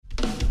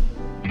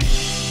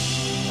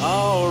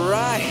All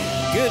right.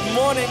 Good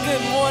morning,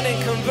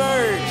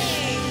 Converge.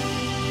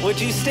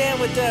 Would you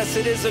stand with us?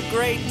 It is a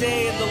great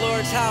day in the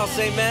Lord's house,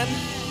 amen?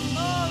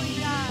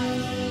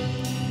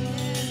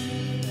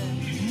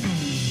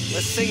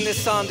 Let's sing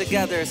this song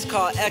together. It's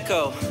called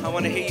Echo. I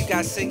want to hear you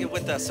guys sing it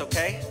with us,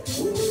 okay?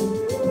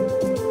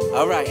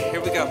 All right,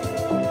 here we go.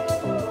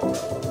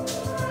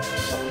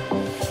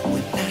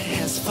 When night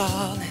has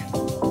fallen,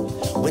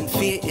 when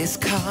fear is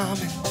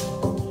coming,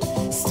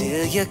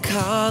 still you're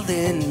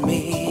calling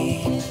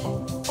me.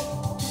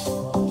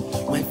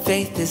 When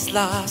faith is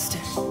lost,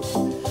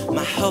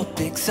 my hope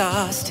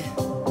exhausted,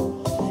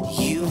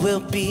 you will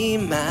be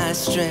my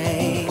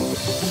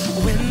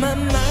strength. When my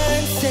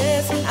mind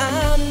says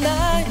I'm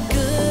not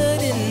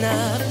good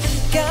enough,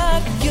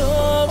 God,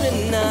 you're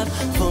enough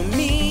for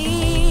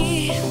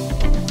me.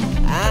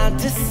 I've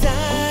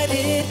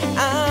decided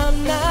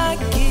I'm not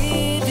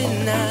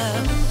giving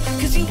up,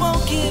 'cause you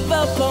won't give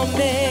up on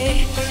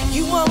me.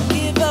 You won't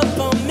give up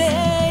on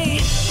me.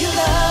 Your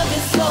love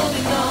is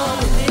holding on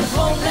and it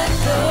won't let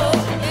go.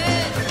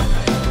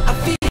 I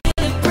feel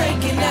it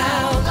breaking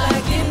out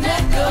like an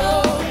echo.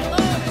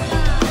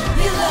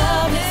 Your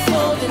love is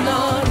holding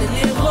on and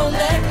it won't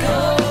let go.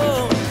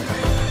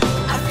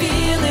 I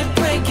feel it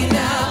breaking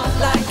out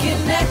like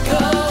an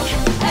echo,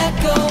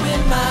 echo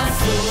in my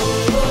soul.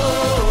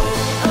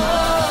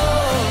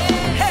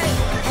 Hey,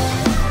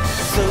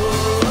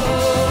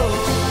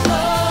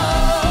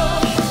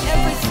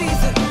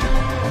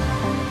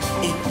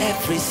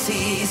 every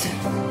season,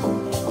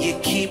 you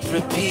keep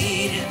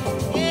repeating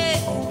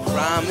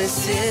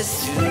promises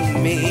to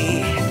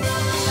me.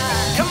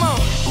 Come on,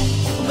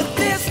 but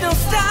there's no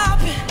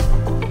stopping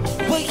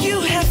what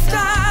you have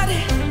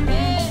started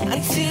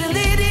until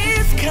it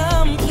is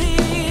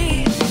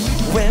complete.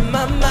 When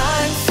my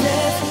mind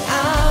says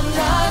I'm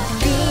not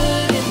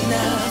good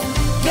enough,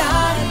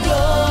 God,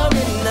 you're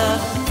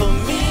enough for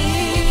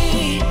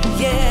me.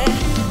 Yeah,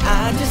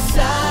 I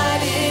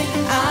decided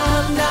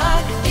I'm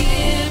not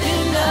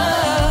giving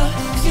up.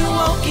 'Cause you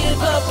won't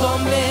give up on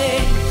me.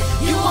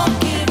 You won't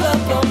give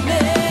up on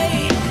me.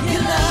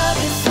 Your love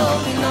is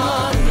holding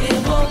on and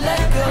it won't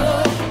let go.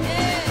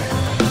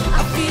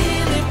 I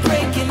feel it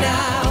breaking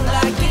out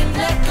like an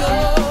echo.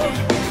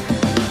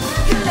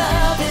 Your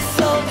love is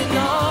holding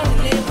on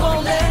and it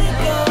won't let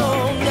go.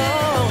 No,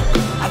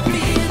 I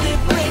feel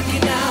it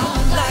breaking out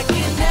like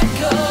an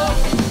echo,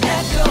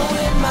 echo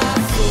in my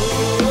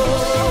soul.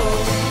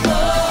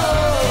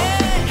 Oh,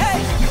 hey,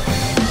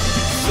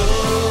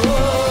 soul.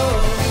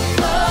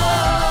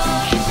 Oh,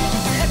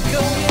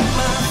 echo in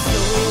my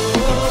soul.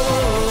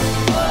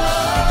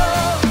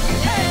 Oh,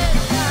 hey,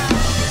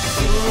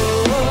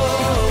 soul.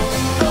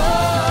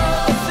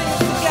 Oh, sing it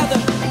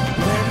together.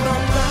 When my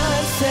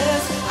mind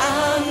says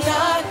I'm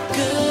not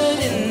good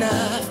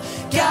enough,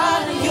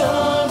 God,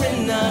 you're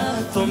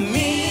enough for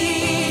me.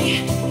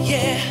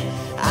 Yeah,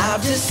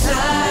 I've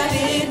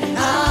decided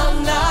I'm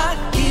not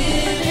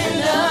giving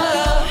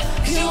up.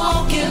 'Cause you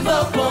won't give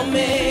up on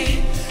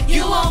me.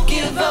 You won't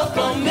give up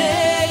on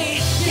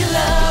me. Your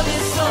love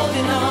is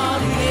holding on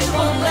and it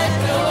won't let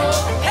go.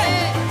 Hey,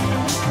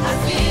 I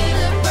feel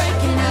it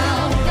breaking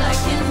out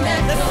like an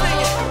echo. Let's sing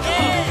it.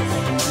 Yeah.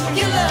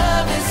 Your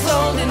love is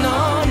holding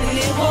on and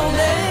it won't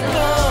let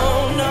go.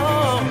 No,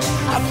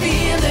 I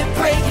feel it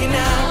breaking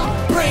out,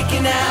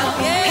 breaking out.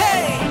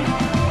 Hey,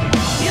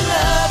 your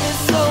love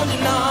is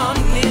holding on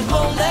and it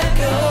won't let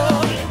go.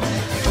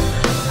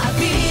 I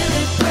feel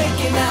it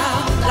breaking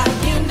out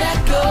like an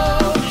echo.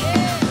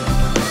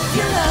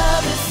 Your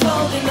love is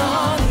holding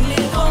on and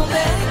it won't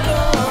let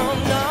go.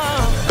 No,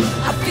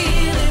 I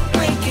feel it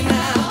breaking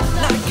out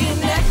like an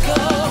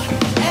echo,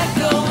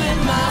 echo in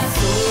my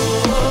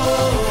soul.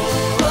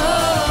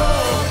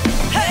 Oh,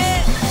 hey,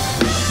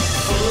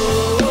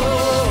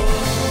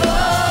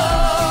 oh,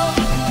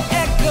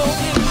 echo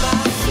in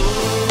my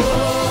soul.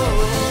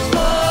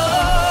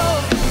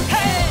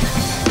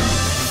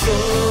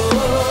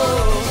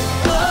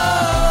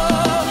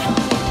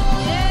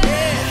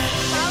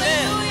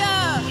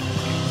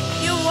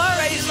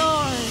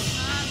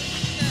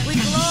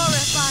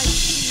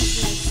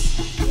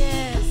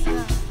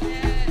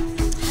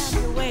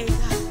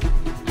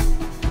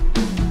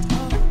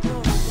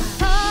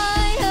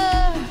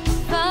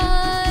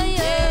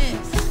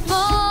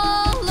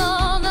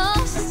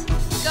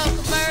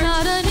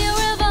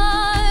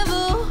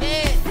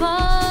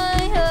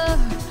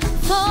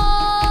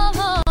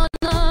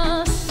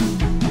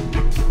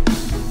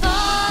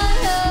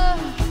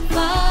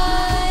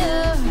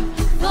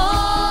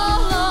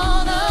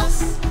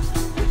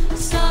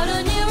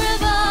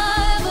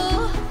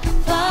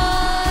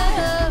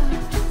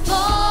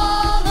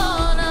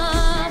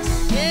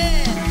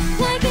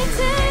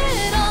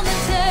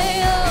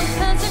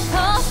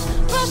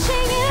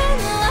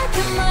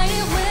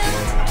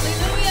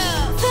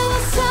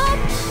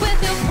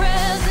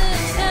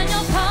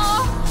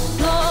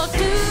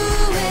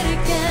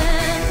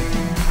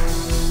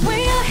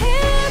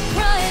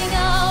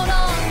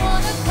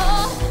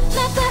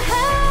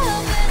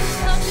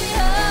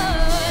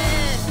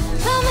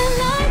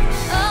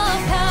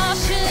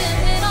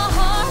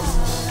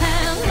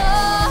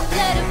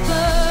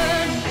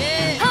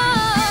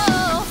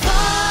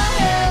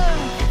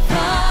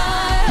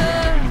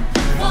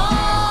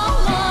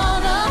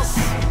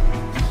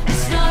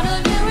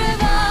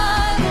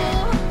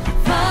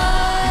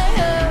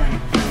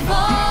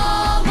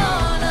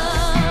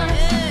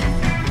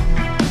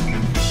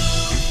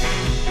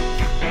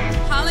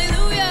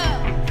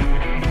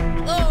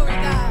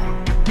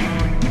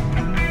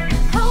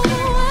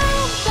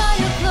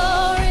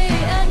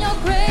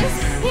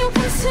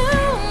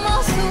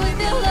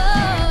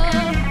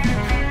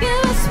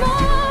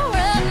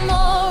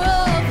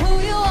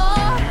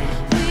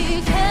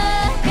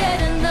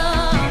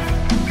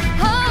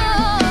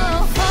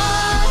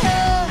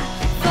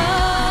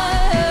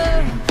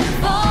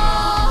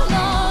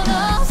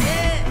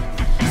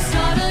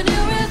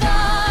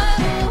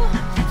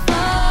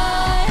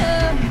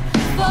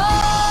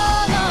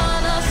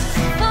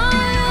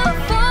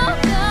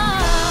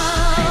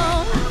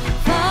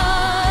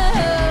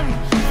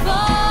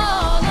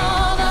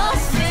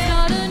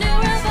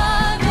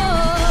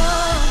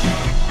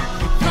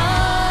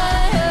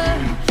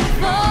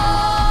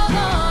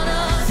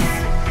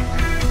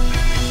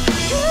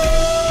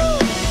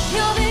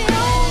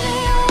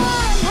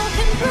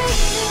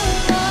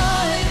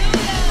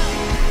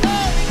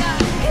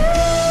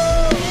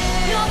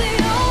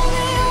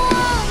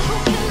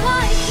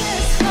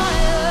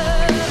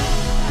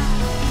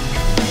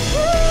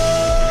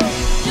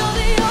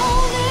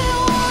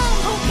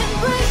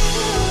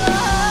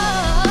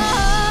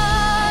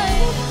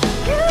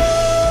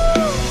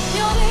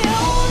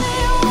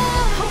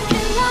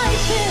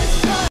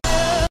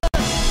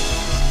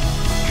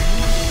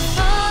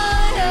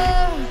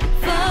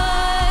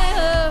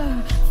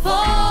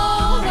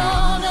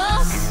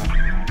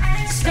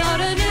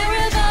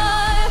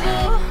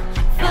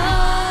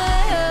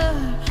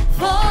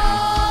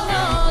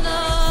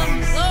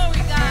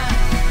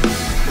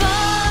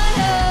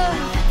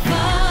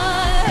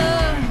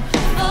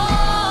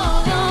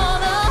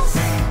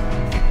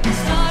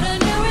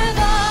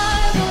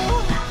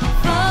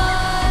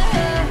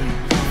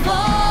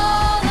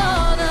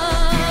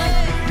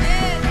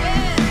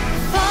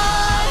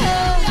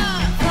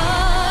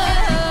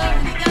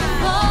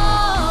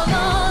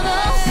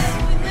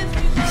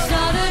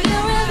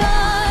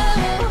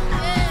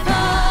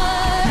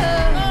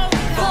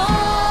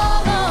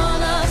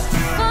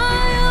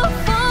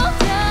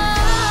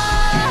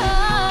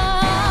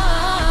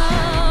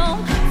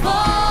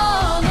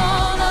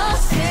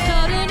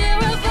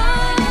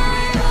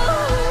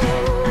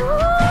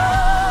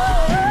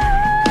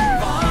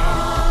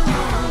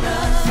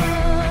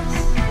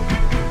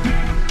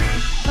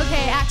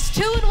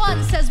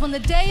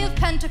 when the day of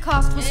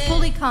Pentecost was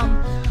fully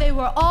come, they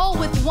were all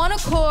with one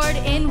accord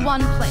in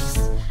one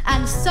place.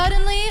 And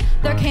suddenly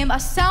there came a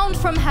sound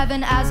from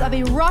heaven as of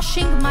a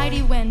rushing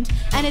mighty wind,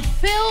 and it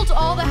filled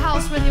all the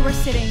house where they were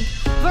sitting.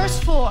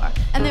 Verse 4,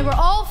 and they were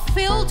all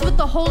filled with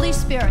the Holy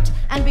Spirit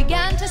and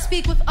began to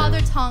speak with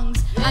other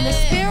tongues, and the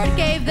Spirit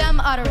gave them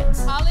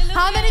utterance. Hallelujah.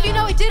 How many of you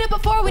know we did it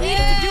before? We need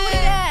to do it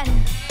again.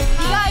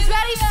 You guys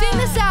ready? Sing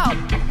this out.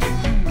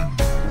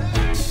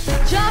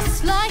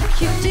 Just like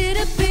you did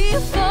it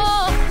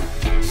before,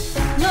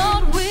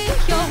 Lord, we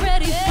are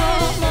ready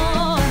for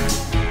more.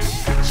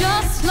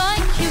 Just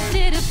like you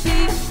did it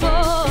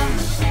before,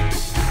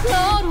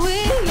 Lord,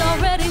 we are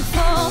ready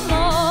for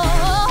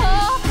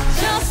more.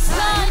 Just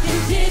like you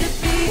did it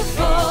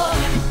before,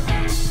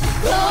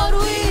 Lord,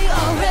 we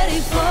are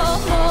ready for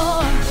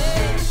more.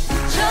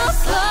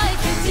 Just like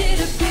you did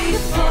it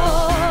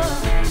before,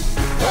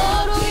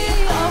 Lord, we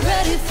are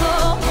ready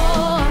for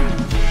more.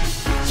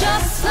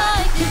 Just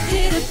like you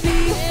did it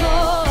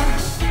before,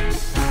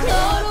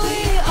 Lord, we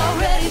are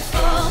ready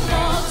for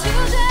more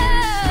today.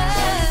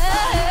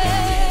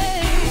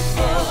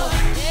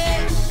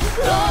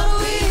 Lord,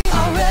 we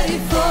are ready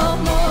for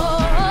more.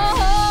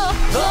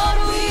 Lord,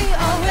 we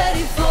are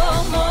ready for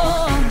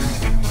more.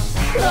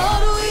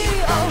 Lord, we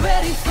are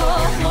ready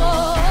for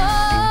more.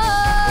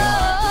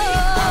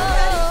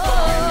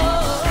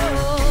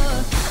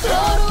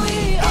 Lord, we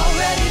are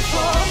ready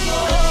for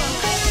more.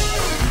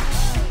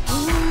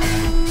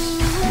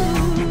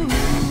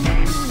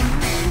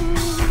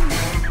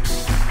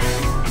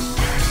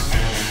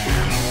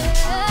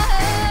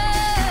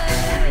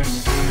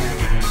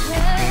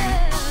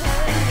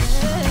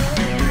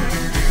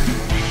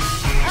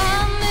 I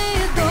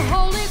need the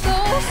Holy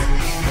Ghost.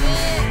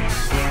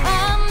 I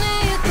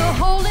need the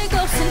Holy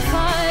Ghost and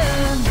fire.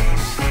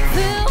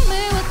 Fill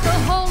me with the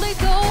Holy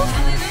Ghost.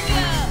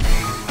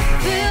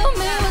 Fill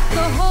me with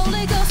the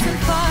Holy Ghost and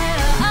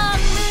fire. I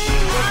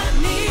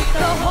need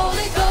the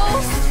Holy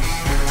Ghost.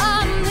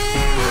 I need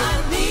the Holy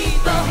Ghost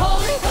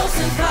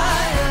and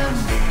fire.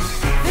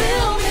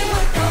 Fill me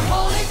with the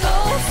Holy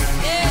Ghost.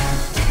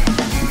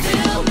 Fill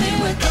me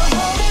with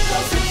the Holy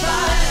Ghost and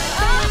fire.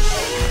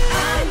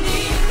 I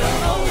need the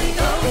Holy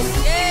Ghost.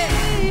 I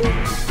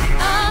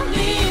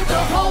need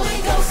the Holy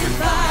Ghost and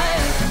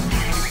fire.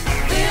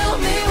 Fill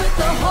me with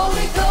the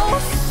Holy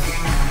Ghost.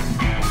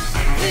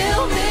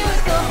 Fill me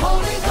with the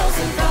Holy Ghost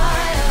and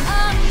fire.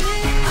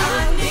 I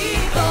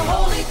need the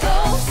Holy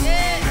Ghost.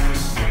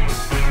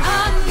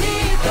 I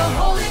need the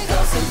Holy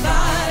Ghost and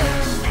fire.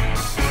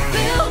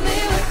 Fill me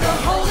with the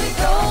Holy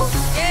Ghost.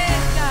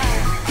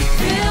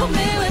 Fill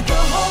me with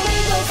the Holy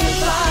Ghost and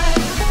fire.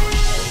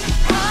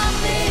 I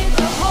need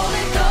the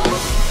Holy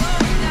Ghost.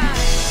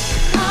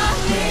 I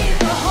need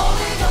the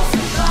Holy Ghost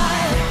and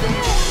fire.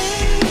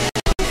 Fill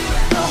me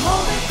with the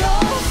Holy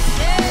Ghost.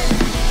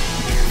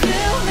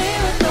 Fill me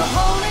with the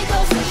Holy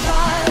Ghost and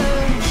fire.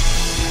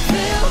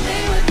 Fill me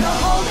with the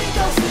Holy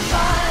Ghost and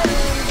fire.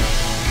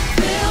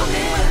 Fill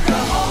me with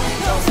the Holy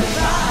Ghost and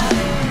fire.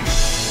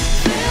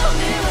 Fill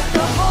me with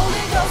the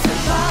Holy Ghost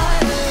and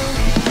fire.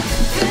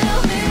 Fill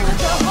me with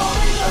the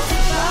Holy Ghost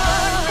and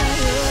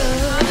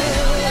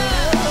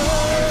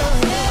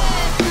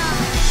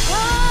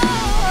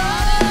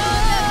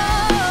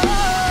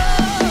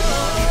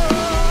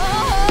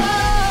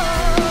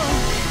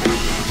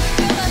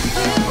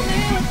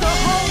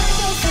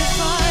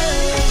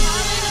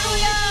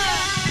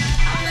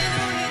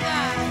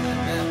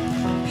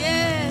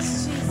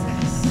Yes,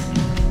 Jesus.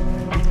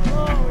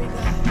 Glory,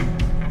 God.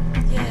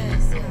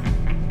 Yes, yeah.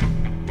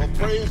 Well,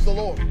 praise the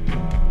Lord.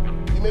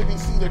 You may be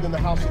seated in the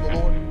house of the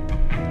Lord.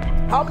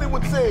 How many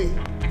would say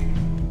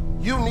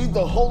you need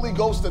the Holy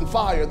Ghost and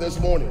fire this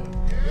morning?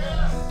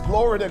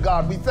 Glory to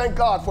God. We thank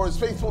God for his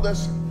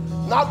faithfulness.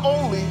 Not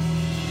only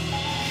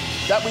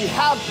that we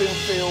have been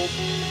filled,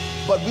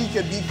 but we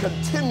can be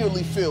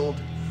continually filled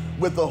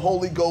with the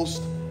Holy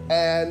Ghost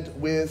and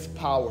with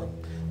power.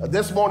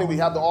 This morning we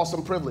have the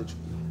awesome privilege,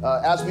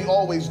 as we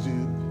always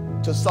do,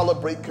 to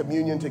celebrate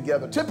communion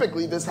together.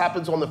 Typically this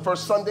happens on the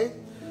first Sunday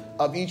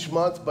of each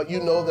month, but you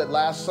know that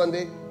last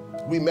Sunday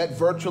we met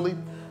virtually,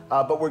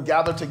 but we're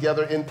gathered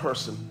together in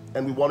person,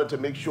 and we wanted to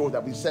make sure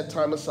that we set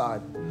time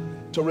aside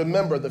to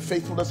remember the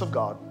faithfulness of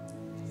God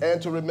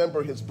and to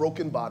remember his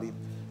broken body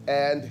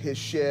and his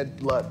shed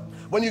blood.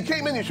 When you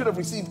came in, you should have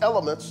received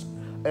elements,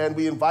 and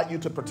we invite you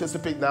to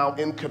participate now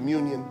in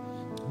communion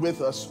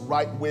with us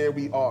right where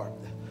we are.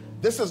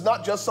 This is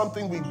not just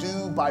something we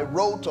do by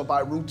rote or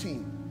by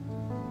routine.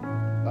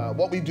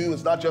 What we do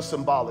is not just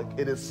symbolic,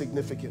 it is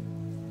significant.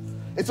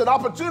 It's an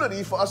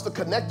opportunity for us to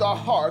connect our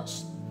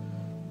hearts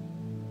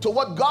to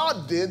what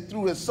God did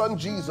through his son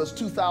Jesus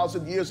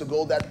 2,000 years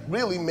ago that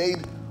really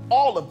made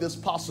all of this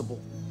possible.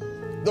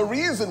 The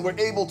reason we're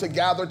able to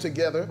gather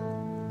together,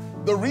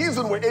 the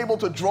reason we're able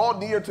to draw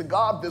near to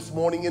God this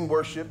morning in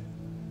worship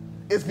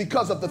is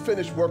because of the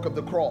finished work of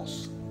the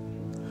cross.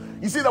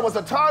 You see, there was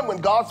a time when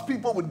God's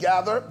people would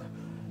gather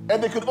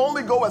and they could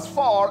only go as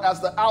far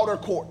as the outer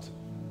court,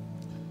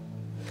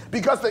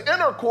 because the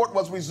inner court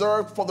was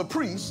reserved for the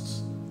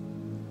priests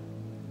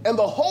And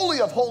the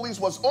Holy of Holies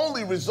was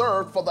only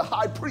reserved for the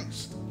high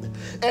priest.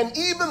 And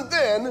even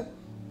then,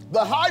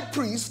 the high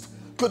priest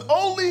could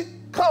only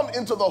come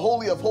into the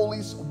Holy of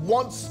Holies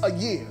once a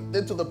year,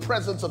 into the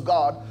presence of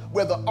God,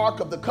 where the Ark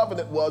of the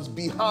Covenant was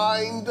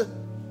behind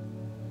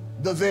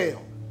the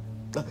veil.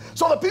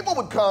 So the people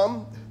would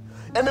come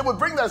and they would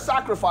bring their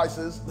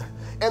sacrifices,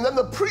 and then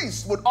the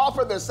priests would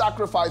offer their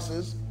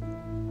sacrifices,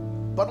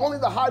 but only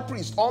the high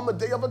priest on the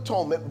Day of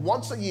Atonement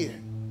once a year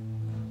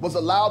was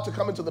allowed to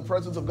come into the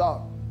presence of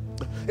God.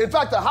 In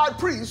fact, the high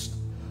priest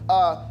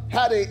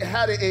had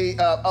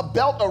a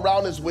belt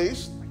around his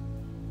waist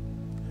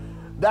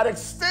that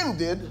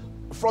extended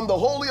from the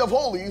Holy of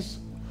Holies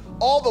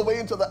all the way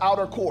into the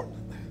outer court.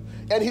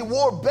 And he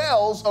wore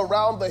bells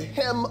around the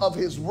hem of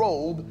his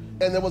robe,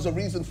 and there was a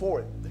reason for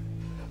it.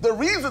 The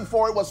reason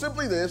for it was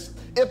simply this: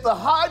 if the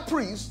high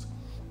priest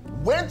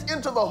went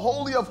into the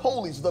Holy of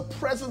Holies, the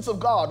presence of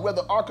God, where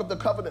the Ark of the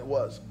Covenant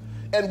was,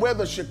 and where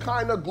the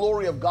Shekinah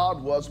glory of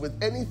God was,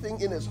 with anything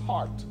in his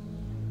heart,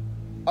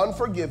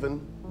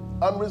 unforgiven,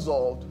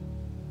 unresolved,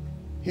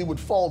 he would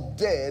fall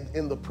dead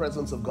in the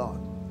presence of God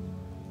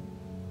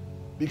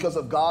because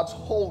of God's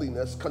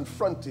holiness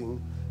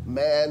confronting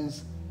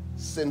man's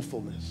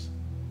sinfulness.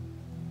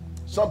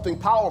 Something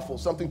powerful,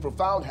 something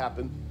profound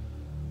happened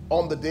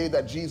on the day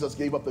that Jesus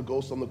gave up the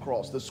ghost on the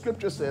cross. The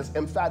scripture says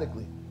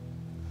emphatically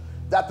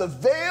that the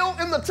veil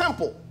in the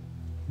temple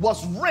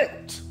was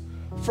rent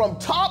from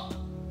top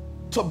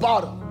to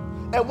bottom.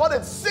 And what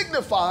it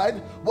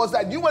signified was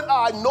that you and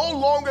I no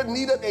longer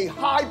needed a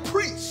high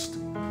priest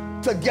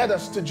to get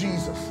us to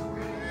Jesus.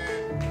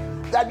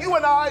 That you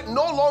and I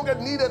no longer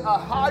needed a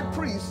high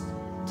priest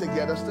to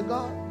get us to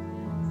God.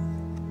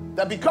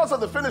 That because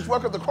of the finished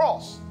work of the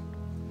cross,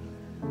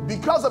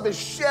 because of his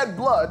shed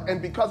blood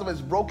and because of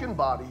his broken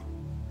body,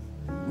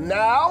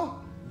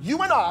 now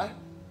you and I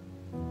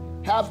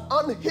have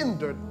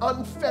unhindered,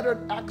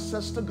 unfettered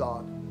access to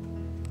God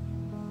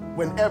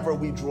whenever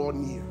we draw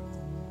near.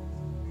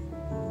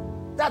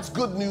 That's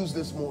good news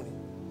this morning.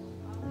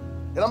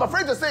 And I'm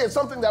afraid to say it's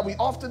something that we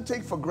often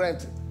take for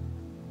granted.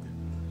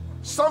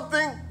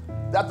 Something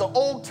that the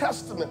Old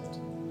Testament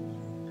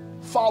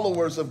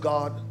followers of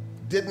God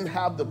didn't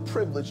have the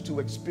privilege to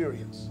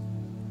experience.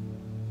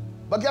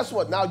 But guess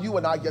what? Now you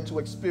and I get to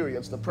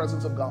experience the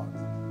presence of God.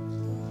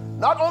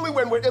 Not only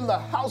when we're in the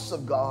house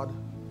of God,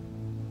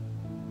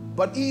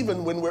 but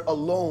even when we're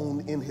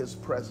alone in his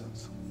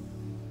presence.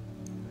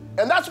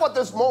 And that's what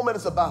this moment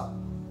is about.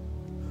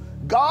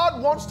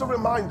 God wants to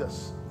remind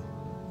us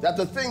that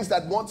the things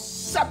that once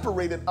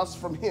separated us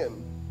from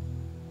him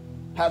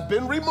have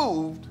been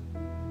removed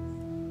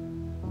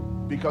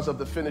because of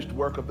the finished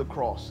work of the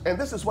cross. And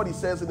this is what he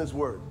says in his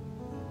word.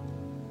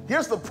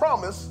 Here's the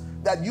promise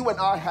that you and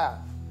I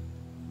have,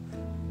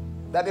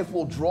 that if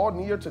we'll draw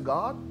near to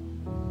God,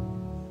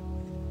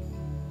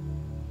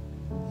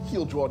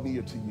 he'll draw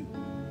near to you.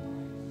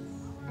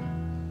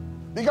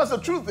 Because the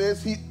truth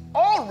is, he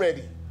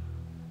already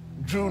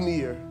drew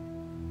near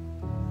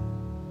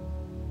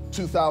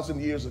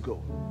 2,000 years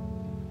ago.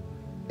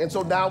 And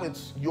so now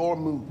it's your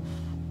move.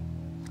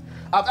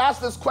 I've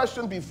asked this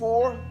question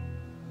before,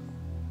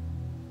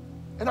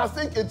 and I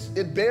think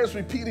it bears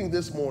repeating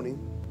this morning.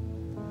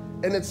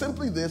 And it's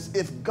simply this: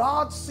 if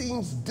God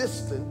seems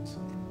distant,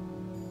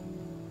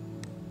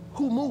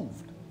 who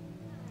moved?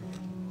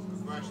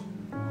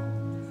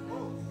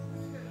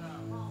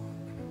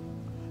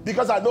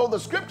 Because I know the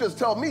scriptures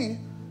tell me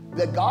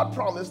that God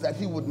promised that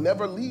he would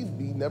never leave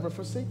me, never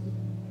forsake me.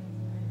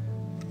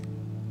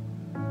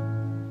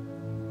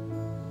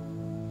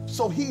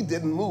 So he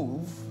didn't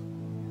move.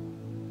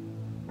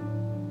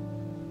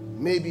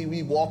 Maybe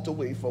we walked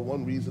away for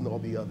one reason or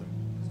the other.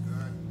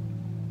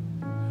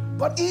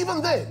 But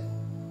even then,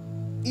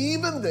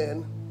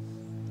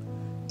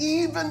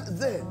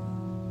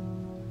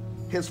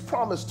 his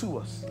promise to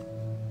us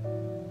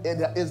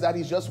is that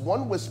he's just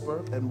one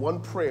whisper and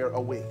one prayer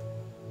away.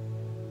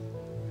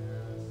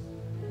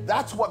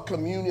 That's what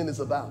communion is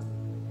about.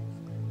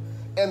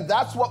 And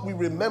that's what we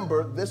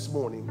remember this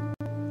morning,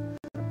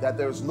 that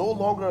there's no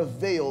longer a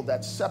veil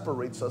that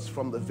separates us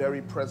from the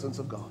very presence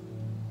of God.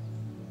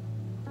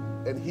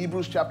 And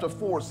Hebrews chapter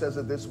 4 says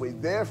it this way: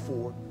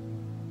 therefore,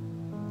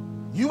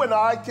 you and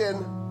I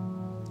can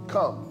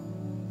come.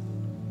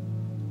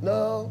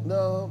 No.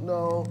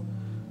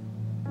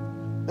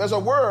 There's a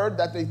word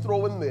that they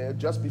throw in there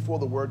just before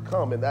the word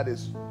come, and that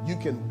is, you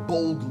can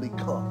boldly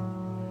come.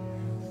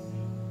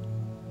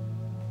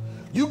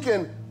 You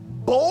can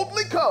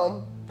boldly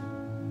come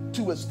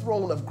to his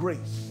throne of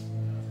grace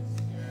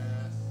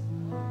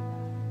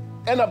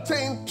and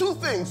obtain two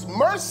things: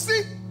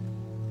 mercy.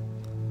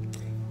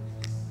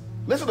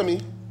 Listen to me.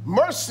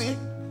 Mercy,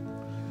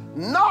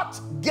 not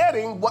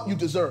getting what you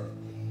deserve.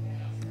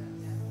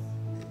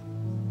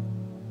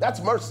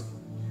 That's mercy.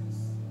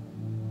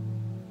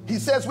 He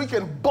says we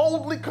can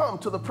boldly come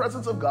to the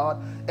presence of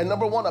God and,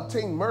 number one,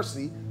 obtain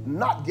mercy,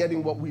 not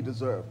getting what we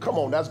deserve. Come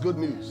on, that's good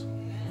news.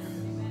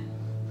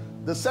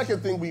 The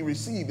second thing we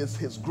receive is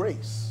his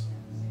grace.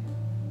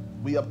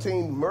 We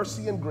obtain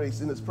mercy and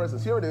grace in his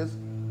presence. Here it is: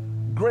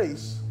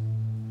 grace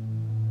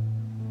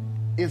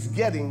is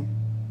getting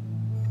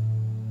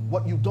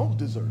what you don't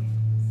deserve.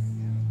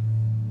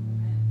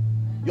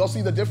 Y'all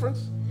see the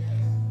difference?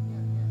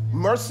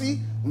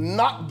 Mercy,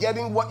 not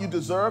getting what you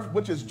deserve,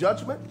 which is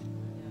judgment.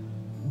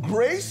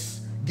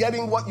 Grace,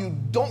 getting what you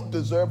don't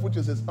deserve, which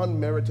is his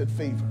unmerited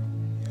favor.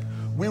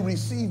 We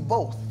receive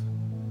both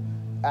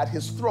at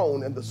his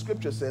throne, and the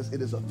scripture says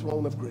it is a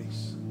throne of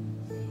grace.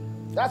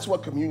 That's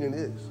what communion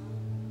is.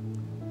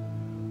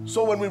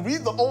 So when we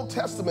read the Old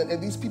Testament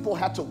and these people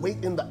had to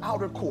wait in the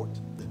outer court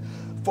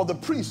for the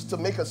priest to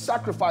make a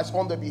sacrifice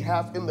on their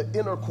behalf in the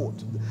inner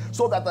court,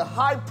 so that the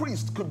high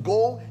priest could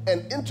go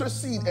and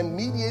intercede and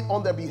mediate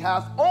on their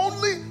behalf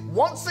only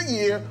once a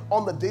year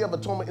on the Day of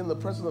Atonement in the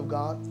presence of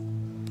God,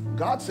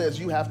 God says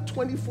you have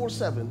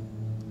 24/7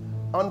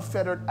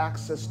 unfettered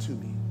access to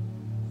me.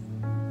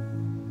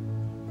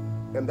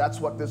 And that's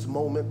what this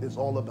moment is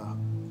all about.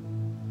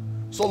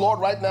 So Lord,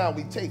 right now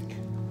we take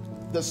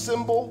the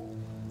symbol,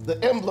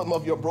 the emblem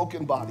of your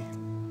broken body,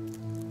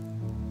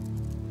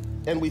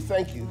 and we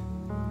thank you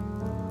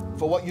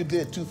for what you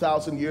did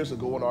 2,000 years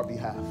ago on our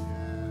behalf.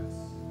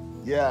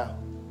 Yeah.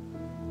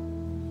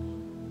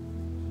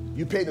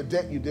 You paid a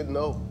debt you didn't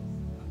owe.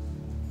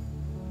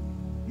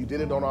 You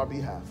did it on our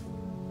behalf.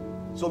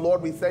 So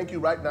Lord, we thank you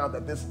right now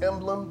that this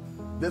emblem,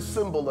 this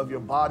symbol of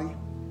your body,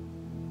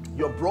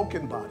 your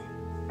broken body,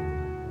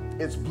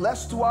 it's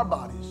blessed to our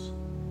bodies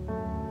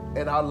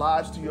and our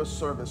lives to your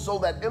service, so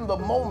that in the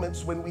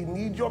moments when we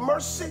need your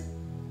mercy,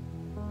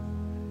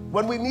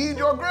 when we need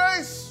your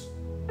grace,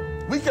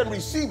 we can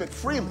receive it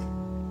freely.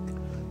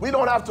 We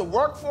don't have to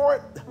work for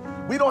it.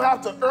 We don't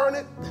have to earn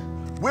it.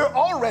 We're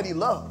already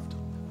loved,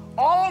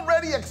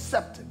 already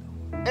accepted.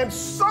 And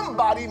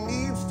somebody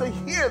needs to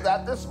hear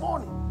that this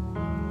morning.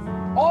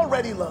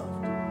 Already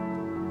loved,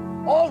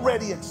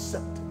 already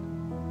accepted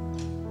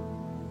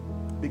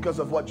because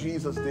of what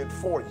Jesus did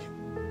for you.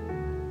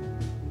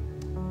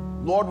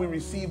 Lord, we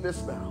receive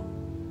this now.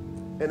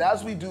 And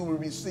as we do, we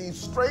receive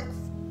strength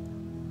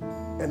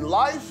and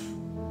life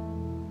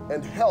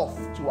and health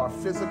to our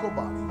physical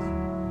bodies.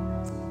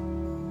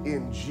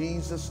 In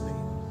Jesus'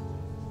 name.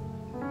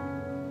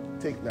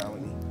 Take now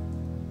and eat.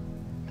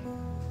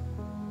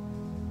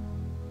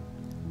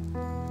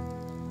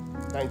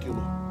 Thank you,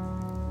 Lord.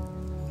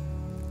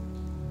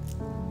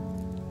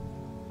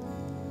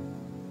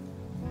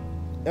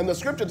 And the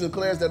scripture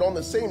declares that on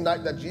the same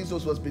night that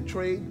Jesus was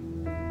betrayed,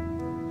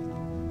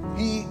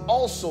 he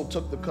also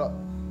took the cup.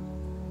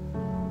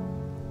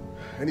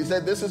 And he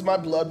said, "This is my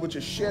blood which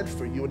is shed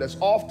for you. And as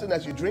often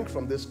as you drink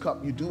from this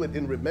cup, you do it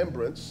in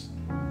remembrance.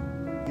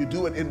 You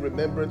do it in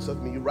remembrance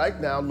of me."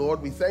 Right now,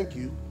 Lord, we thank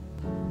you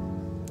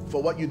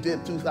for what you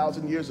did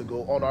 2,000 years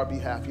ago on our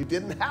behalf. You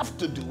didn't have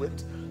to do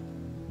it,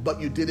 but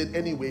you did it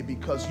anyway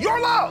because your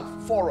love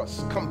for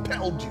us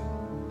compelled you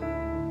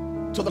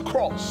to the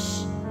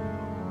cross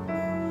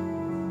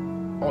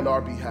on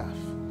our behalf.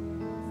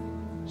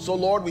 So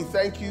Lord, we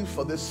thank you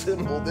for this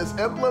symbol, this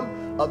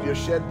emblem of your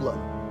shed blood.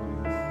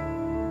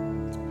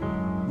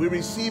 We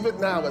receive it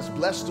now as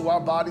blessed to our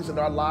bodies and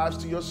our lives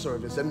to your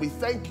service. And we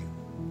thank you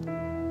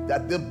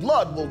that the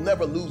blood will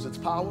never lose its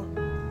power.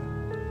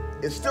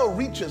 It still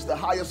reaches the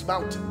highest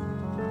mountain.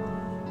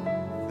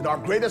 And our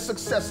greatest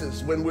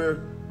successes when we're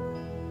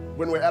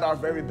at our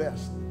very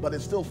best, but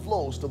it still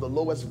flows to the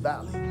lowest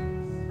valley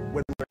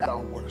when we're at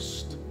our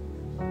worst.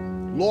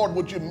 Lord,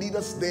 would you meet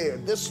us there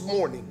this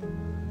morning,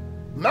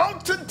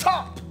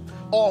 mountaintop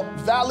or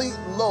valley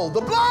low?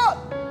 The blood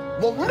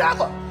will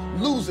never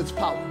lose its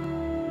power.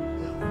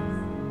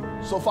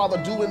 So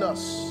Father, do in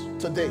us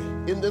today,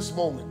 in this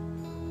moment,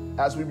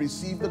 as we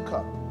receive the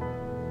cup,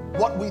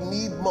 what we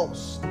need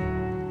most,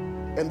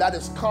 and that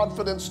is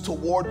confidence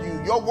toward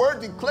you. Your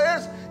word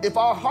declares, if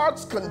our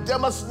hearts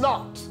condemn us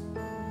not,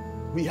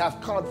 we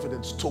have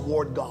confidence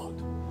toward God.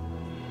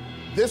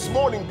 This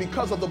morning,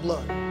 because of the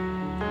blood,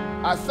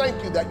 I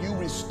thank you that you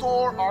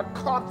restore our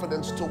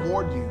confidence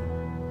toward you,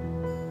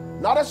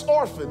 not as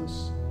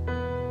orphans,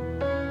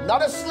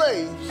 not as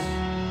slaves,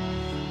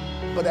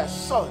 but as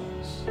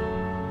sons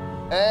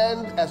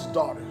and as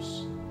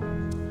daughters.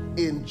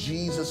 In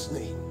Jesus'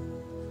 name.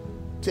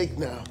 Take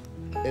now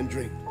and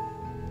drink.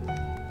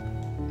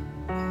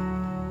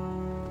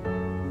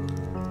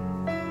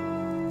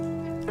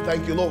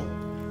 Thank you, Lord.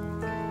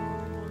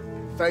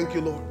 Thank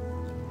you, Lord.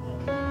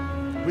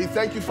 We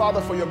thank you,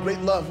 Father, for your great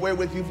love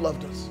wherewith you've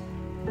loved us.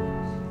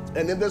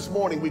 And in this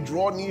morning, we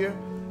draw near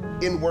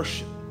in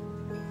worship.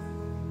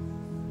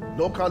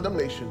 No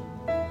condemnation,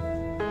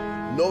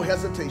 no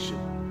hesitation,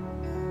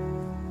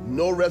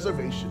 no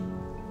reservation.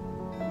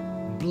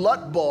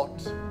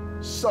 Blood-bought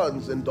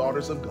sons and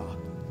daughters of God,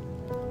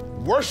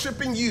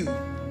 worshiping you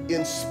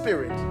in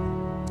spirit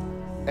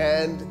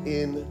and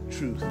in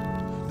truth.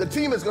 The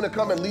team is going to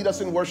come and lead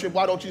us in worship.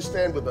 Why don't you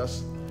stand with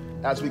us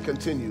as we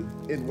continue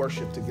in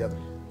worship together?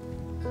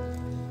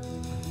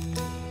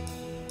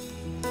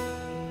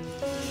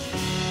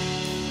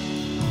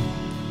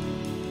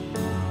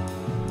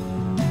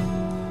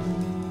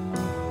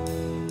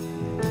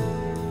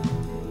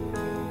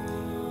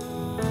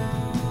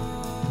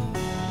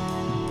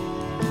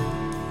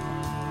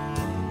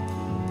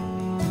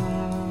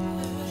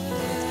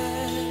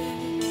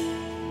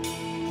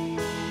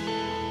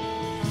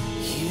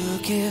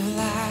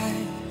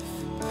 life,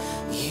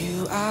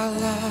 you are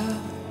love.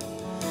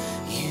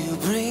 You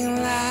bring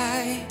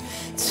light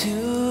to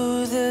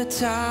the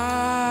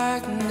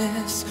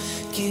darkness,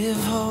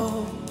 give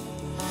hope.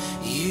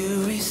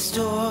 You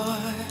restore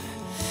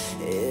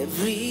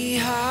every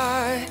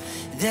heart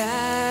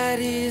that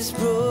is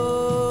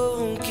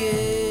broken.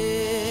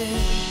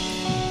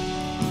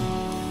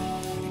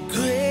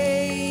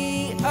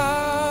 Great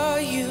are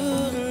you,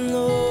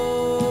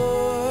 Lord.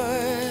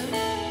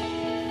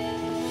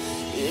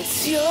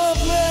 It's your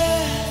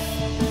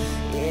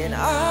breath in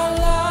our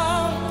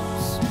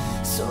lungs,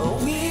 so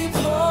we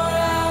pour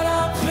out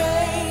our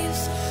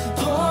praise,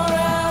 pour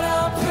out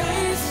our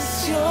praise.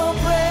 It's your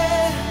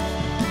breath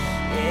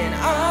in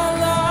our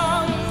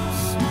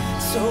lungs,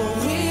 so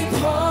we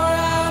pour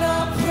out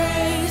our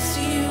praise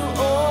to you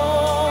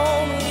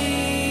only.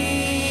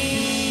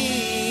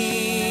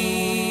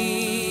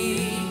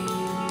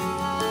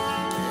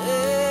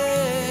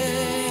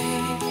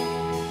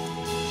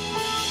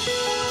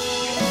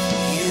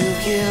 You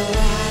give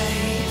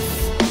life,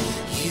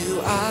 you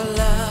are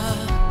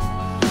love,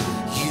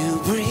 you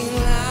bring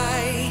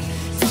light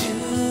to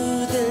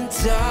the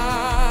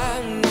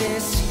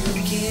darkness, you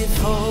give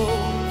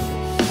hope,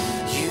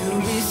 you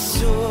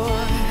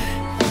restore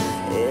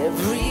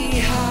every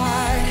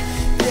heart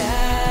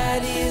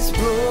that is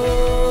broken.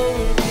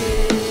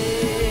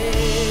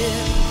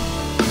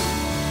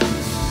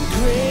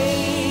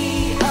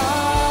 Great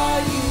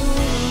are you,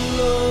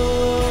 Lord.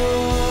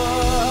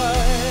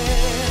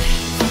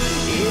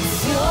 It's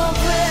your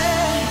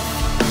breath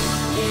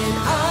in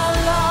our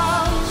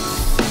lungs,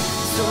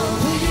 so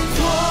we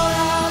pour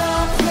out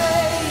our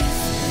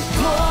praise,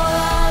 pour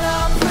out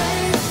our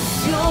praise.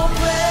 It's your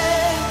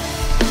breath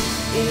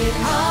in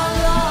our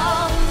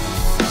lungs,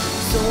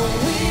 so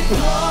we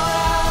pour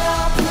out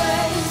our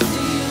praise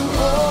to you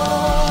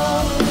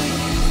only.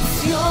 It's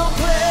your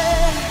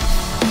breath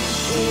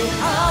in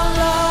our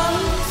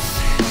lungs,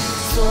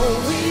 so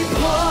we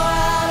pour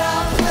out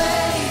our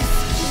praise,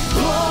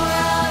 pour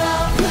out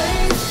our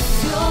praise.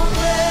 It's your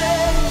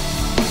breath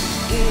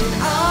in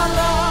our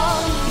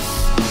lungs,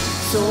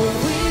 so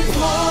we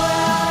pour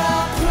out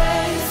our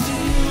praise to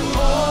you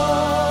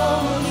only.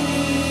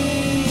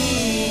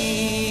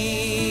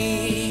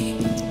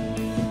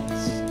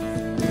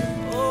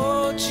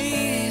 Oh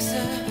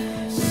Jesus,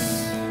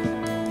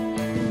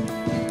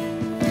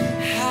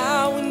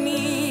 how we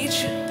need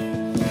you,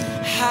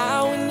 how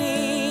we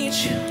need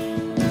you.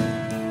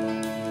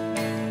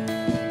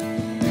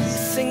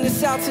 Sing this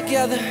out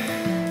together.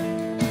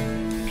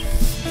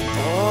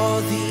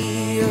 All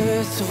the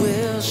earth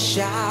will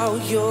shout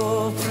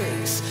your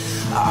praise.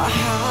 Our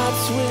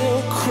hearts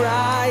will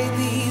cry,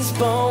 these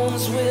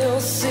bones will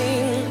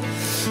sing.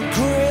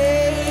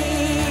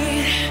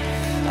 Great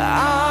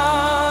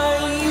are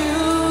you,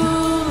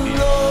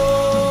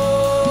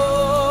 Lord.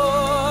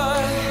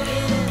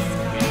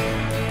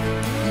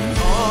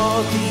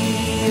 All the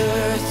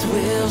earth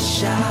will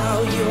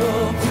shout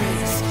your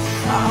praise.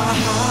 Our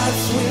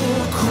hearts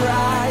will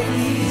cry,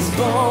 these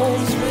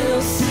bones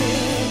will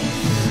sing.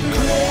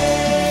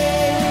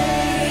 Great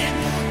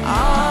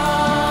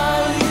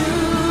are you,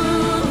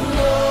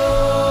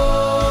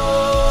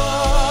 Lord.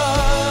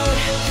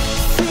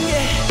 Sing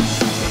it.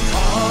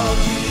 All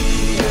the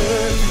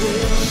earth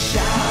will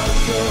shout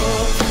your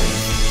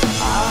praise.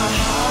 Our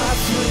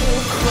hearts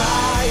will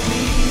cry,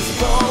 these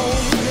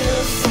bones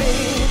will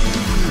sing.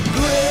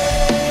 Great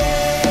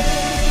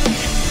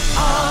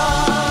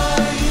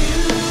are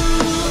you,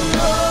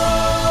 Lord.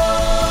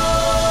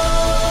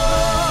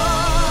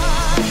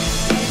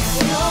 It's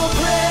your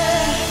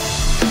breath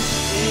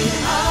in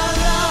our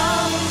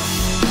lungs,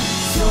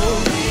 so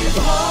we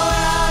pour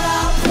out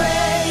our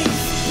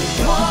praise, we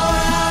pour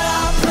out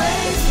our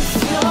praise. It's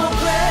your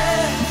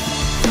breath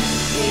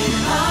in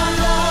our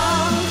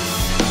lungs,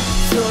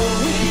 so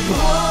we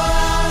pour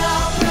out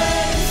our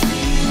praise to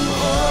you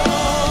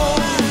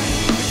only.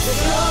 It's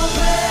your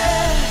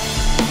breath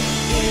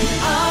in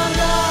our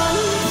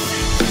lungs,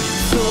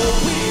 so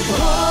we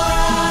pour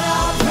out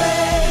our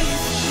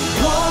praise,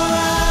 pour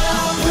out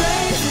our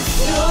praise. It's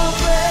your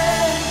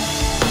breath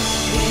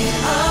in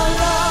our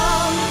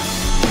lungs,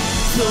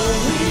 so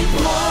we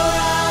pour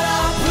out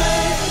our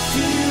praise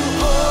to you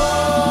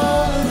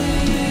only.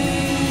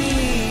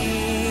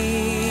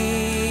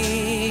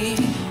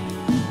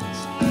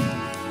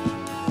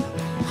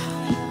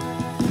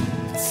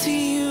 To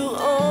you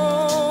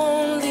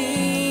only.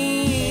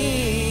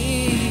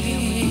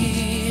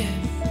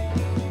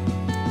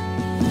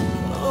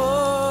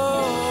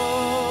 Oh,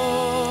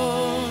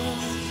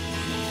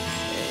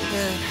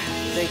 amen.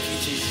 Thank you,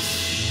 Jesus.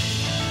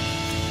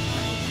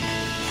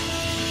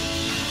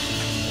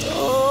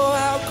 Oh,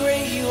 how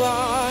great you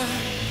are.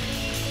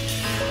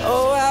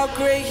 Oh, how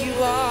great you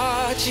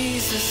are,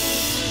 Jesus.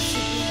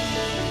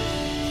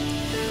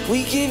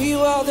 We give you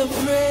all the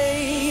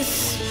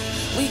praise.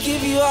 We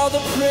give you all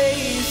the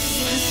praise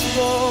this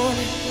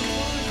morning.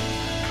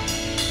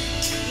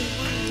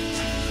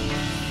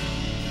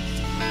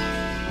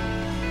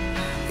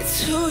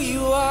 It's who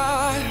you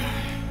are.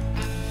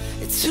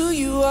 It's who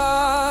you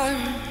are.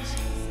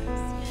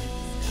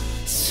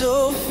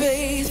 So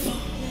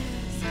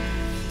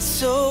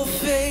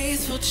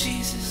faithful,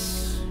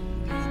 Jesus.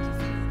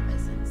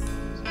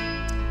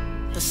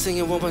 Let's sing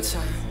it one more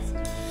time.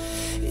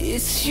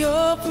 It's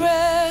your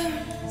breath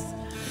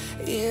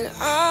in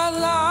our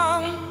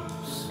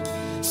lungs,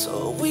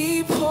 so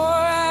we pour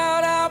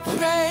out our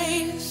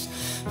praise,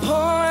 pour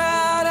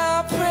out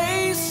our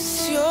praise.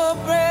 It's your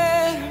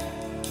breath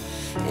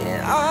in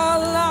our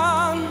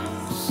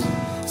lungs,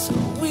 so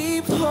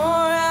we pour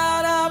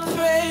out our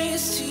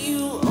praise to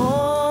you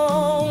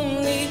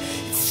only.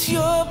 It's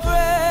your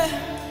breath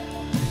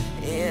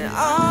in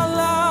our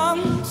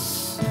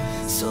lungs,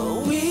 so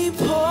we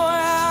pour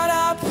out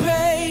our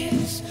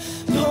praise,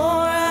 pour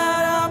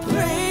out our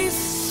praise.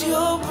 It's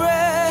your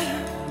breath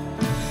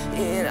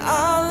in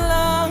our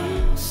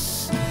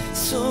lungs,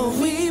 so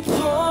we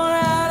pour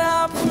out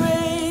our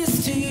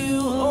praise to you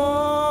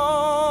only.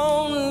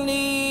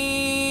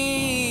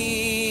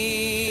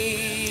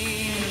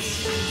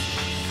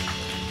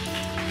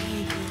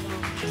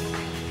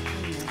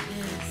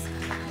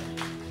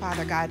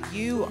 Father God,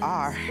 you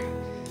are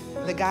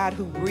the God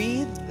who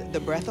breathed the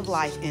breath of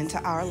life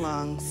into our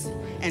lungs,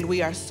 and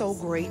we are so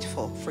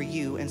grateful for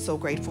you and so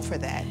grateful for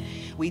that.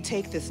 We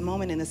take this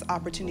moment and this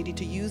opportunity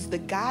to use the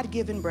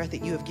God-given breath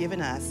that you have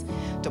given us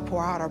to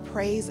pour out our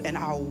praise and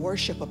our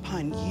worship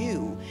upon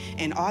you,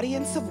 an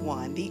audience of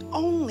one, the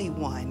only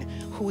one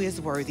who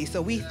is worthy.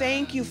 So we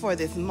thank you for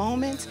this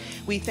moment.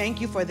 We thank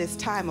you for this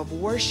time of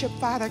worship,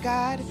 Father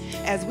God.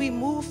 As we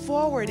move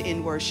forward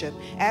in worship,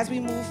 as we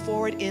move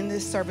forward in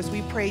this service,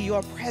 we pray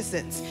your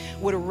presence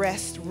would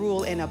rest,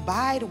 rule, and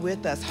abide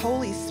with us.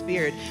 Holy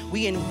Spirit,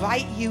 we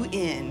invite you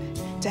in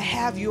to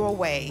have your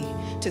way,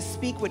 to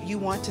speak what you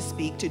want to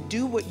speak, to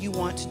do what you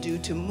want to do,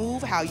 to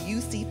move how you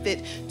see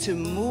fit to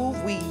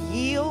move. We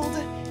yield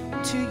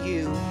to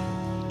you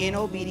in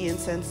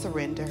obedience and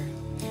surrender.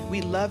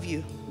 We love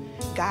you.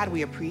 God,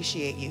 we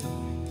appreciate you.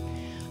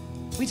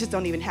 We just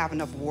don't even have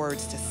enough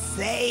words to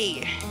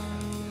say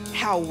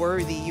how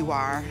worthy you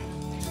are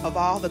of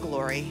all the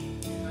glory,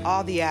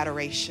 all the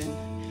adoration,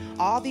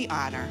 all the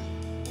honor.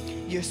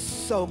 You're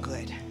so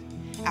good,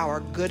 our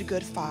good,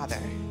 good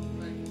Father.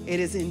 It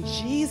is in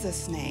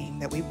Jesus' name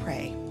that we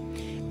pray.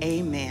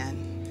 Amen.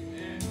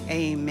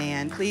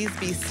 Amen. Please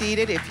be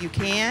seated if you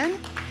can.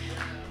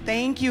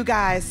 Thank you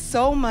guys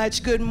so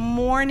much. Good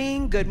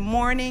morning, good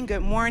morning,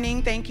 good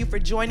morning. Thank you for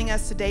joining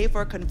us today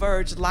for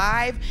Converge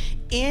Live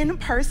in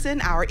person,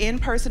 our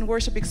in-person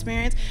worship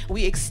experience.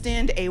 We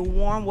extend a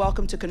warm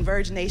welcome to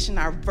Converge Nation,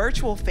 our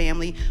virtual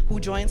family who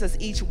joins us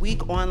each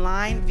week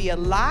online via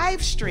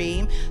live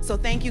stream. So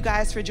thank you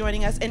guys for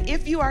joining us. And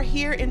if you are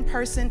here in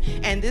person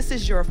and this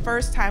is your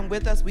first time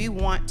with us, we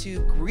want to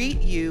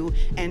greet you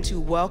and to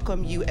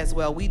welcome you as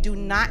well. We do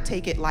not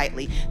take it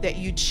lightly that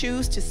you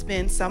choose to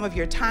spend some of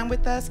your time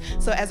with us.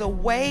 So as a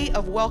way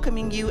of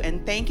welcoming you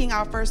and thanking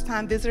our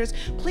first-time visitors,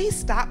 please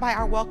stop by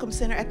our Welcome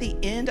Center at the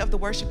end of the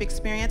worship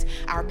experience.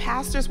 Our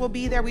pastors will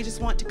be there. We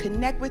just want to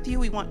connect with you.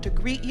 We want to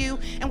greet you.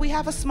 And we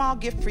have a small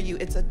gift for you.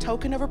 It's a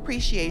token of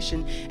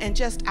appreciation and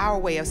just our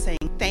way of saying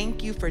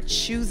thank you for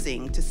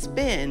choosing to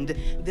spend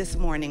this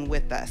morning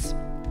with us.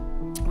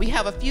 We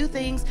have a few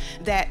things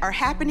that are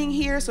happening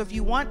here, so if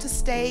you want to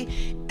stay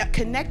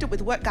connected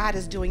with what God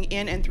is doing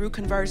in and through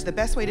Converge, the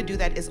best way to do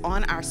that is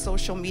on our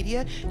social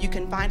media. You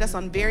can find us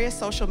on various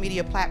social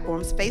media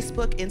platforms,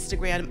 Facebook,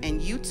 Instagram,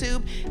 and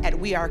YouTube at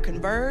We Are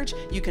Converge.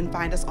 You can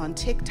find us on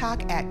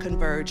TikTok at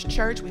Converge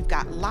Church. We've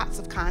got lots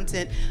of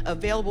content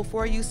available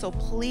for you, so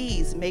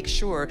please make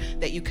sure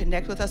that you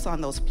connect with us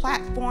on those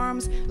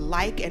platforms,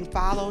 like and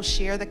follow,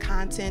 share the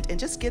content, and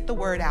just get the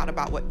word out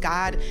about what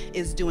God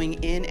is doing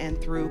in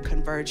and through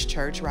Converge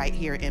Church right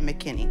here in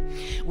McKinney.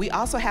 We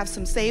also have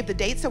some save the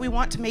dates that we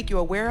want to make you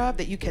aware of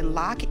that you can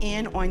lock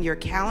in on your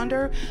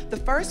calendar. The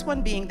first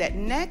one being that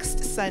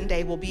next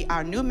Sunday will be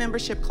our new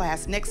membership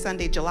class, next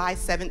Sunday, July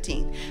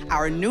 17th.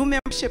 Our new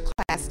membership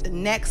class,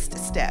 Next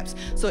Steps.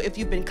 So if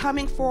you've been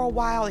coming for a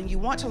while and you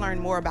want to learn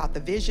more about the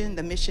vision,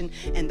 the mission,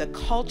 and the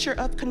culture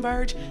of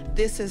Converge,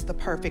 this is the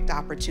perfect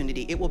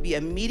opportunity. It will be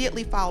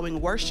immediately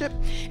following worship,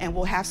 and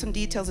we'll have some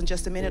details in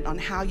just a minute on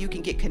how you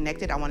can get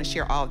connected. I want to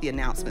share all of the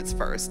announcements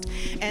first.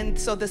 And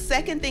so the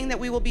second thing that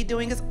we will be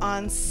doing is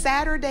on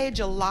Saturday,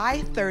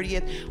 July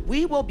 30th,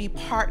 we will be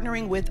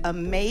partnering with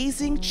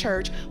Amazing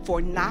Church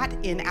for Not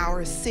in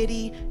Our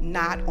City,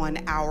 Not on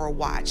Our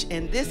Watch.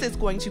 And this is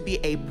going to be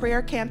a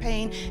prayer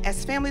campaign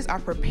as families are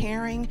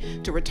preparing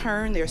to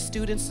return their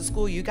students to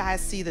school. You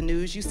guys see the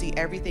news, you see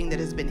everything that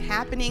has been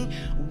happening.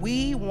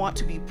 We want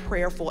to be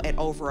prayerful at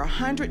over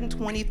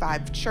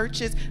 125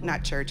 churches,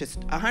 not churches,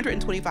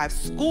 125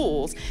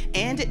 schools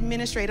and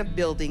administrative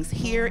buildings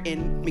here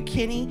in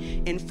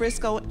McKinney, in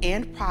Frisco,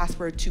 and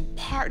Prosper to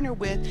partner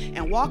with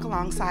and walk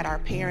alongside our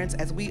parents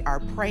as we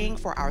are praying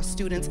for our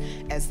students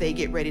as they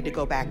get ready to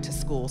go back to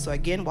school. So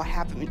again, we'll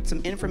have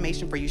some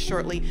information for you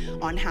shortly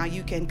on how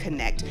you can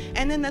connect.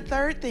 And then the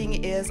third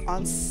thing is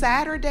on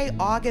Saturday,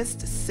 August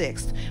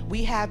 6th,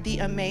 we have the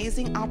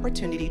amazing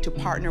opportunity to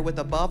partner with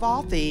Above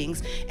All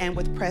Things and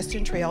with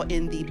Preston Trail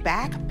in the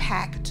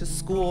Backpack to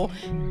School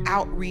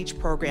outreach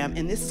program.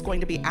 And this is going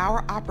to be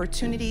our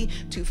opportunity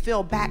to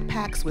fill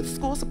backpacks with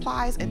school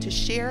supplies and to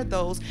share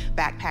those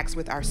backpacks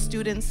with our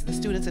students, the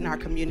students in our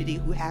community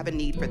who have a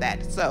need for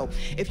that. So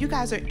if you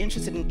guys are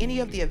interested in any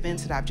of the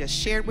events that I've just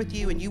shared with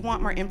you and you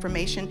want more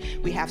information,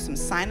 we have some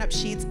sign-up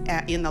sheets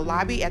in the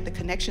lobby at the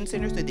Connection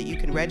Center so that you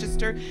can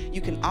register.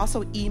 You can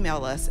also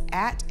email us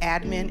at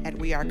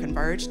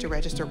admin@weareconverge to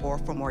register or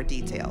for more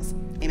details.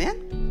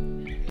 Amen?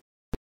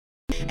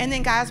 And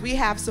then guys, we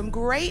have some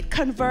great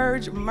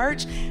Converge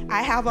merch.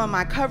 I have on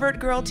my Covered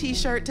Girl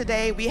t-shirt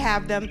today. We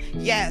have them,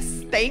 yes,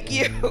 thank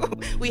you.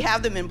 We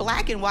have them in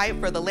black and white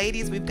for the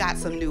ladies. We've got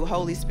some new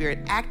Holy Spirit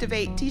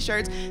Activate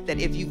t-shirts that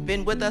if you've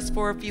been with us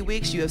for a few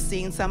weeks, you have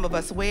seen some of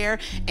us wear.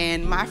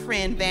 And my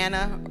friend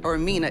Vanna, or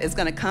Mina, is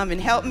gonna come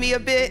and help me a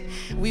bit.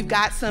 We've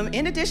got some,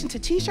 in addition to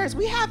t-shirts,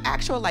 we have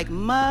actual like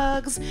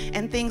mugs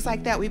and things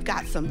like that. We've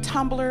got some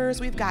tumblers,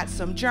 we've got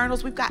some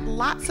journals, we've got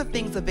lots of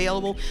things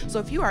available. So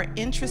if you are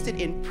interested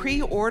in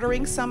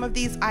pre-ordering some of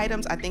these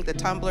items, I think the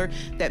tumbler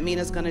that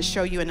Mina's going to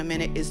show you in a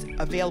minute is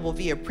available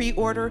via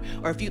pre-order,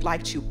 or if you'd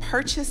like to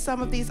purchase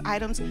some of these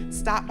items,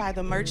 stop by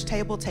the merch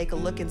table, take a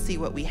look and see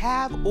what we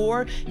have,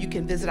 or you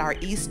can visit our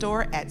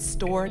e-store at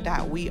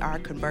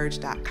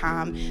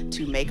store.weareconverge.com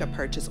to make a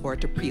purchase or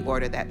to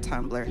pre-order that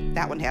tumbler.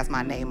 That one has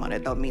my name on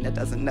it, though Mina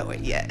doesn't know it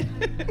yet.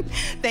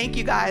 Thank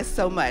you guys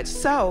so much.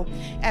 So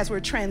as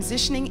we're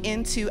transitioning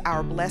into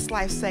our Blessed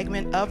Life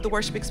segment of the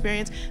worship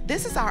experience,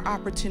 this is our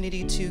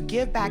opportunity to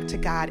give back to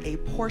God a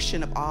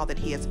portion of all that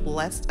He has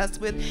blessed us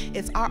with.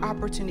 It's our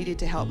opportunity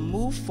to help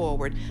move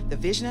forward the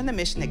vision and the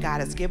mission that God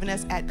has given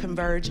us at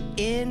Converge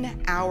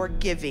in our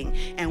giving.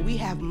 And we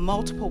have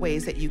multiple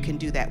ways that you can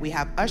do that. We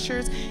have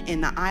ushers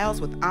in the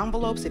aisles with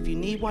envelopes. If you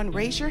need one,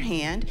 raise your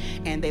hand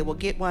and they will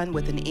get one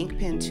with an ink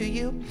pen to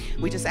you.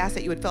 We just ask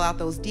that you would fill out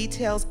those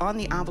details on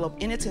the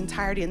envelope in its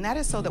entirety, and that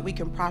is so that we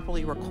can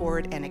properly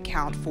record and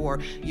account for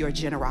your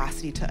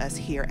generosity to us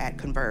here at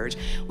Converge.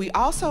 We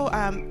also,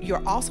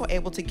 you're also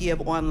able to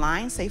give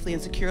online safely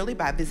and securely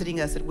by visiting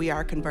us at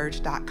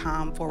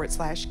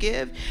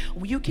weareconverge.com/give.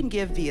 You can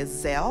give via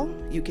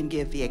Zelle, you can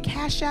give via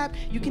Cash App,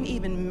 you can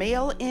even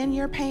mail in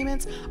your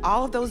payments.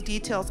 All of those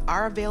details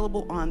are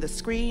available on the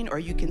screen, or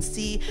you can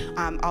see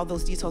all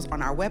those details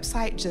on our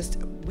website.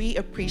 We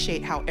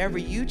appreciate however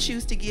you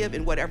choose to give,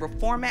 in whatever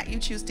format you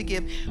choose to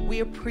give.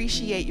 We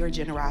appreciate your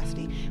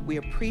generosity. We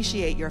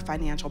appreciate your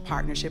financial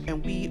partnership,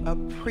 and we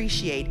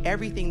appreciate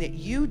everything that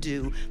you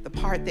do, the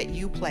part that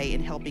you play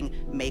in helping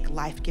make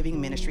life-giving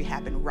ministry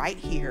happen right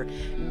here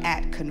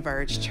at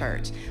Converge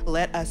Church.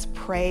 Let us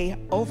pray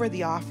over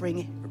the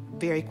offering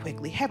very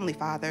quickly. Heavenly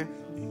Father,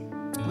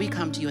 we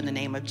come to you in the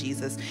name of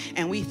Jesus,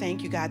 and we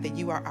thank you, God, that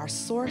you are our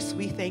source.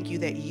 We thank you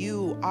that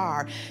you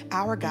are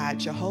our God,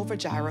 Jehovah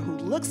Jireh, who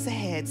looks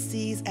ahead,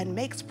 sees, and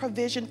makes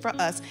provision for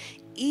us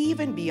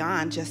even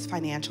beyond just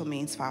financial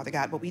means, Father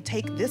God. But we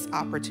take this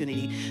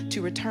opportunity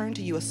to return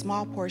to you a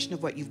small portion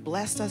of what you've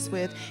blessed us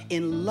with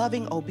in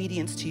loving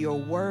obedience to your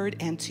word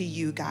and to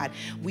you, God.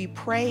 We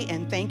pray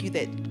and thank you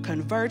that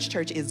Converge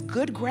Church is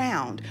good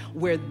ground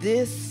where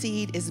this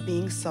seed is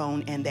being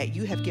sown, and that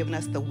you have given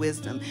us the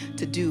wisdom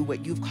to do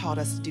what you've called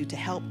us to do, to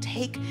help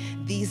take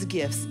these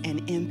gifts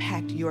and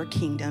impact your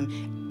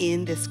kingdom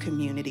in this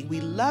community. We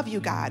love you,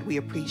 God. We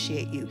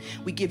appreciate you.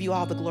 We give you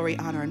all the glory,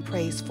 honor, and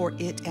praise for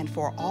it and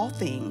for all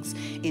things.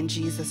 In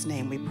Jesus'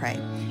 name we pray.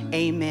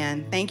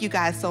 Amen. Thank you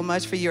guys so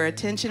much for your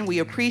attention. We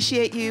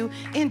appreciate you.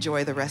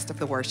 Enjoy the rest of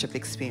the worship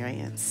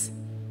experience.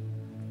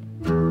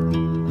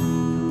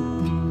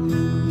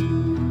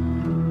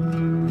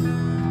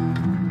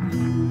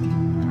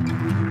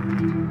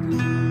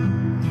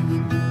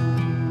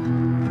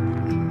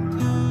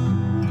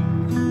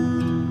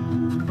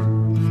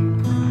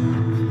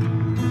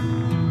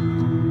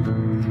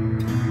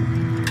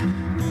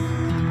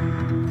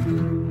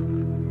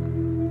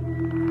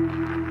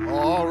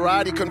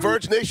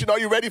 Converge Nation, are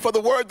you ready for the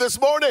word this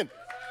morning?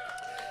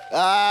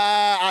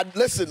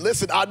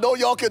 Listen, I know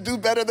y'all can do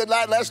better than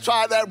that. Let's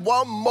try that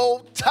one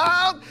more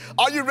time.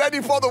 Are you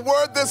ready for the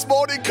word this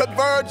morning,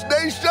 Converge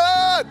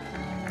Nation?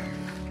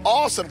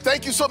 Awesome.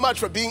 Thank you so much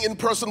for being in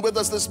person with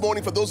us this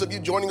morning. For those of you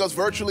joining us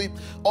virtually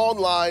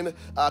online,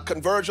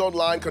 Converge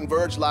Online,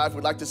 Converge Live,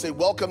 we'd like to say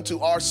welcome to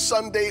our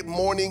Sunday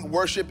morning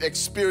worship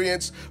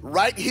experience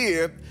right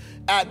here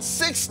at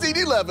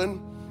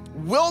 1611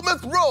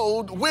 Wilmouth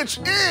Road, which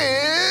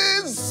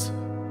is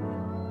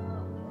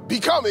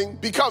becoming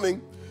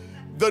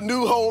the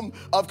new home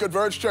of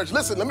Converge Church.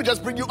 Listen, let me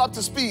just bring you up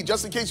to speed,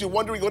 just in case you're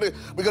wondering. We're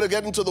going to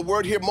get into the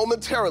word here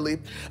momentarily.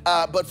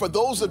 But for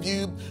those of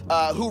you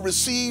who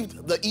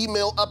received the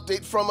email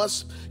update from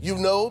us, you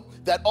know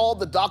that all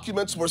the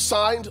documents were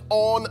signed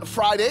on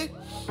Friday.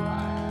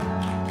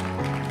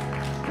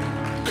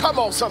 Come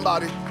on,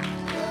 somebody.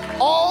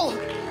 All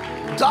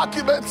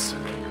documents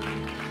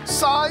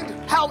signed.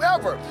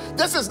 However,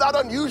 this is not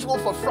unusual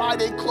for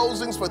Friday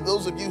closings. For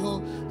those of you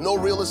who know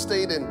real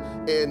estate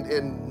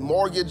and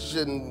mortgage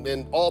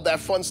and all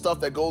that fun stuff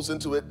that goes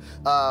into it,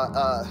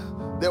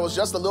 there was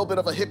just a little bit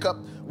of a hiccup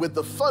with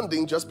the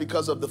funding just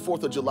because of the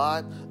 4th of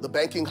July, the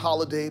banking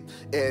holiday.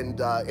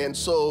 And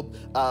so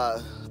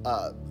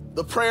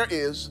the prayer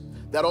is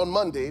that on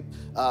Monday,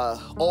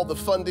 all the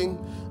funding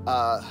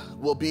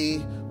will be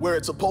where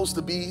it's supposed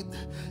to be.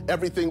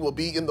 Everything will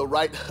be in the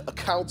right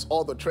accounts.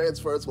 All the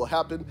transfers will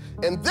happen.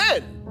 And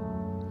then,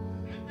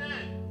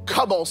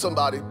 come on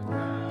somebody,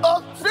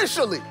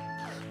 officially,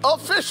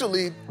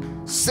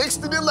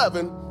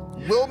 1611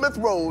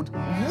 Wilmeth Road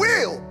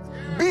will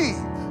be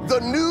the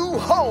new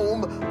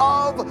home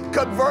of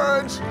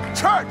Converge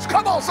Church.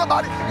 Come on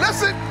somebody,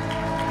 listen.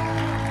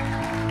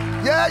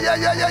 Yeah.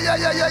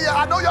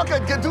 I know y'all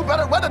can do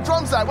better. Where the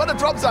drums at? Where the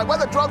drums at? Where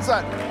the drums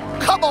at?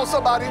 Come on,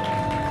 somebody.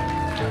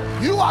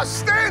 You are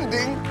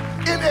standing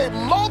in a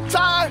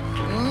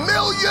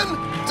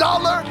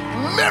multi-million-dollar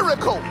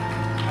miracle.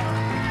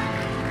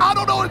 I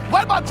don't know.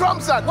 Where my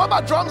drums at? Where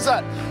my drums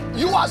at?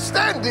 You are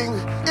standing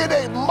in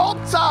a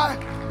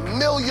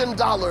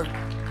multi-million-dollar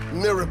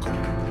miracle.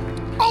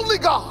 Only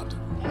God,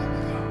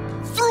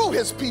 through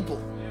his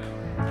people,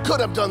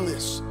 could have done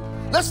this.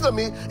 Listen to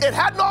me. It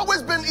hadn't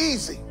always been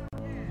easy.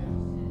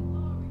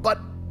 But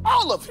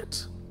all of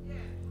it,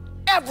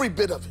 every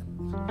bit of it,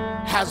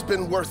 has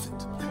been worth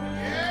it.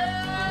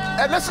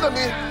 And listen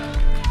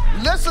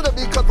to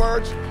me,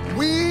 Converge,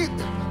 we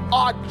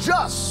are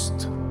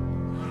just,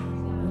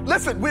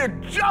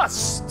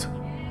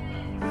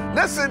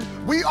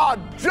 we are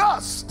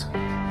just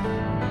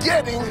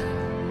getting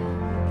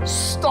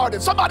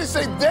started. Somebody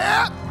say,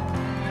 there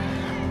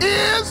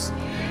is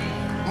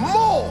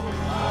more.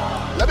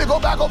 Let me go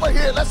back over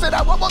here. Let's say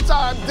that one more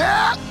time.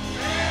 There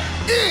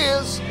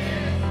is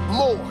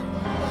more.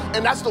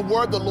 And that's the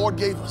word the Lord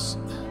gave us.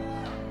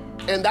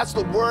 And that's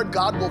the word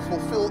God will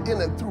fulfill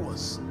in and through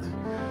us.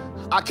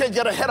 I can't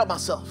get ahead of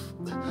myself,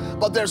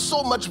 but there's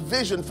so much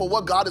vision for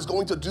what God is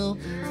going to do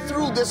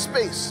through this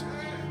space,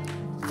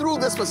 through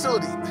this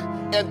facility,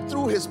 and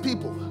through his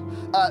people.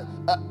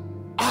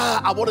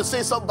 I want to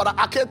say something, but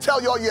I can't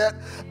tell y'all yet.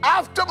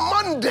 After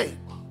Monday,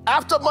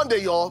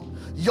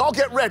 y'all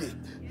get ready.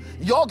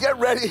 Y'all get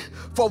ready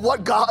for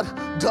what God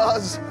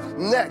does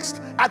next.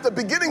 At the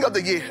beginning of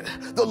the year,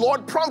 the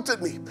Lord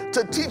prompted me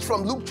to teach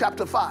from Luke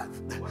chapter 5.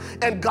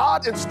 And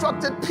God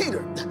instructed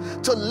Peter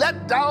to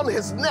let down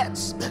his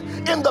nets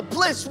in the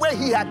place where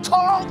he had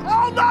toiled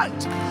all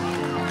night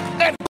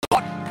and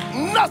caught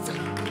nothing.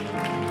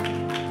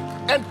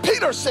 And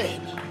Peter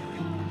said,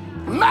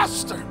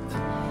 Master,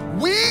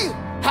 we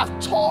have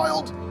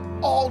toiled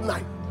all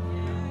night.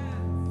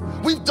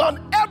 We've done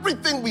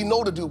everything we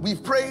know to do.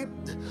 We've prayed,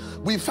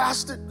 we've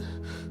fasted.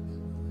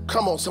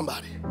 Come on,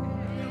 somebody.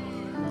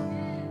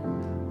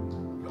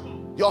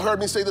 Y'all heard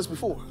me say this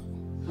before.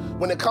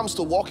 When it comes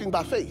to walking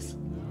by faith,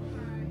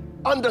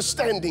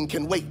 understanding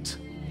can wait.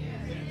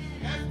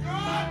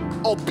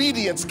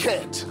 Obedience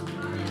can't.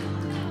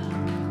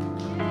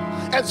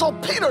 And so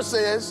Peter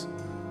says,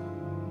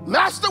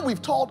 Master,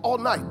 we've toiled all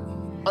night,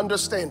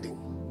 understanding.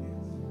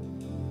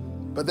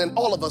 But then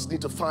all of us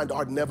need to find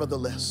our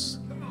nevertheless.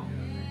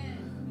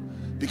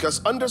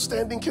 Because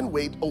understanding can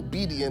wait,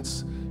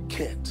 obedience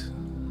can't.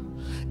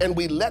 And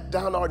we let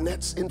down our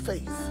nets in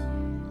faith.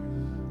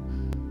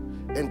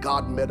 And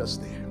God met us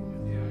there.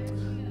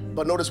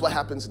 But notice what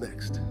happens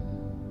next.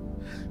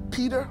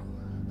 Peter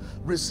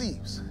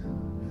receives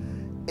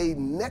a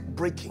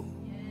net-breaking,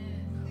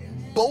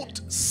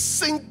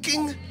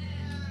 boat-sinking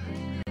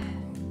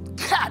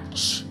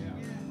catch.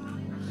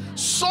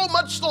 So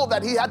much so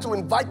that he had to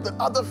invite the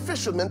other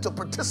fishermen to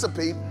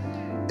participate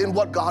in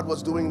what God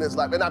was doing in his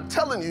life. And I'm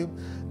telling you,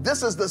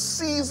 this is the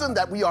season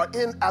that we are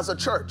in as a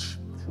church.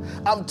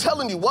 I'm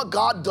telling you, what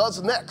God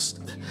does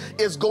next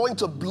is going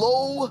to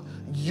blow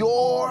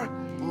your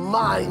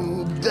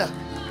mind.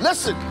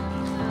 Listen,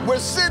 we're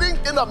sitting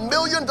in $1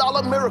 million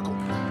miracle,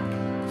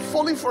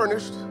 fully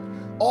furnished,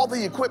 all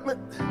the equipment,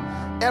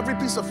 every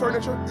piece of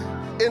furniture.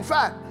 In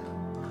fact,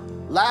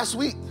 last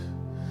week,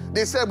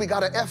 they said we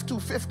got an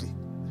F-250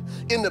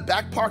 in the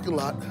back parking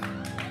lot.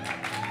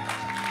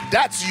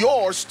 That's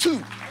yours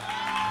too.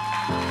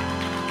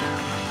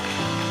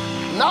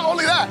 Not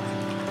only that,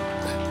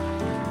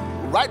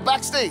 right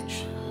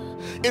backstage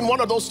in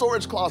one of those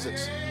storage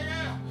closets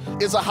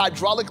is a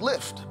hydraulic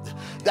lift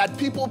that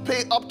people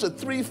pay up to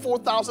 $3,000,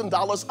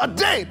 $4,000 a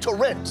day to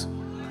rent.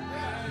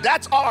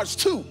 That's ours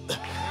too.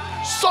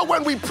 So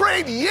when we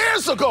prayed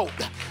years ago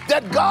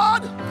that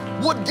God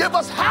would give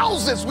us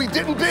houses we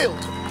didn't build,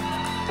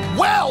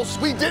 wells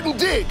we didn't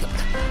dig,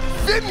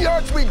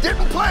 vineyards we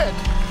didn't plant,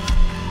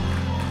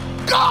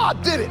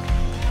 God did it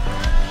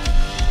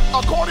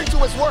according to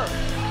his word.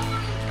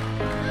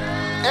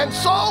 And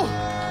so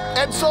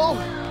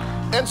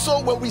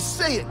when we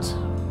say it,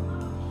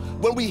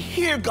 when we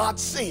hear God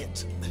say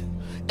it,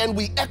 and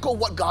we echo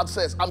what God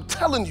says, I'm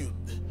telling you,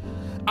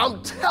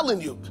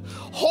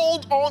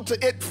 hold on to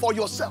it for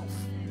yourself.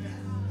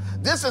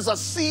 This is a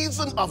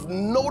season of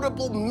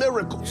notable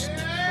miracles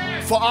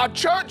for our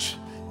church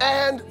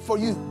and for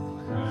you.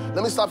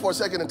 Let me stop for a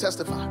second and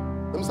testify.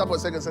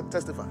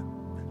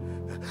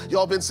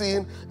 Y'all been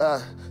seeing,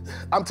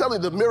 I'm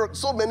telling you,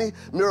 so many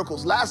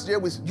miracles. Last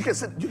year, you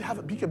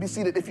can be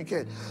seated if you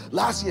can.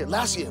 Last year,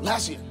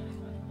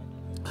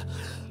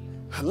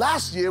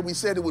 we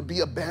said it would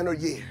be a banner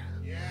year.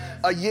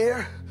 A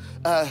year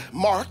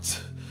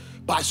marked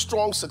by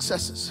strong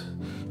successes,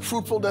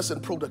 fruitfulness,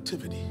 and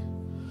productivity.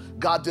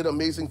 God did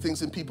amazing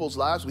things in people's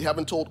lives. We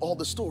haven't told all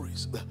the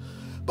stories.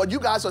 But you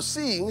guys are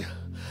seeing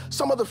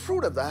some of the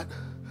fruit of that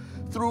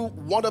through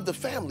one of the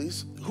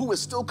families who is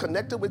still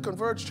connected with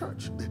Converge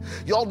Church.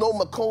 Y'all know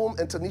Macomb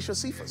and Tanisha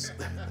Cephas.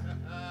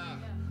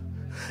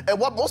 And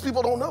what most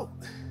people don't know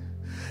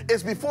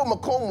is before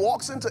Macomb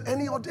walks into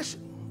any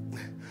audition,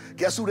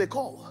 guess who they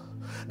call?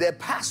 They're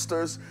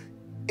pastors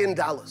in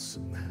Dallas.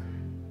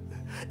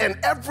 And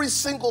every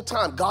single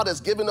time, God has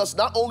given us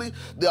not only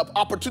the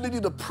opportunity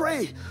to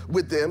pray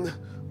with them,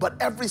 but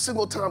every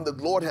single time the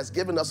Lord has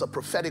given us a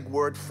prophetic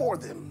word for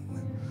them.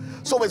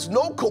 So it's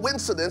no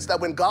coincidence that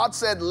when God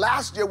said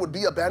last year would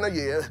be a banner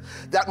year,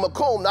 that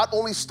Macomb not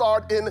only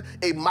starred in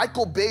a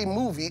Michael Bay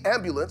movie,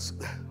 Ambulance,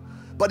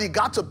 but he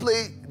got to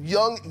play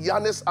young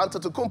Giannis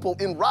Antetokounmpo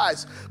in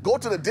Rise. Go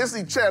to the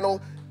Disney Channel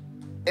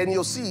and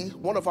you'll see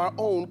one of our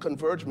own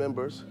Converge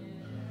members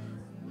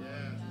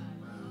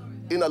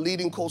in a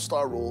leading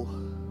co-star role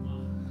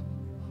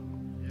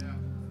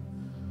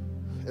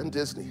in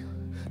Disney.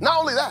 Not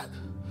only that,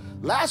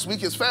 last week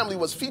his family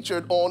was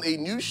featured on a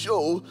new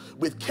show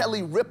with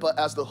Kelly Ripa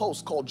as the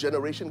host called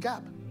Generation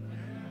Gap.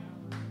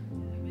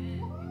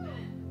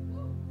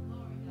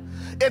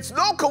 It's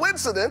no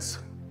coincidence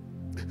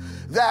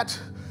that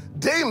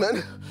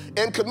Damon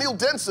and Camille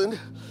Denson,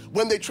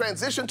 when they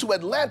transitioned to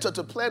Atlanta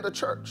to plant a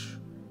church,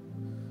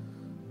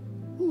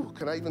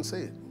 can I even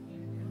say it?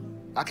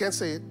 I can't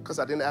say it because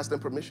I didn't ask them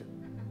permission.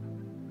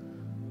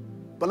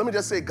 But let me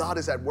just say, God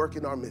is at work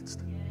in our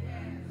midst.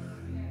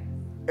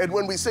 And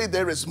when we say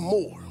there is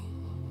more,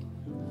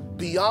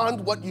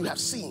 beyond what you have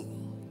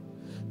seen,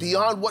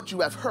 beyond what you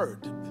have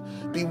heard,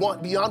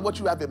 beyond what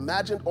you have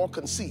imagined or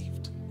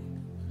conceived,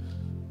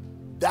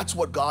 that's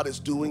what God is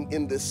doing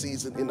in this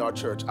season in our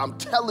church. I am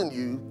telling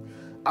you,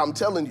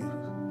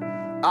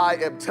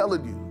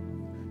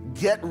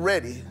 get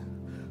ready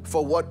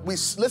for what we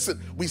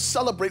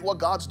celebrate what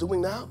God's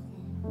doing now.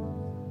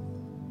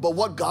 But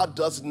what God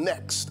does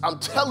next, I'm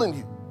telling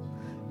you,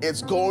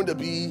 it's going to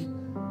be,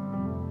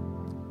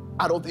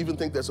 I don't even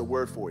think there's a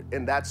word for it,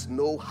 and that's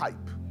no hype.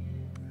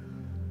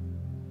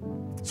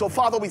 So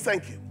Father, we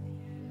thank you.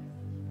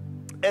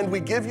 And we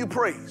give you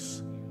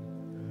praise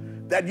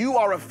that you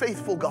are a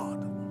faithful God.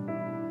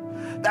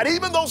 That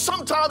even though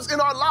sometimes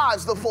in our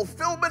lives the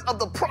fulfillment of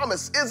the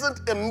promise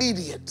isn't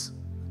immediate,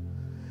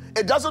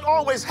 it doesn't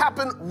always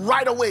happen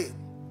right away.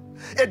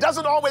 It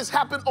doesn't always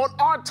happen on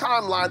our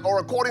timeline or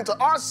according to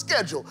our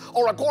schedule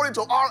or according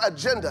to our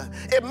agenda.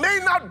 It may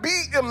not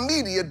be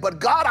immediate,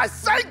 but God, I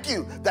thank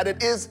you that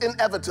it is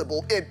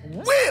inevitable. It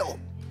will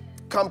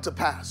come to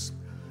pass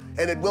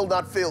and it will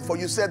not fail. For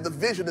you said the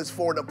vision is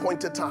for an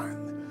appointed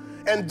time.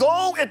 And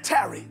though it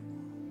tarry,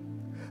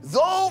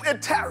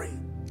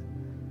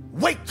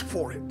 wait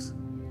for it.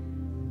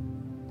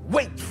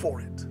 Wait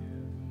for it.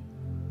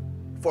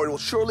 For it will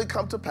surely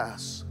come to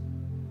pass.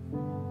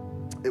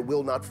 It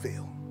will not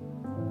fail.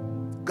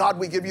 God,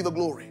 we give you the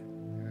glory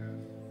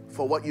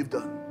for what you've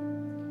done.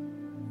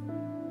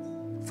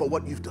 For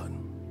what you've done.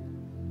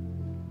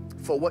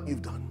 For what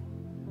you've done.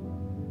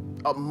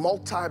 A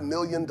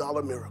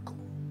multi-million-dollar miracle.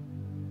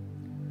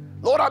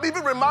 Lord, I'm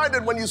even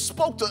reminded when you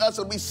spoke to us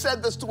and we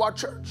said this to our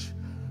church.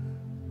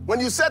 When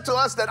you said to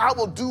us that I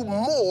will do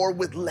more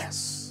with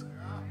less.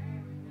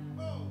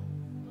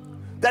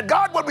 That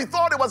God, what we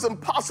thought it was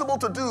impossible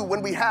to do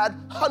when we had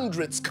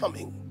hundreds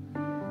coming,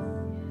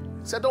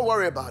 said, don't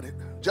worry about it.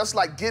 Just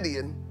like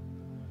Gideon,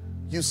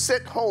 you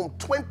sent home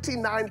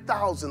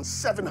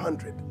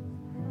 29,700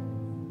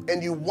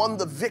 and you won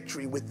the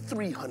victory with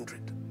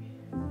 300.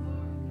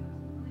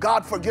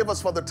 God, forgive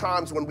us for the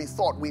times when we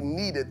thought we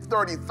needed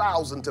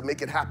 30,000 to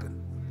make it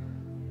happen,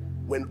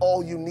 when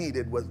all you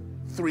needed was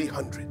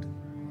 300.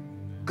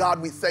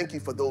 God, we thank you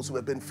for those who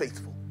have been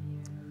faithful,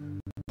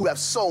 who have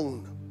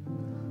sown,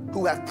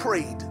 who have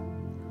prayed,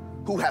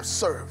 who have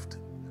served,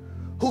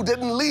 who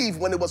didn't leave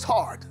when it was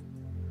hard,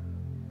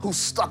 who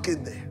stuck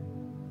in there,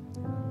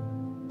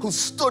 who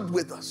stood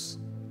with us,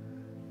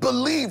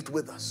 believed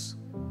with us,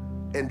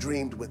 and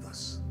dreamed with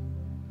us.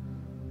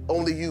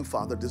 Only you,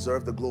 Father,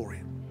 deserve the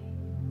glory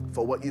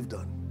for what you've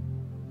done.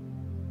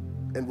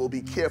 And we'll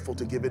be careful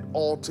to give it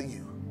all to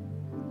you.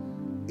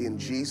 In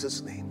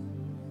Jesus' name.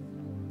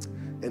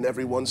 And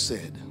everyone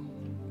said,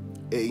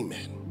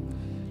 amen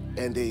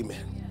and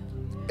amen.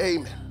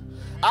 Amen.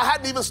 I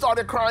hadn't even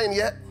started crying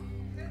yet.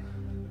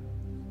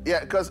 Yeah,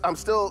 because I'm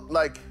still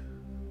like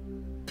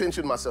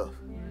pinching myself.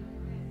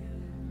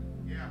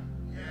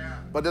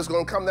 But there's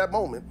going to come that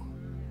moment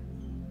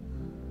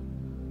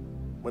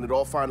when it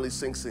all finally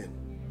sinks in.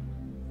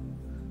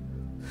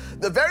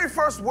 The very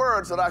first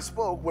words that I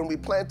spoke when we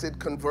planted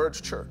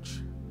Converge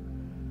Church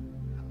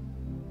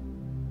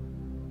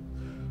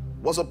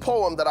was a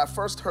poem that I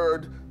first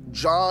heard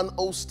John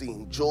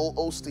Osteen, Joel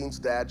Osteen's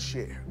dad,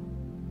 share.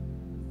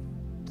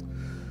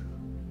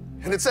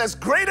 And it says,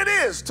 "Great it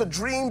is to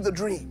dream the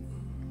dream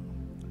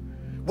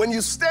when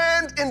you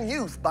stand in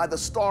youth by the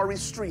starry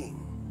stream.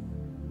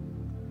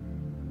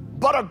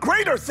 But a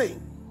greater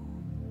thing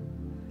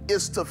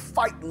is to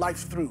fight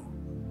life through,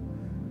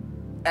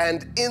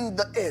 and in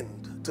the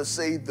end to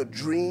say the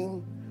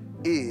dream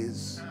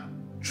is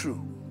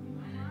true."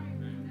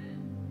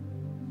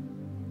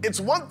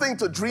 It's one thing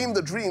to dream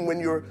the dream when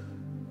you're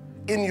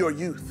in your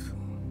youth.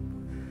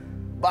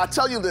 But I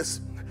tell you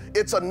this,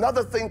 it's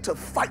another thing to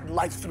fight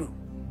life through.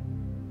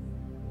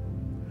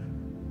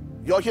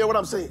 Y'all hear what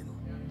I'm saying?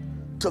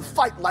 To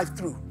fight life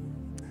through.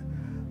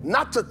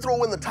 Not to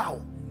throw in the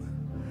towel.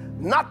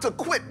 Not to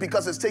quit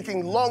because it's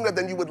taking longer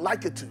than you would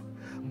like it to.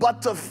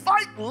 But to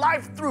fight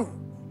life through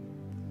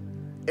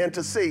and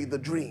to say the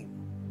dream.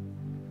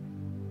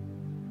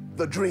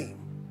 The dream.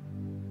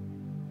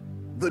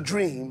 The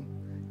dream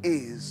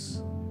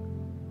is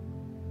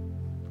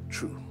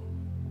true.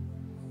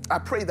 I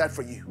pray that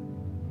for you.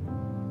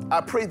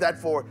 I pray that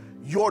for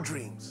your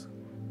dreams.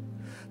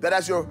 That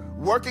as you're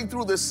working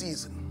through this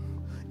season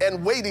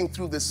and waiting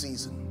through this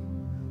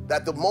season,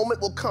 that the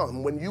moment will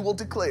come when you will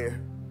declare,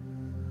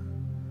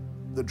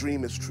 the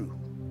dream is true.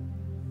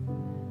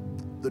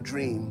 The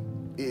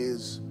dream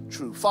is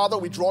true. Father,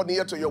 we draw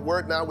near to your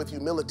word now with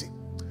humility,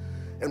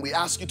 and we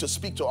ask you to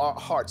speak to our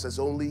hearts as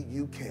only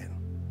you can.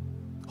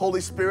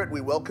 Holy Spirit,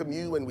 we welcome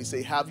you and we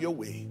say, have your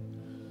way.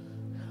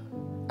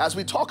 As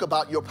we talk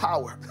about your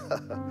power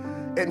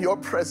and your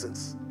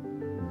presence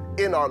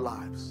in our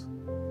lives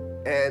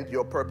and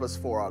your purpose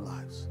for our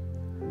lives.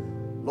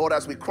 Lord,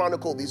 as we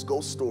chronicle these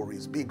ghost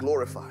stories, be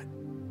glorified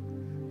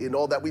in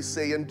all that we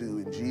say and do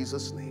in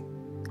Jesus' name.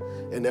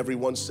 And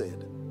everyone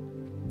said,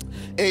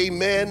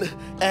 amen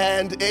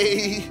and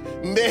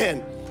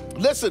amen.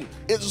 Listen,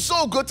 it's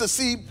so good to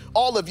see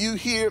all of you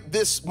here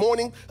this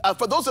morning.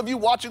 For those of you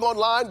watching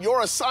online,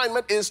 your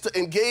assignment is to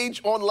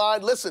engage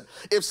online. Listen,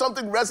 if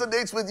something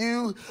resonates with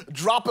you,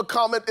 drop a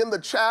comment in the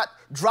chat,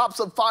 drop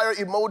some fire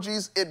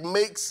emojis. It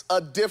makes a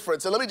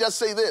difference. And let me just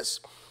say this.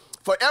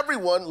 For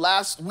everyone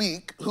last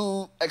week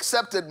who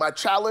accepted my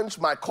challenge,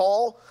 my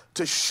call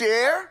to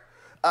share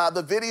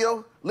the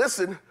video,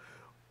 listen,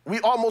 we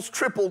almost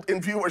tripled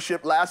in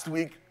viewership last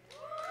week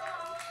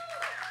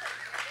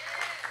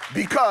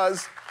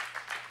because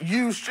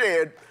you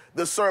shared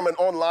the sermon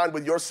online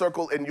with your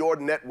circle and your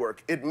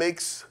network. It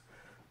makes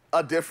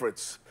a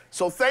difference.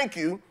 So thank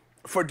you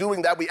for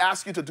doing that. We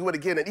ask you to do it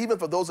again. And even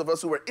for those of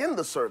us who are in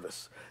the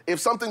service, if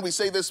something we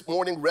say this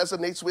morning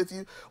resonates with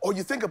you, or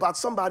you think about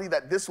somebody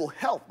that this will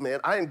help, man,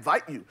 I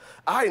invite you,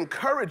 I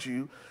encourage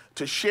you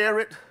to share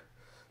it,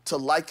 to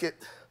like it,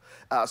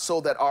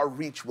 so that our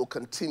reach will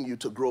continue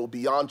to grow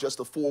beyond just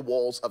the four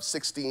walls of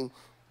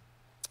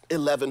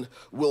 1611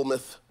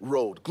 Wilmouth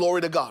Road.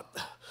 Glory to God.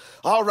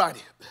 All righty.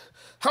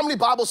 How many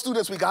Bible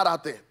students we got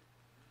out there?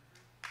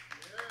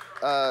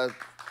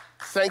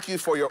 Thank you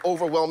for your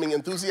overwhelming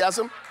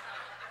enthusiasm.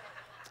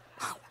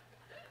 Wow.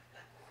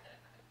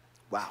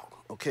 Wow.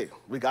 Okay,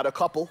 we got a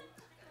couple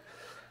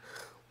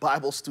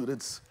Bible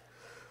students.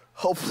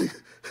 Hopefully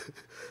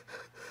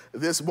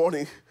this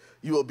morning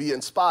you will be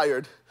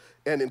inspired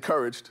and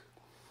encouraged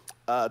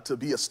to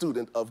be a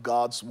student of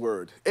God's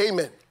word.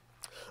 Amen.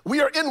 We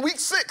are in week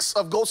 6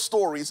 of Ghost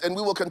Stories, and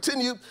we will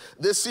continue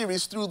this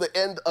series through the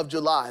end of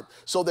July.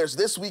 So there's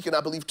this week, and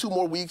I believe 2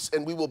 more weeks,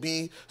 and we will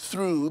be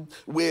through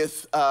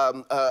with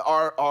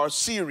our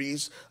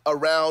series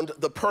around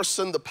the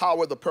person, the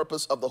power, the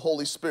purpose of the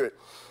Holy Spirit.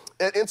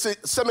 In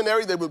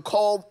seminary, they would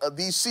call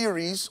these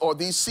series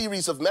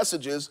of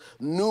messages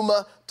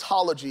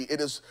pneumatology.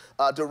 It is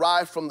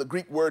derived from the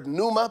Greek word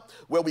pneuma,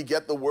 where we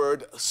get the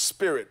word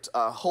spirit,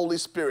 Holy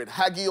Spirit,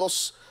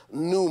 hagios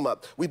pneuma.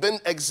 We've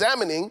been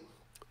examining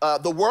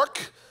the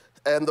work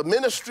and the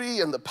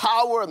ministry and the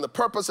power and the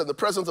purpose and the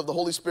presence of the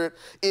Holy Spirit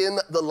in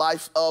the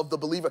life of the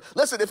believer.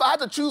 Listen, if I had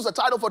to choose a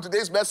title for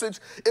today's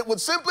message, it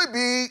would simply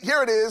be,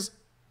 here it is,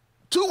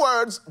 2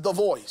 words, the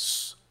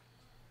voice.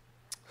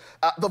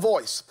 The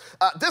voice.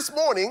 This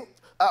morning,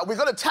 we're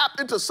going to tap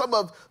into some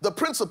of the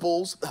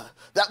principles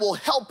that will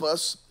help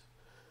us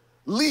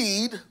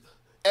lead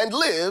and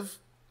live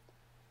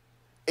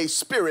a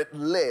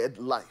spirit-led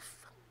life.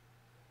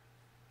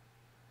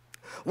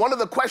 One of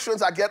the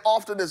questions I get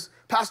often is,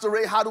 Pastor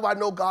Ray, how do I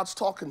know God's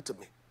talking to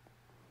me?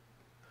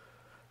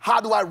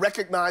 How do I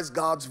recognize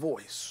God's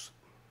voice?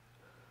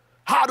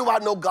 How do I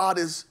know God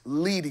is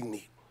leading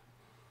me?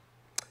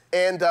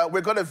 And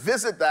we're going to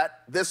visit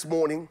that this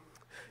morning.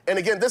 And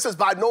again, this is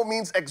by no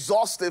means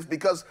exhaustive,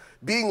 because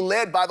being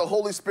led by the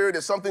Holy Spirit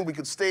is something we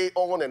could stay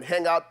on and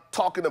hang out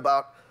talking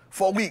about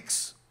for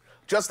weeks.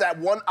 Just that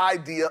one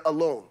idea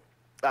alone.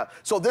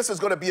 So this is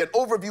going to be an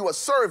overview, a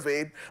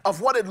survey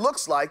of what it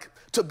looks like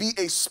to be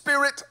a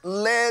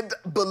spirit-led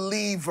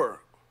believer.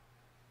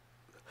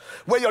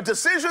 where your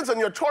decisions and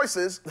your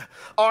choices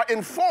are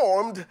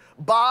informed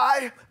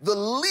by the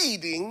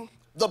leading,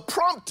 the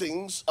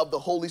promptings of the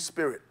Holy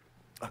Spirit.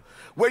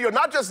 Where you're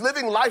not just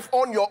living life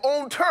on your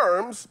own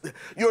terms,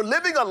 you're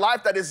living a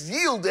life that is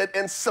yielded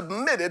and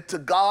submitted to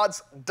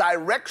God's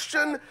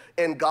direction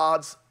and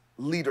God's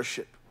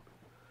leadership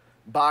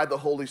by the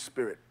Holy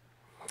Spirit.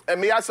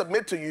 And may I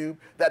submit to you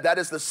that that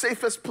is the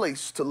safest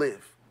place to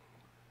live.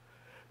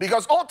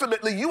 Because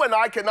ultimately, you and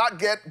I cannot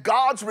get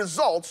God's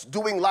results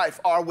doing life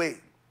our way.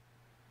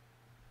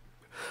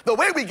 The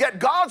way we get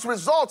God's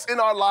results in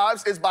our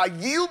lives is by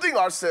yielding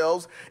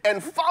ourselves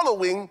and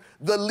following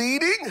the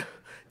leading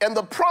and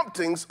the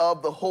promptings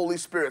of the Holy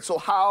Spirit. So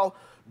how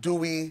do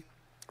we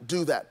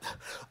do that?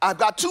 I've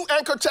got two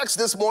anchor texts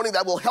this morning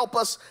that will help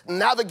us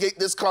navigate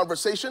this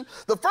conversation.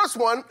 The first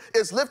one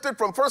is lifted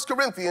from 1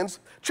 Corinthians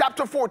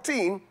chapter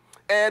 14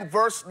 and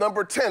verse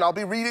number 10. I'll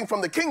be reading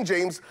from the King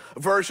James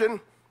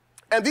Version.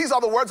 And these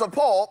are the words of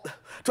Paul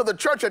to the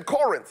church at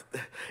Corinth.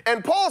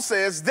 And Paul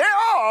says, there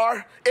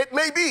are, it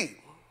may be,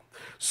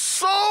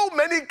 so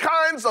many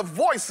kinds of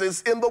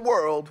voices in the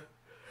world,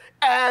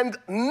 and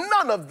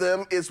none of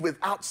them is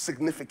without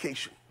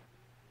signification.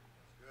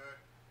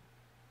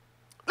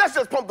 Let's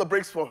just pump the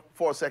brakes for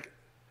a second.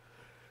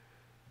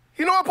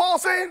 You know what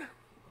Paul's saying?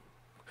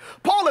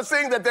 Paul is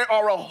saying that there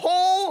are a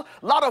whole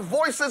lot of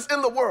voices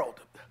in the world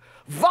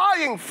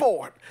vying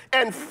for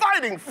and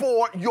fighting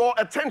for your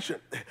attention.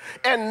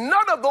 And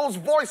none of those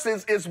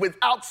voices is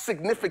without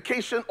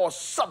signification or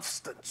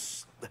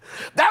substance.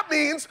 That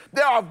means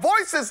there are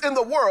voices in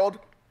the world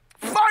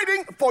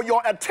fighting for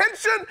your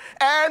attention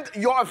and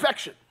your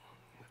affection.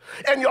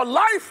 And your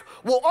life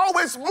will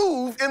always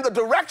move in the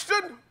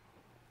direction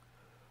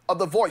of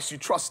the voice you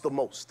trust the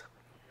most.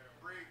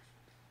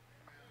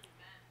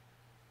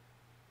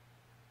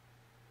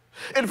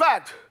 In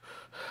fact,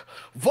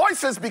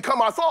 voices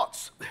become our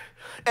thoughts,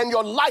 and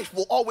your life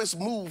will always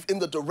move in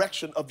the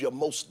direction of your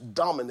most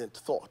dominant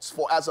thoughts.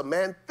 For as a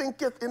man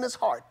thinketh in his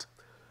heart,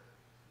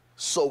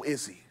 so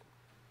is he.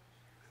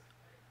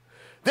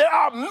 There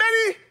are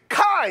many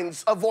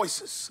kinds of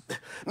voices,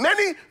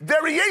 many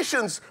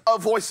variations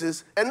of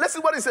voices, and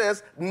listen to what he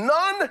says,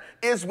 none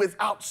is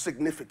without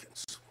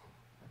significance.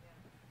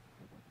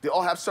 They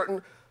all have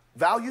certain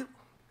value,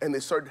 and they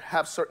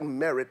have certain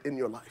merit in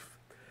your life.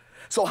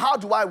 So how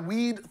do I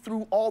weed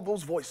through all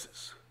those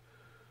voices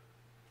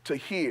to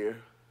hear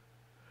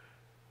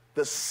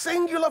the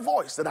singular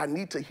voice that I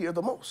need to hear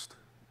the most,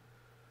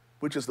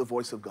 which is the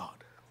voice of God?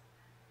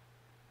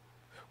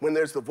 When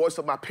there's the voice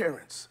of my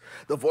parents,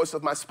 the voice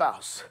of my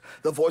spouse,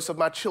 the voice of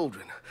my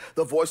children,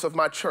 the voice of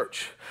my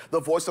church, the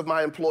voice of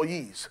my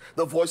employees,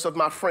 the voice of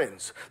my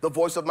friends, the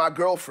voice of my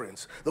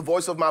girlfriends, the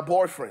voice of my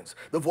boyfriends,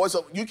 the voice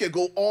of, you can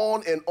go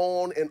on and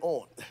on and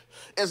on.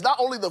 It's not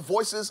only the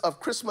voices of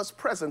Christmas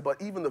present,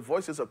 but even the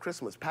voices of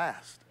Christmas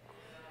past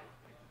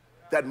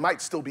that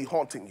might still be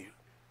haunting you.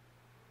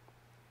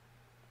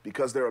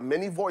 Because there are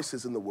many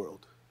voices in the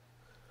world,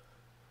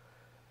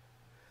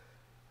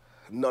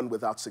 none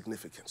without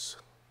significance.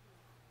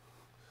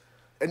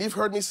 And you've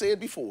heard me say it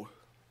before.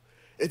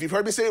 If you've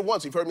heard me say it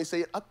once, you've heard me say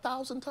it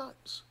 1,000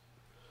 times.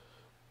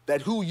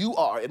 That who you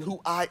are and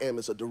who I am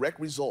is a direct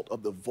result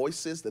of the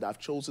voices that I've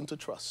chosen to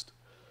trust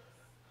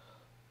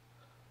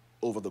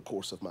over the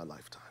course of my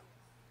lifetime.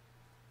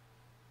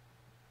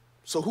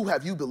 So who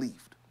have you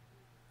believed?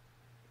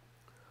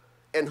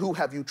 And who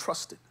have you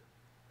trusted?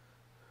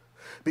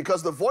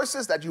 Because the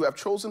voices that you have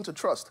chosen to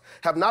trust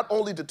have not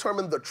only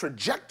determined the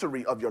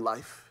trajectory of your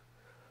life,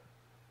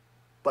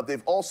 but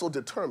they've also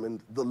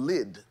determined the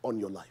lid on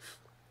your life.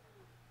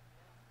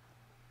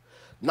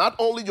 Not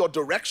only your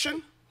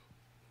direction,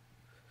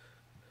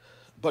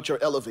 but your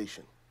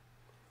elevation.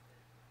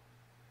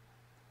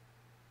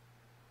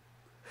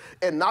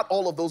 And not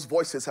all of those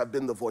voices have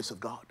been the voice of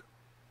God.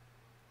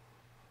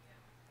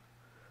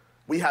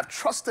 We have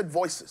trusted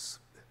voices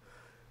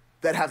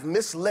that have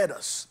misled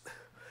us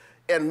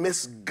and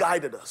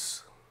misguided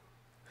us.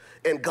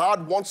 And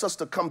God wants us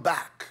to come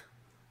back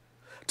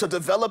to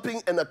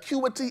developing an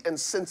acuity and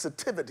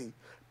sensitivity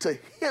to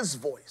his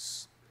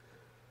voice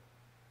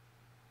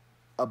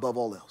above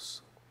all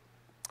else.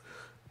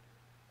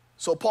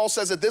 So Paul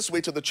says it this way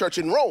to the church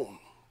in Rome.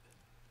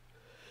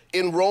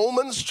 In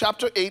Romans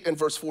chapter 8 and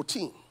verse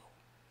 14.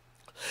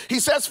 He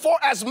says, for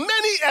as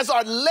many as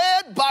are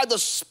led by the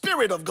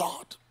Spirit of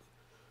God,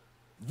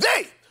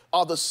 they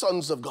are the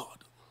sons of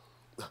God.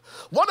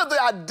 One of the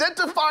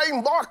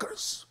identifying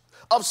markers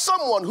of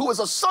someone who is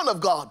a son of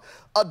God,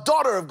 a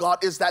daughter of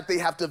God, is that they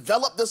have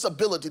developed this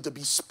ability to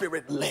be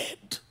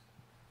Spirit-led.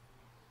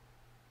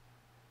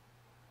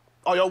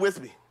 Are y'all with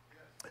me?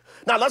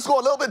 Now let's go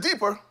a little bit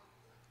deeper,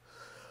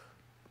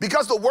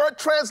 because the word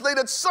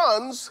translated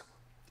sons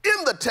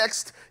in the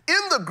text, in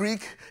the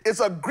Greek,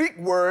 is a Greek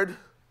word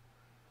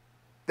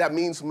that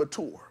means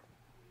mature.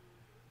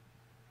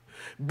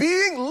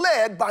 Being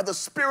led by the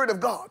Spirit of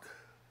God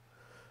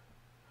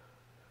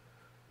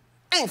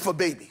ain't for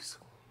babies.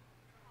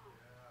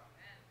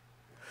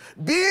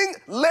 Being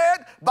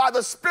led by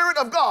the Spirit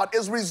of God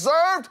is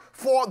reserved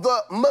for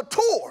the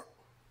mature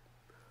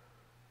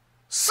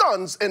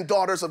sons and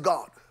daughters of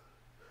God.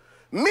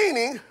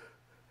 Meaning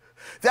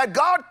that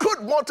God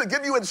could want to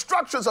give you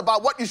instructions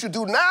about what you should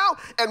do now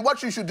and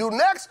what you should do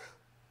next,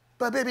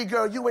 but baby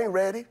girl, you ain't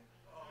ready.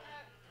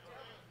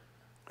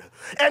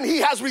 And he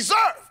has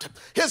reserved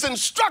his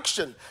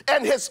instruction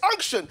and his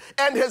unction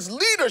and his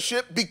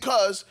leadership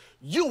because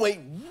you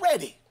ain't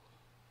ready.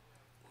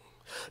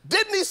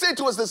 Didn't he say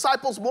to his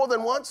disciples more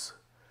than once,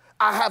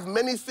 I have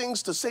many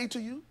things to say to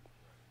you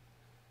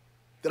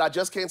that I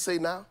just can't say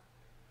now?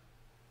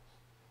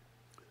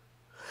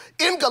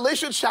 In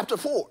Galatians chapter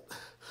 4,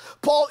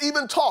 Paul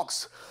even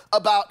talks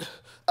about,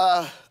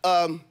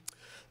 oh,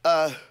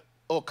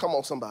 come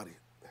on, somebody.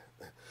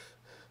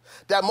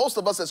 That most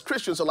of us as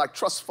Christians are like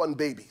trust fund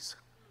babies.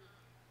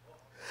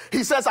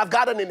 He says, I've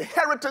got an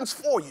inheritance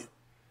for you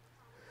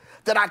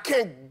that I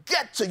can't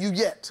get to you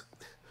yet.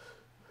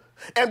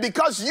 And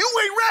because you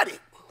ain't ready,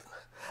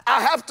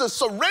 I have to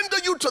surrender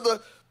you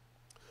to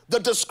the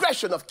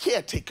discretion of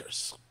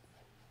caretakers,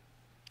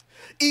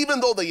 even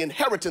though the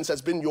inheritance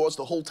has been yours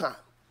the whole time.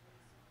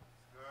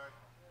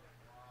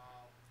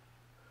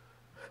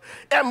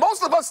 And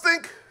most of us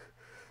think,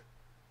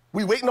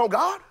 we waiting on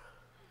God?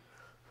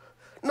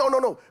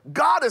 No.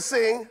 God is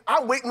saying,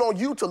 I'm waiting on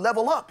you to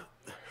level up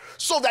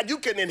so that you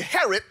can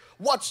inherit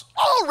what's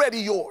already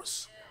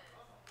yours.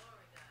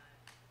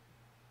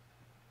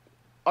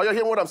 Are you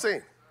hearing what I'm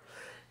saying?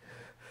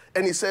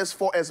 And he says,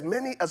 for as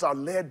many as are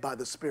led by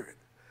the Spirit,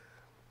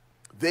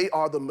 they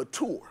are the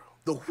mature.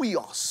 The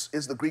huios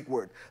is the Greek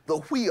word. The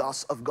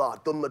huios of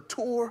God, the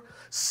mature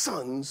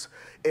sons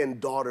and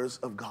daughters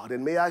of God.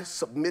 And may I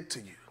submit to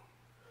you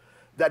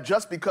that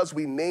just because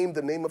we name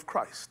the name of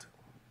Christ,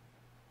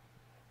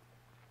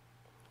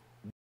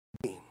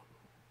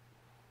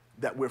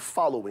 that we're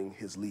following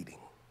his leading.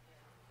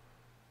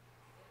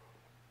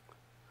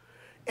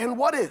 And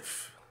what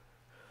if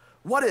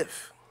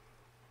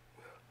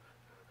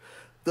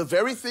the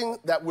very thing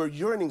that we're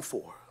yearning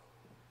for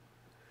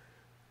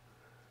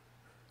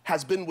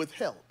has been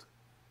withheld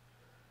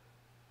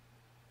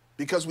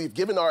because we've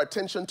given our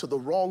attention to the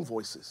wrong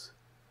voices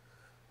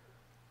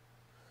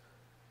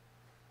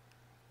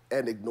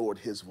and ignored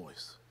his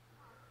voice?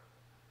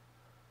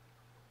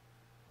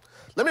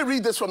 Let me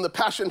read this from the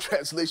Passion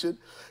Translation,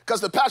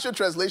 because the Passion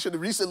Translation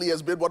recently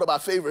has been one of my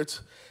favorites.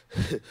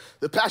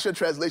 The Passion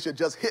Translation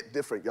just hit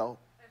different, y'all.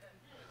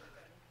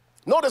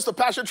 Notice the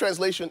Passion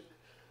Translation.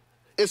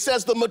 It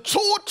says, the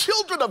mature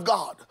children of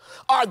God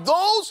are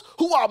those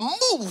who are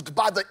moved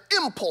by the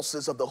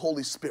impulses of the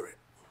Holy Spirit.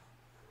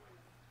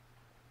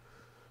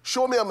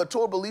 Show me a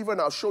mature believer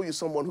and I'll show you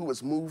someone who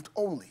is moved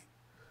only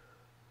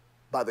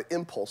by the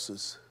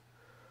impulses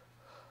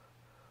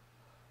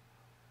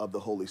of the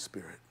Holy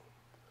Spirit.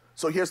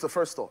 So here's the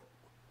first thought.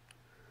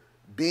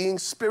 Being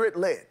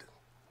Spirit-led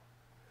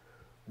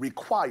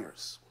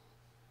requires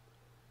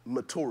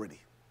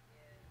maturity.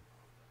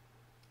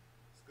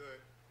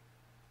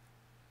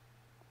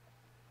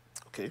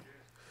 Okay.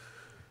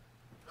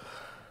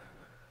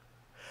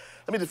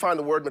 Let me define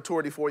the word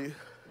maturity for you.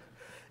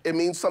 It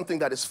means something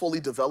that is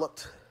fully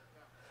developed.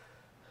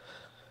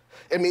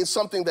 It means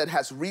something that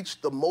has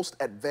reached the most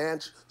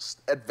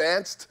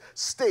advanced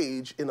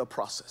stage in a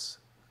process.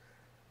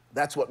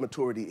 That's what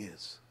maturity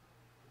is.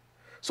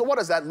 So what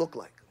does that look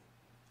like?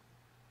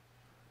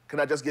 Can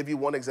I just give you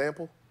one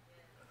example?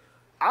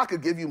 I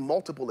could give you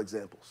multiple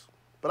examples,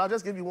 but I'll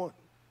just give you one.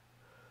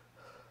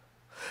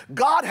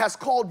 God has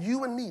called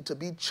you and me to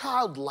be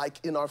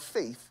childlike in our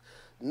faith,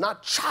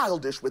 not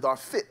childish with our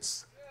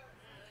fits.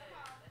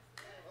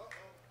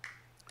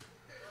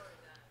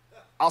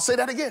 I'll say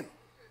that again.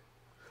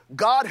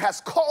 God has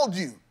called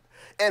you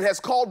and has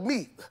called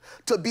me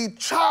to be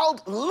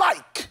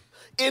childlike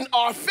in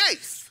our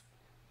faith,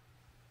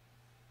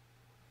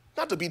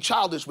 not to be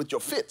childish with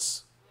your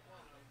fits.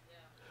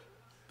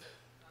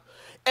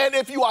 And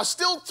if you are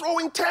still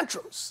throwing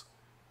tantrums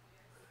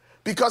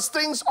because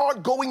things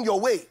aren't going your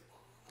way,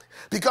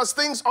 because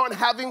things aren't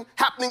happening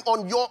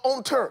on your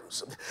own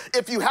terms,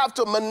 if you have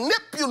to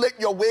manipulate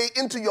your way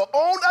into your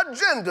own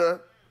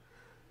agenda,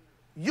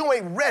 you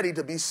ain't ready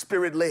to be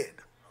Spirit-led.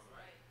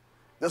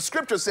 The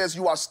scripture says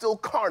you are still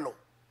carnal.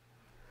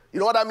 You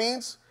know what that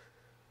means?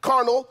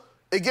 Carnal,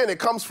 again, it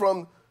comes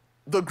from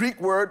the Greek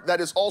word that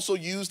is also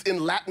used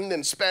in Latin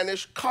and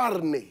Spanish,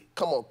 carne.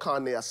 Come on,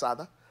 carne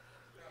asada.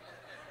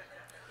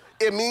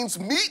 It means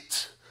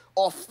meat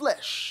or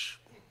flesh.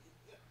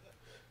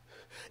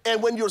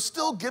 And when you're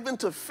still given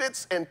to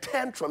fits and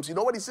tantrums, you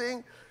know what he's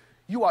saying?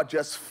 You are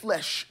just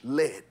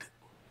flesh-led.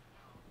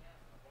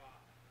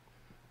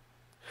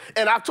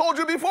 And I've told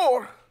you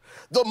before,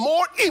 the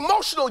more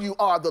emotional you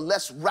are, the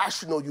less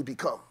rational you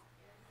become.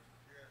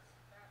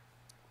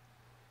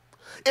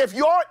 If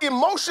your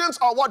emotions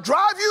are what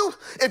drive you,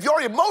 if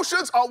your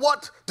emotions are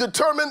what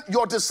determine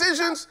your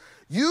decisions,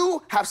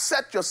 you have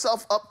set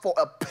yourself up for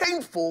a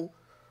painful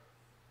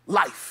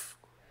life.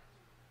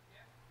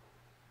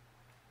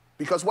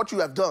 Because what you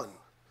have done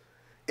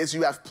is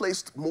you have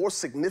placed more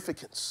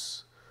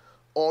significance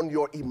on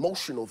your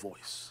emotional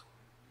voice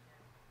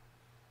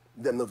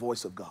than the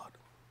voice of God.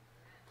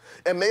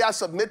 And may I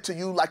submit to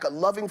you, like a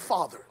loving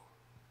father,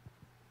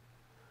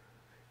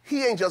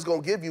 He ain't just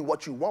going to give you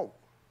what you want.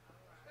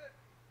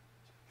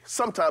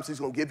 Sometimes he's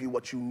going to give you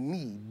what you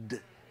need.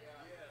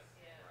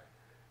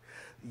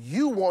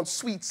 You want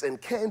sweets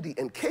and candy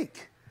and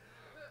cake.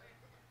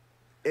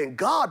 And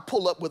God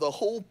pull up with a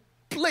whole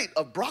plate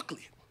of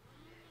broccoli.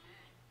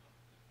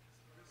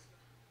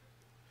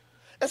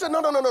 And said,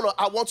 no,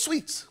 I want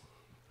sweets.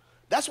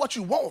 That's what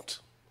you want.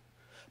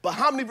 But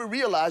how many of you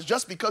realize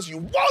just because you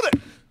want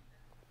it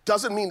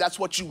doesn't mean that's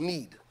what you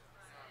need?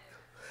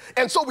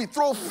 And so we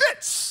throw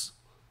fits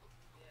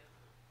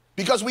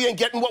because we ain't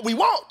getting what we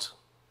want.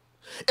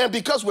 And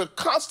because we're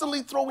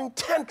constantly throwing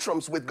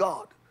tantrums with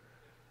God,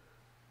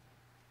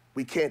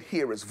 we can't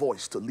hear his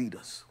voice to lead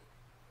us.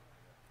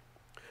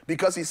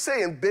 Because he's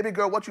saying, baby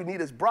girl, what you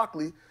need is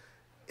broccoli,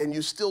 and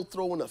you're still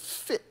throwing a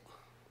fit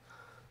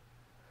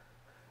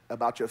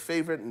about your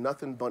favorite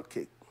nothing but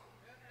cake.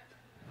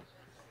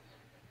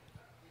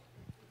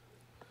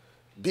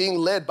 Being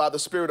led by the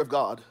Spirit of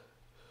God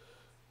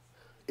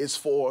is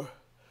for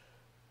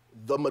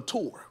the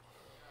mature.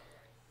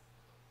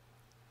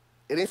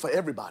 It ain't for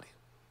everybody.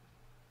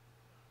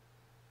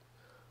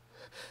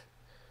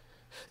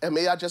 And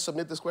may I just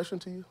submit this question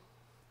to you?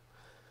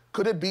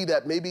 Could it be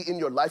that maybe in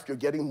your life you're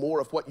getting more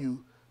of what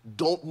you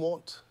don't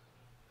want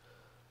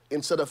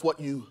instead of what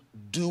you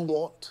do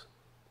want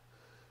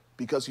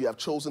because you have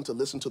chosen to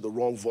listen to the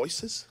wrong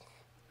voices?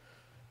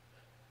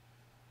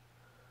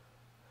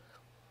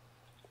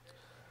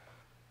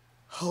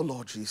 Oh,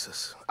 Lord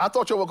Jesus. I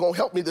thought you were going to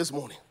help me this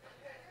morning.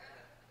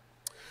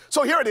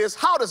 So here it is.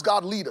 How does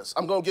God lead us?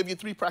 I'm going to give you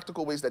 3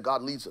 practical ways that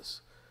God leads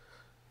us.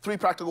 3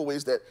 practical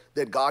ways that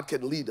God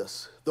can lead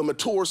us. The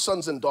mature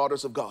sons and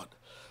daughters of God.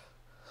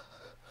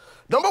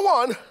 Number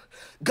 1,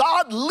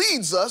 God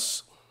leads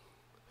us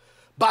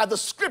by the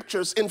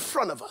scriptures in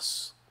front of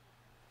us.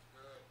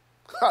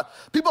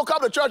 People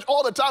come to church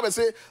all the time and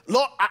say,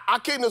 Lord, I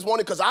came this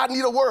morning because I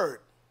need a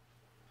word.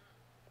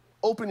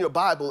 Open your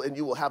Bible and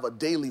you will have a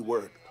daily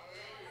word.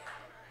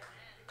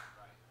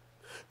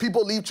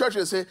 People leave church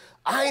and say,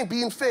 I ain't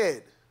being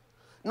fed.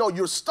 No,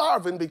 you're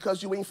starving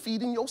because you ain't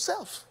feeding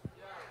yourself.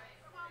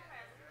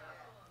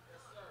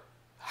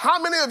 How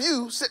many of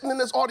you sitting in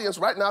this audience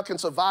right now can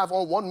survive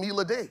on 1 meal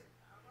a day?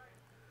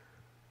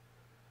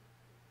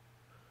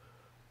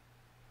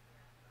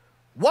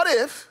 What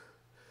if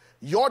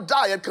your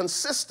diet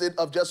consisted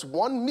of just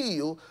 1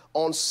 meal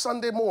on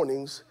Sunday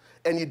mornings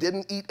and you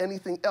didn't eat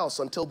anything else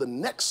until the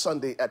next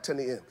Sunday at 10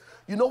 a.m.?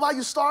 You know why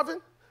you're starving?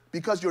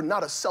 Because you're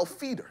not a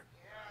self-feeder.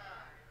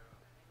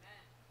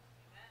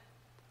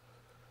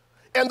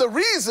 And the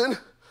reason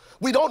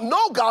we don't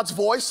know God's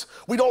voice,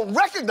 we don't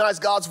recognize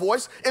God's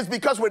voice, is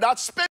because we're not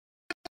spending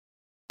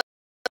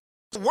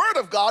the word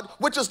of God,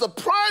 which is the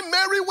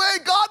primary way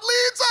God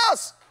leads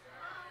us.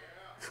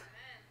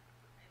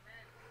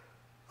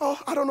 Oh,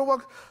 I don't know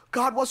what,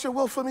 God, what's your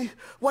will for me?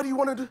 What do you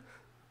want to do?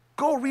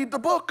 Go read the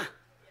book.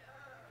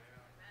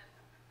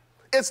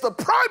 It's the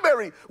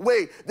primary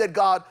way that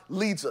God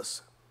leads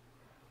us.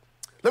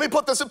 Let me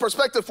put this in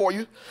perspective for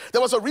you.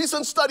 There was a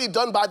recent study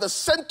done by the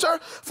Center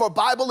for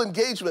Bible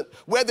Engagement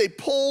where they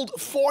polled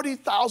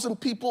 40,000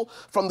 people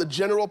from the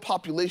general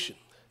population.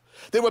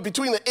 They were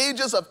between the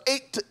ages of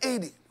 8 to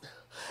 80.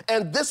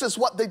 And this is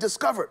what they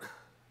discovered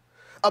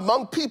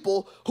among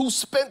people who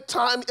spent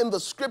time in the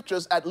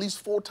scriptures at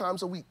least 4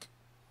 times a week.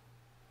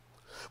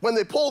 When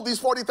they polled these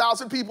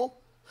 40,000 people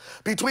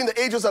between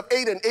the ages of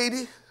 8 and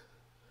 80,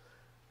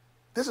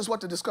 this is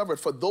what they discovered.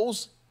 For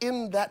those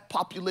in that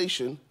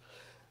population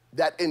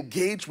that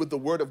engage with the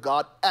word of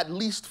God at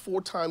least 4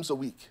 times a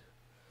week.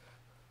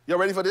 You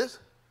ready for this?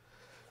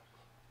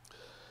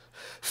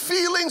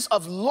 Feelings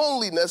of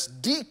loneliness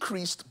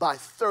decreased by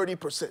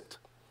 30%.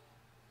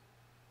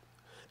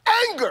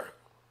 Anger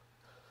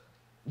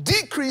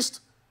decreased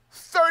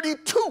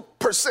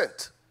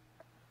 32%.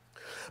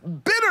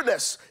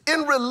 Bitterness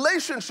in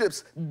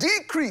relationships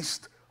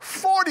decreased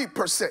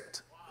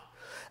 40%.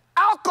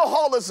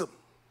 Alcoholism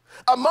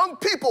among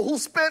people who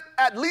spent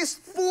at least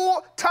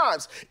 4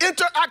 times,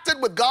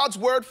 interacted with God's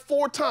word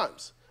 4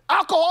 times.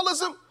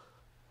 Alcoholism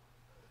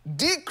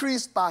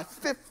decreased by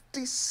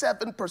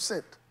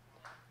 57%.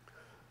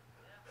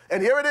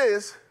 And here it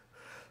is,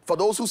 for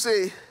those who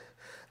say,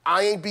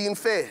 I ain't being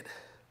fed.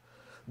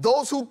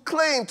 Those who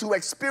claim to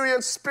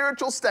experience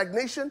spiritual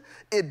stagnation,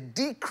 it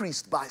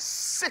decreased by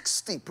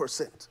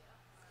 60%.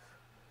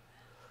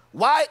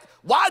 Why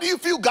do you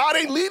feel God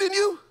ain't leading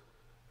you?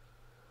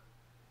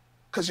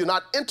 Because you're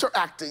not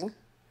interacting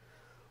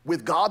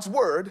with God's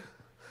word,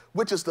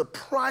 which is the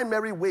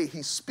primary way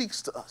he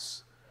speaks to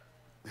us.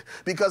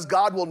 Because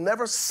God will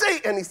never say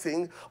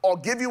anything or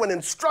give you an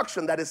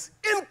instruction that is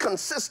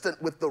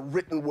inconsistent with the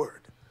written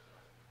word.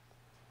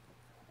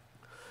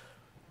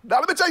 Now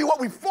let me tell you what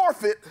we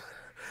forfeit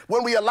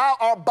when we allow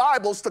our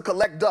Bibles to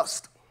collect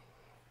dust.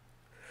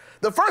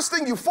 The first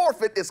thing you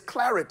forfeit is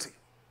clarity.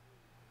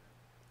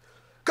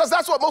 Because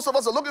that's what most of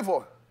us are looking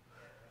for.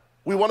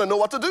 We want to know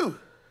what to do.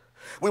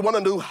 We want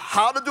to know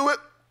how to do it.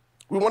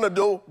 We want to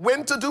know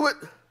when to do it.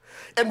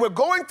 And we're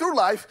going through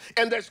life,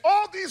 and there's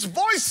all these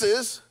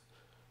voices,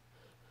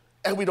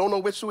 and we don't know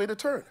which way to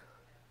turn.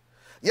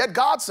 Yet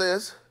God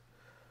says,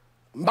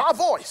 my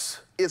voice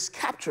is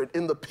captured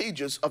in the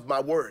pages of my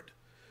word.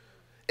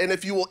 And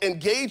if you will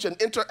engage and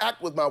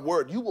interact with my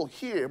word, you will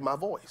hear my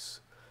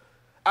voice.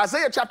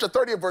 Isaiah chapter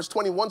 30 and verse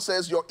 21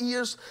 says, your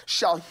ears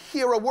shall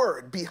hear a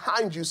word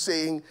behind you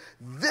saying,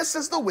 this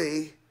is the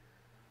way,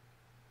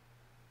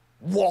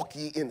 walk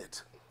ye in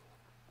it.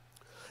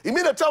 You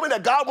mean to tell me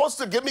that God wants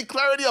to give me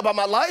clarity about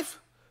my life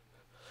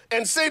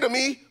and say to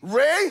me,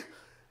 Ray,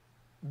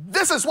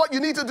 this is what you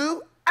need to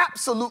do?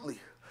 Absolutely.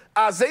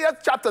 Isaiah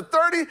chapter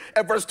 30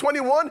 and verse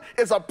 21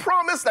 is a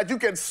promise that you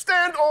can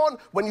stand on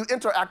when you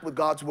interact with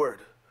God's word.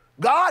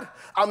 God,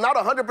 I'm not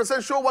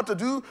 100% sure what to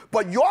do,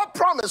 but your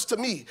promise to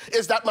me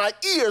is that my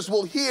ears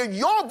will hear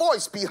your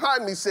voice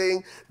behind me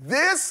saying,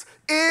 this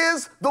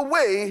is the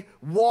way,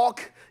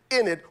 walk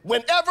in it,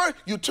 whenever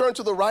you turn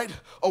to the right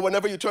or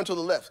whenever you turn to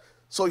the left.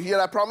 So you hear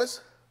that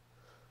promise?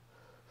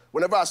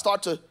 Whenever I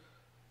start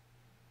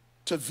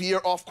to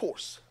veer off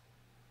course,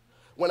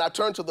 when I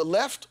turn to the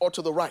left or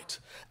to the right,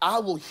 I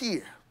will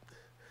hear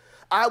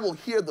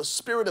the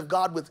Spirit of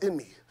God within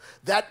me,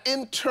 that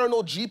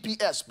internal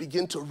GPS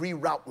begin to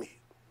reroute me.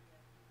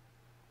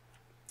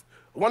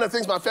 One of the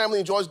things my family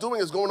enjoys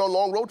doing is going on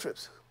long road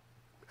trips.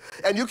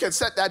 And you can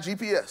set that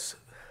GPS.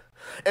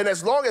 And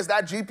as long as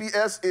that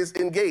GPS is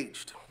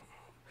engaged,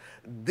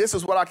 this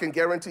is what I can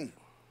guarantee.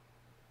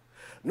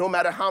 No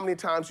matter how many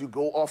times you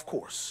go off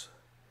course,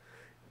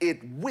 it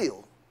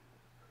will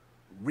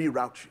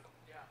reroute you.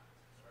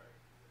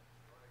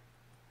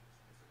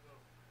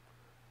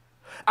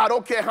 I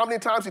don't care how many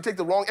times you take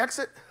the wrong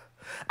exit.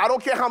 I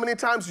don't care how many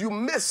times you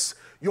miss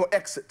your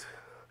exit.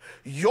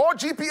 Your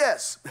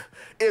GPS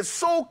is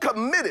so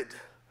committed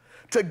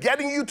to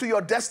getting you to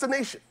your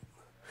destination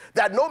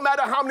that no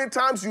matter how many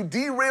times you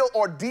derail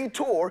or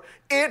detour,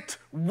 it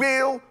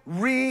will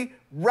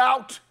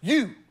reroute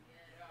you.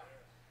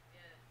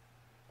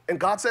 And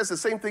God says the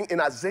same thing in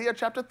Isaiah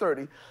chapter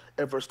 30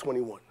 and verse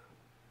 21.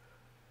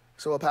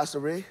 So, Pastor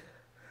Ray,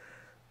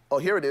 oh,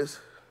 here it is.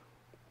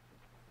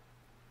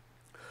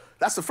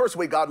 That's the first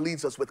way God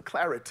leads us, with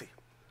clarity.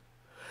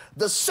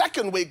 The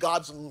second way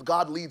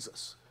God leads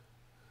us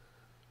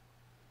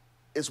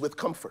is with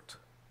comfort.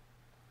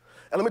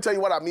 And let me tell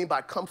you what I mean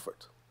by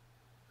comfort.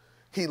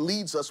 He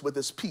leads us with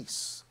his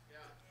peace.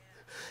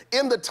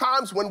 In the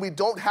times when we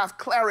don't have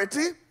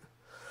clarity,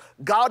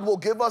 God will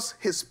give us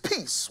his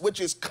peace,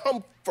 which is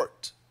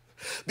comfort.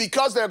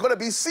 Because there are going to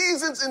be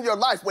seasons in your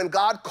life when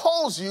God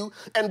calls you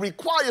and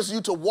requires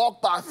you to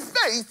walk by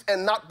faith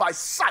and not by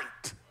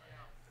sight.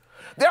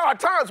 There are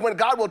times when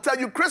God will tell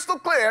you crystal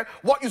clear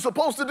what you're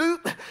supposed to do,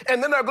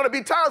 and then there are going to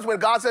be times when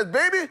God says,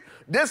 baby,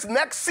 this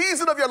next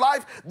season of your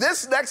life,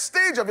 this next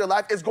stage of your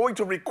life is going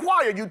to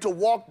require you to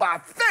walk by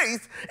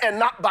faith and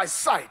not by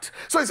sight.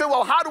 So he said,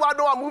 well, how do I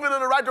know I'm moving in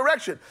the right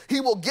direction? He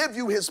will give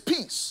you his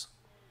peace.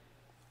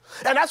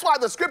 And that's why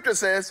the scripture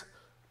says,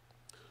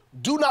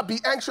 do not be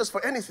anxious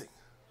for anything.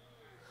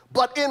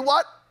 But in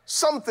what?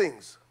 Some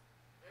things.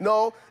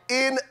 No,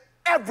 in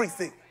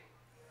everything.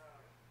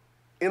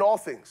 In all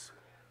things.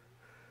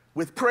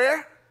 With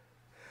prayer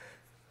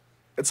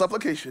and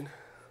supplication,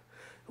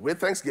 with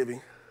thanksgiving,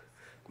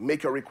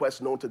 make your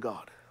request known to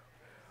God.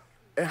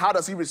 And how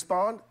does he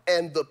respond?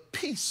 And the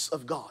peace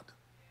of God.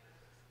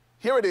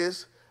 Here it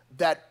is,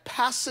 that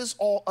passes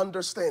all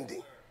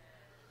understanding.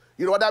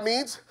 You know what that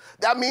means?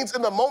 That means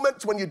in the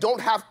moments when you don't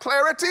have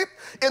clarity,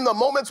 in the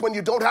moments when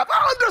you don't have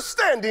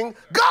understanding,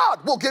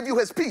 God will give you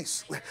his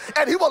peace.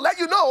 And he will let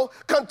you know,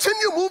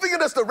 continue moving in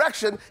this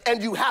direction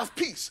and you have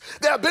peace.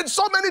 There have been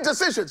so many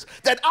decisions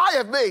that I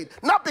have made,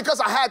 not because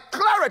I had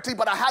clarity,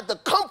 but I had the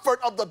comfort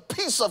of the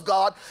peace of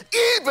God,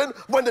 even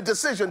when the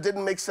decision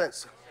didn't make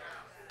sense.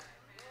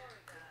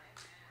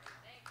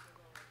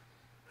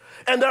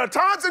 And there are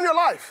times in your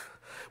life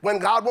when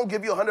God won't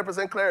give you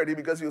 100% clarity,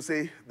 because he'll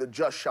say, the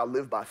just shall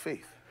live by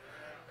faith.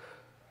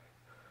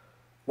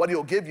 What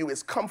he'll give you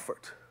is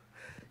comfort.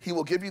 He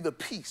will give you the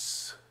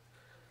peace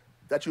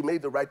that you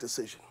made the right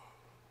decision.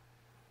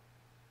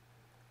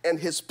 And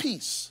his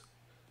peace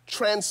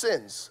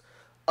transcends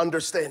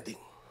understanding.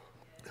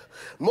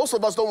 Most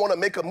of us don't want to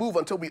make a move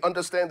until we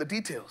understand the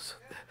details.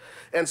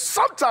 And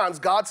sometimes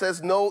God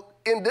says, no,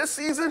 in this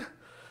season,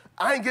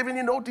 I ain't giving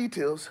you no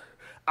details.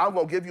 I'm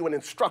going to give you an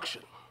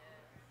instruction.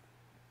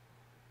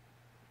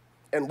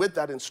 And with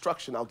that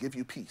instruction, I'll give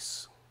you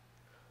peace.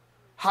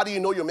 How do you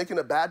know you're making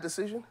a bad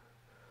decision?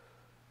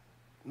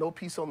 No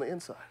peace on the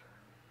inside.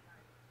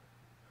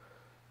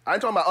 I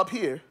ain't talking about up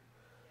here.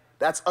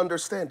 That's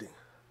understanding.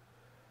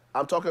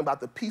 I'm talking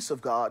about the peace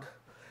of God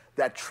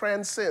that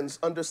transcends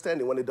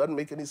understanding when it doesn't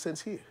make any sense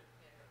here.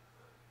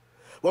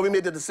 When we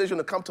made the decision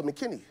to come to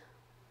McKinney,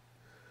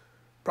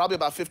 probably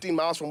about 15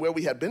 miles from where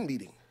we had been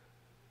meeting,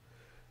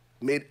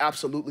 made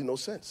absolutely no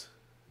sense.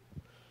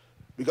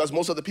 Because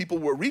most of the people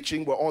we're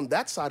reaching were on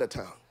that side of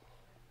town.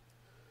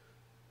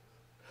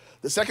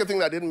 The second thing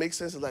that didn't make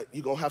sense is like,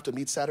 you're going to have to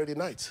meet Saturday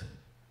nights.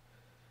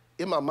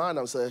 In my mind,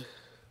 I'm saying,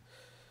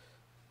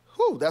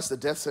 whew, that's the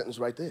death sentence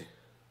right there.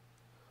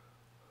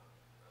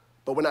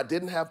 But when I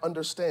didn't have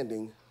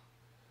understanding,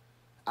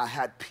 I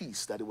had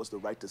peace that it was the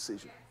right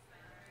decision.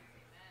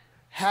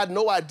 had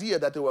no idea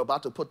that they were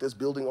about to put this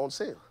building on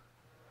sale,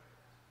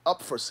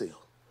 up for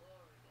sale.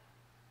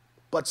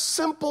 But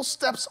simple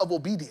steps of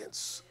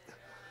obedience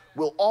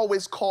will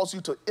always cause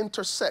you to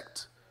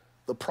intersect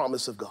the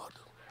promise of God.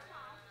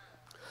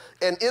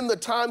 And in the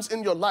times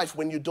in your life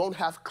when you don't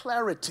have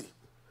clarity,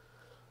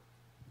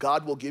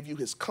 God will give you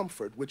his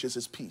comfort, which is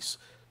his peace.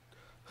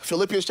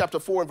 Philippians chapter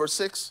 4 and verse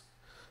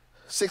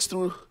 6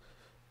 through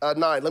 9.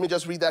 Let me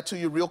just read that to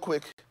you real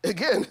quick.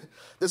 Again,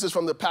 this is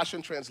from the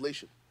Passion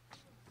Translation.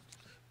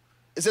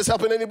 Is this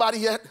helping anybody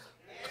yet?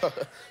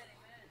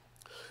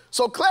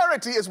 So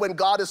clarity is when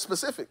God is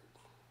specific.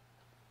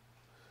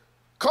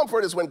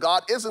 Comfort is when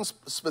God isn't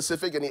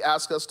specific and he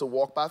asks us to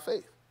walk by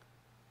faith.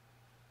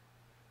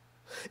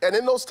 And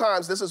in those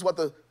times, this is what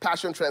the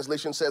Passion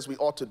Translation says we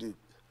ought to do.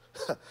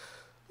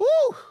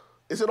 Woo!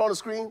 Is it on the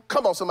screen?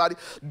 Come on, somebody.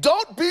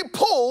 Don't be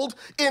pulled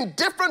in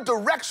different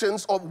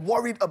directions or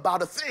worried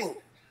about a thing.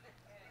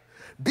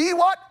 Be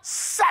what?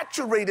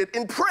 Saturated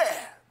in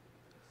prayer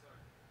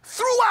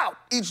throughout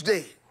each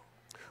day,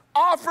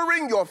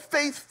 offering your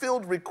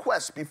faith-filled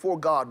requests before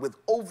God with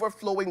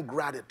overflowing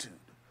gratitude.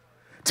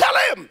 Tell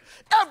him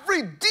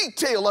every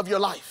detail of your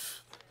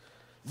life.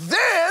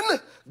 Then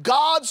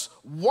God's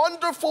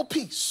wonderful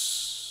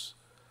peace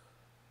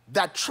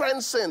that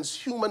transcends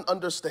human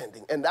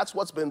understanding, and that's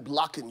what's been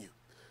blocking you,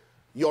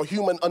 your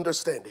human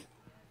understanding.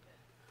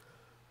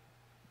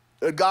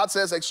 God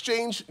says,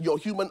 exchange your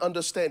human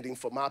understanding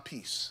for my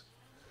peace,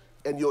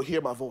 and you'll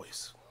hear my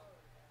voice.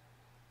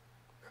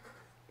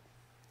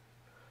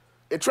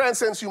 It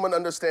transcends human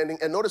understanding,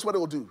 and notice what it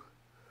will do.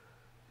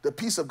 The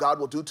peace of God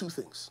will do two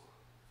things.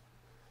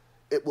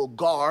 It will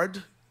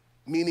guard,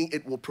 meaning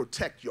it will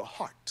protect your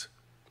heart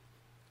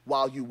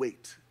while you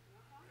wait.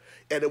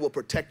 And it will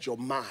protect your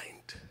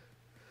mind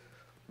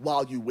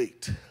while you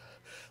wait.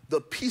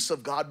 The peace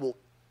of God will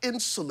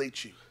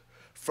insulate you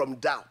from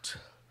doubt,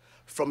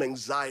 from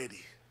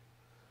anxiety.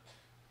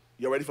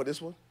 You ready for this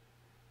one?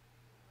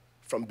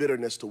 From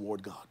bitterness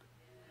toward God.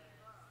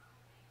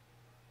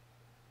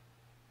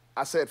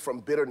 I said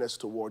from bitterness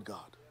toward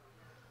God.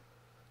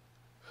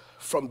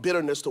 From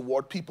bitterness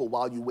toward people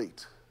while you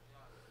wait.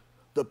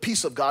 The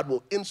peace of God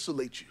will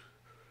insulate you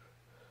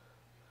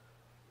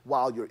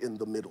while you're in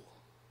the middle.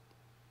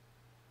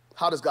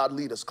 How does God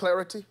lead us?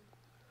 Clarity.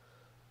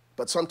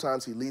 But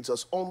sometimes he leads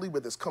us only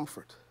with his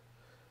comfort,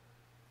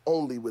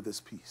 only with his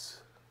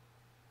peace.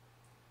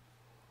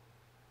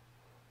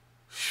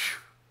 Whew.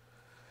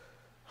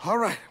 All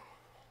right.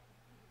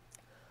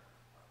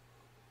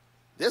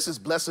 This is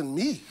blessing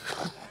me.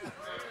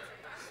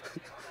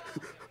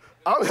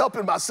 I'm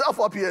helping myself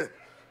up here.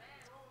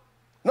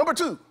 Number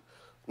two,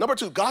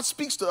 God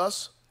speaks to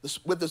us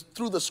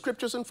through the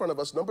scriptures in front of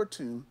us. Number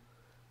two,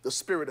 the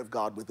Spirit of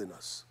God within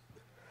us.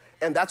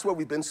 And that's where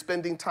we've been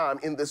spending time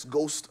in this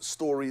Ghost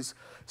Stories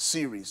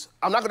series.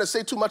 I'm not going to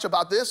say too much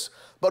about this,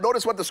 but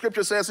notice what the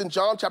scripture says in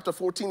John chapter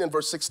 14 and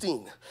verse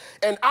 16.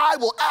 And I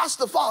will ask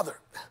the Father,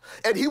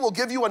 and he will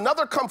give you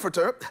another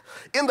comforter.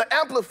 In the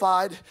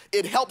Amplified,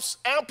 it helps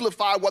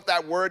amplify what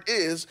that word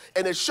is,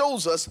 and it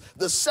shows us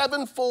the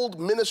sevenfold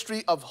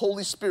ministry of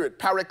Holy Spirit.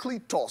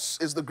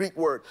 Parakletos is the Greek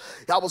word.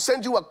 I will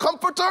send you a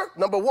comforter.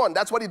 Number one,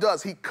 that's what he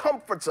does. He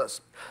comforts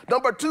us.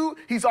 Number two,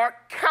 he's our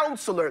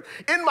counselor.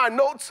 In my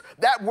notes,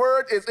 that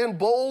word is in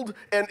bold,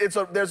 and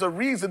there's a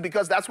reason,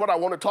 because that's what I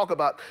want to talk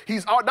about.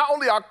 He's not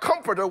only our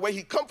comforter, where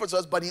he comforts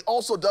us, but he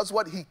also does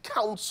what? He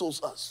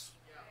counsels us.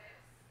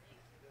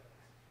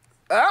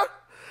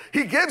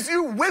 He gives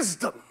you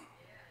wisdom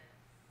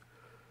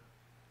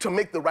to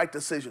make the right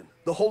decision.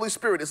 The Holy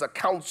Spirit is a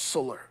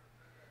counselor.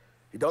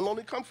 He doesn't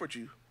only comfort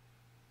you,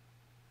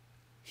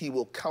 he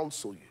will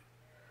counsel you.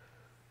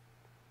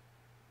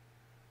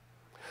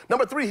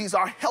 Number three, he's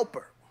our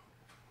helper.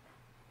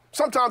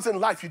 Sometimes in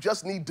life, you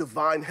just need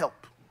divine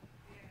help.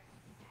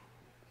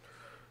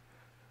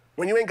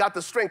 When you ain't got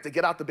the strength to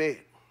get out the bed.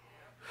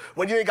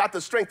 When you ain't got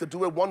the strength to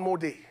do it one more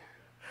day.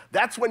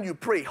 That's when you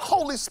pray,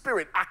 Holy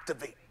Spirit,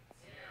 activate.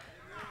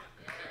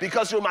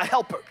 Because you're my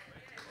helper.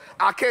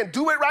 I can't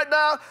do it right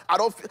now. I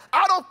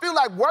don't feel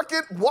like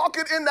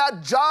walking in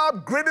that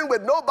job, grinning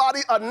with nobody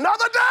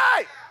another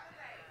day.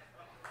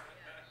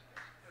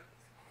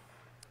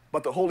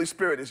 But the Holy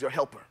Spirit is your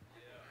helper.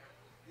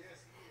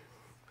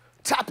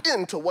 Tap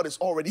into what is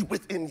already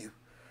within you.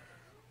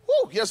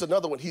 Woo, here's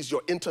another one. He's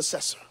your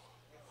intercessor.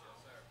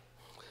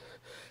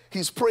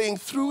 He's praying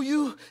through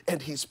you,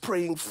 and he's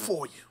praying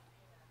for you.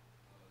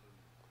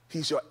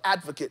 He's your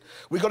advocate.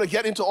 We're going to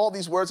get into all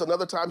these words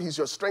another time. He's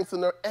your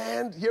strengthener,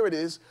 and here it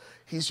is,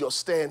 he's your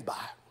standby.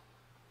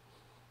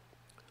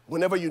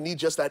 Whenever you need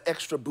just that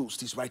extra boost,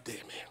 he's right there,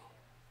 man.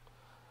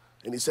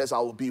 And he says, I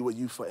will be with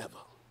you forever.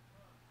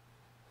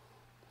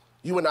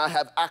 You and I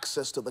have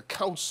access to the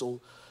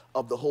counsel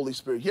of the Holy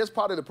Spirit. Here's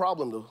part of the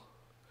problem, though.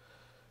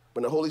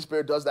 When the Holy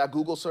Spirit does that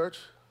Google search,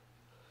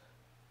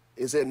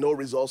 is there no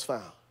results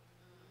found?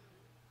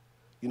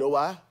 You know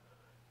why?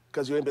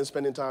 Because you ain't been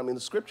spending time in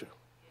the scripture.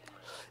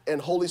 And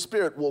Holy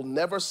Spirit will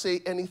never say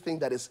anything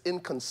that is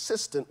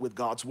inconsistent with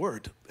God's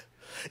word.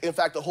 In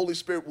fact, the Holy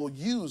Spirit will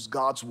use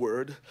God's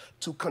word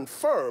to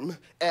confirm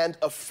and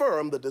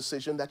affirm the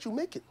decision that you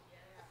make it.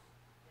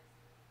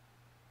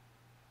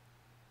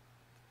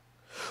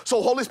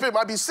 So Holy Spirit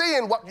might be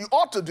saying what you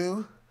ought to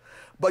do,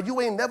 but you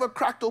ain't never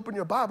cracked open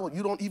your Bible.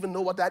 You don't even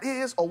know what that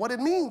is or what it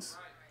means.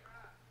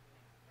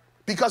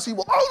 Because he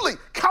will only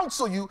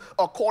counsel you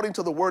according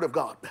to the word of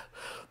God.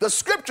 The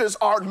scriptures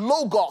are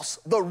logos,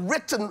 the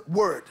written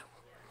word.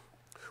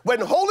 When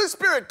the Holy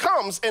Spirit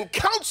comes and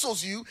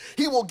counsels you,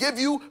 he will give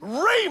you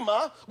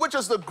rhema, which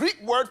is the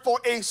Greek word for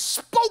a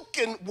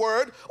spoken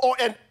word or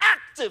an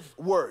active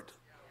word.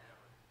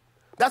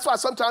 That's why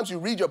sometimes you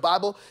read your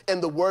Bible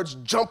and the words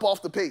jump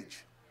off the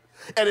page.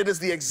 And it is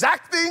the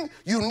exact thing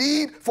you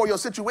need for your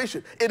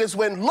situation. It is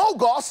when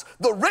logos,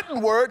 the written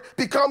word,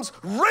 becomes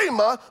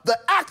rhema, the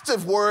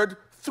active word,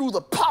 through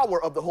the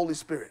power of the Holy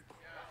Spirit.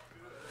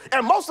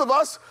 And most of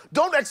us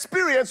don't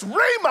experience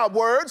rhema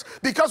words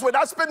because we're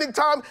not spending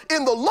time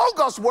in the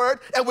logos word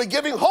and we're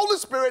giving Holy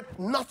Spirit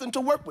nothing to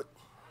work with.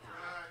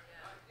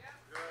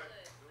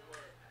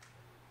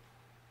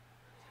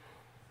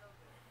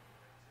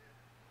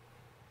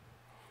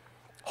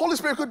 Holy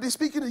Spirit could be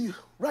speaking to you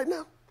right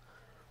now.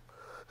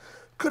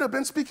 Could have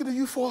been speaking to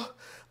you for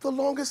the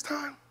longest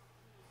time.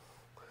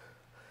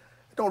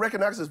 Don't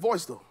recognize his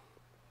voice though.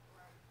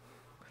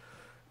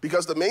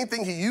 Because the main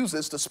thing he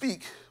uses to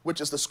speak, which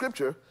is the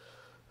scripture,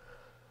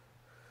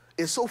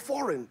 is so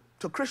foreign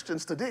to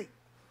Christians today.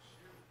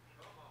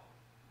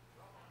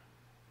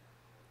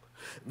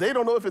 They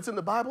don't know if it's in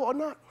the Bible or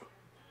not.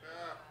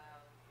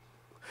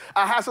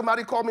 I had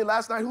somebody call me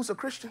last night who's a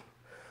Christian.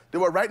 They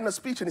were writing a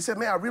speech and he said,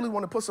 man, I really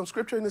want to put some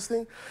scripture in this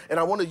thing. And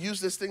I want to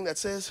use this thing that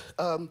says,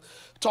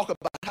 talk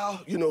about how,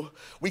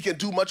 we can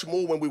do much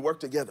more when we work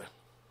together.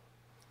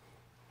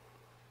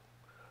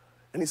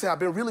 And he said,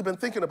 I've really been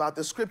thinking about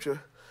this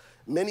scripture.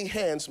 Many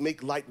hands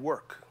make light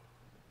work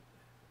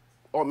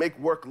or make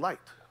work light.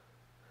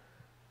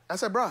 I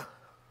said, bruh,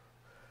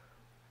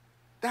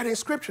 that ain't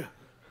scripture.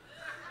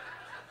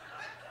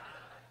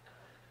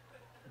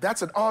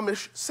 That's an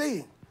Amish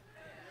saying.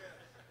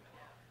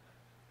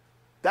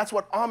 That's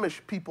what Amish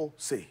people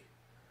say.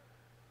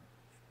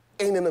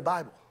 Ain't in the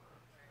Bible.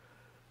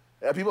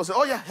 And people say,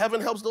 oh yeah,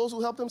 heaven helps those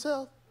who help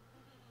themselves.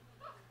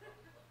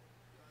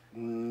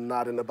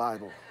 Not in the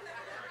Bible.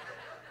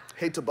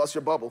 Hate to bust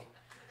your bubble.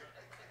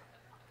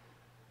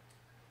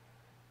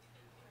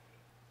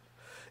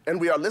 And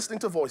we are listening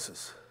to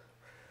voices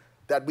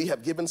that we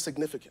have given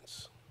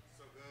significance.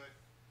 So good.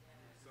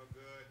 So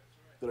good.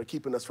 That are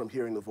keeping us from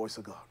hearing the voice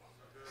of God.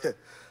 So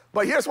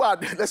but here's why,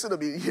 listen to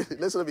me.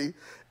 This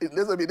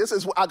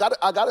is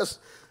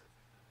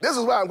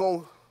why I'm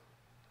going,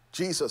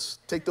 Jesus,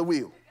 take the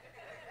wheel.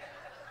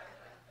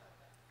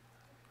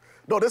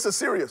 No, this is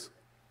serious.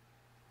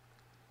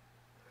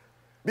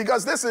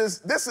 Because this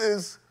is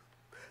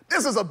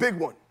a big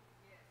one.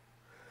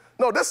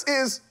 No,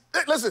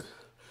 listen,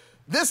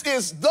 this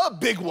is the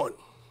big one.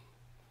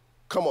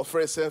 Come on,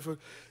 Fred Sanford,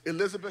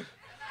 Elizabeth,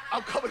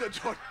 I'm coming to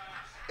Jordan.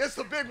 It's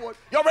the big one.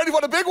 Y'all ready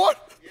for the big one?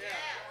 Yeah.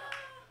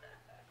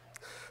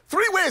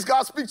 3 ways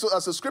God speaks to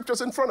us. The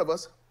scriptures in front of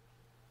us.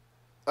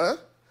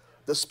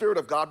 The Spirit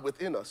of God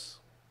within us.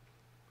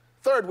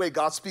 3rd way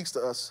God speaks to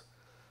us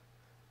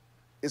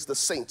is the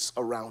saints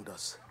around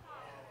us.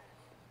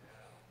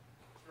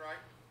 That's right.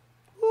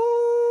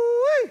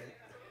 Ooh-wee.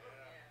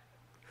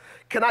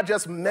 Can I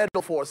just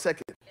meddle for a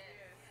second?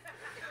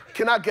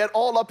 Can I get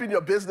all up in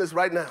your business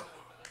right now?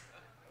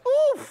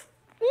 Oof.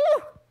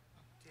 Ooh.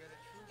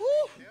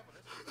 Ooh.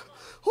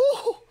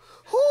 Ooh.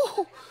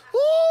 Ooh.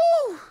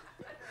 Ooh.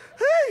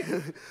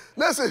 Hey,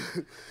 listen,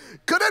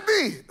 could it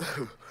be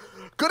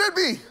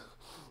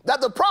that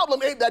the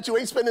problem ain't that you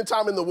ain't spending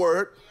time in the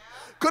Word?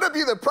 Could it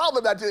be the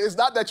problem that it's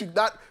not that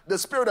the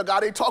Spirit of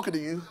God ain't talking to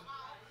you?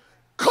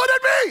 Could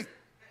it be?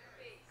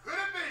 Could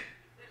it be?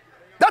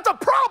 That the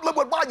problem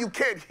with why you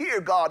can't hear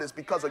God is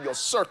because of your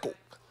circle.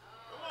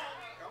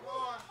 Come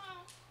on.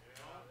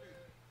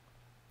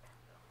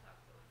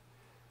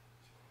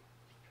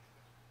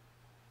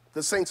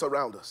 The saints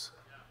around us.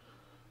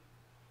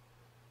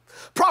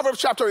 Proverbs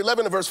chapter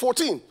 11 and verse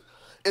 14,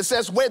 it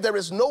says, where there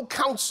is no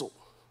counsel,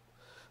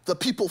 the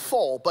people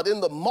fall, but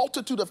in the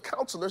multitude of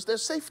counselors,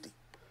 there's safety.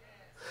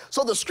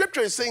 So the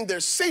scripture is saying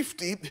there's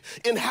safety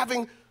in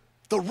having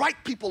the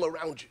right people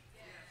around you.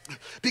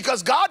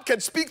 Because God can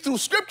speak through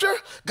scripture,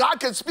 God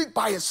can speak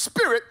by his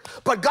Spirit,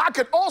 but God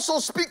can also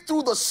speak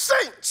through the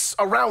saints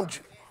around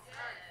you,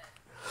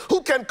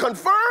 who can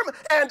confirm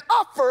and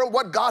affirm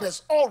what God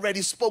has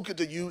already spoken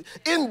to you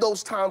in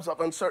those times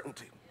of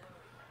uncertainty.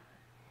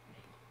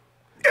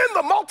 In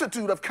the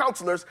multitude of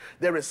counselors,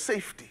 there is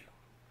safety.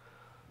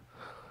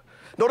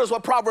 Notice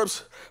what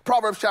Proverbs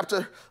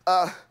chapter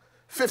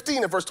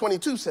 15 and verse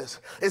 22 says.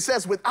 It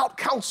says, without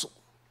counsel,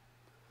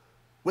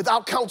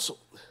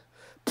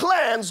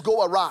 plans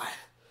go awry,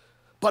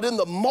 but in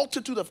the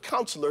multitude of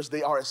counselors,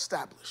 they are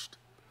established.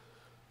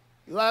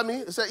 You know what I mean?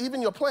 It says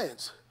even your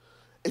plans,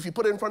 if you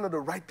put it in front of the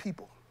right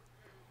people,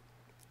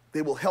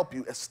 they will help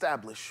you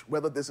establish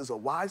whether this is a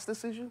wise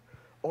decision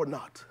or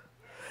not.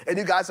 And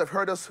you guys have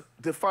heard us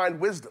define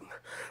wisdom.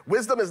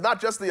 Wisdom is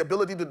not just the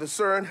ability to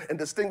discern and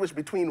distinguish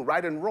between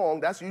right and wrong.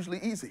 That's usually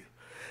easy.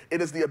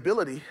 It is the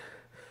ability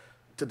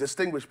to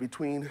distinguish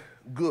between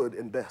good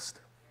and best.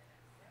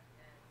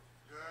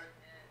 Good.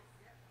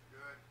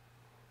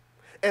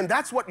 Good. And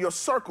that's what your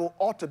circle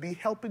ought to be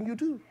helping you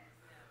do.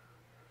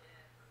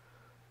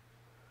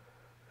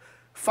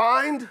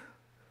 Find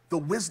the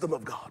wisdom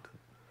of God,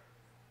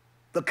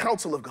 the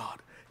counsel of God.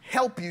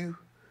 Help you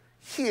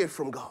hear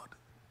from God.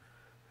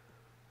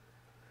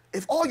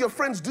 If all your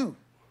friends do,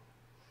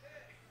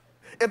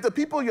 if the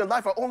people in your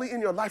life are only in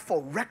your life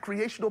for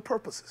recreational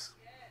purposes,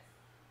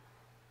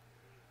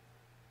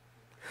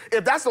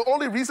 if that's the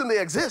only reason they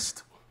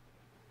exist,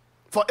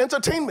 for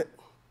entertainment,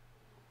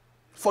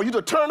 for you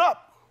to turn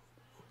up,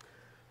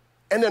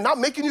 and they're not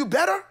making you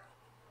better,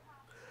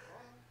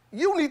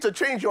 you need to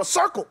change your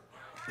circle.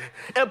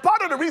 And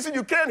part of the reason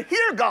you can't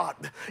hear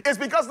God is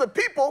because the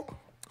people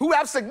who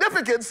have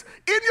significance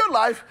in your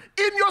life,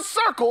 in your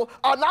circle,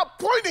 are not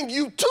pointing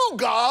you to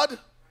God.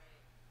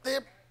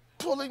 They're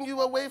pulling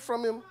you away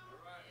from Him.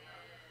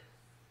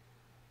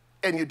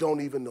 And you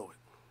don't even know it.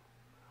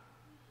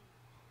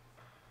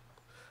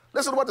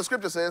 Listen to what the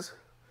scripture says,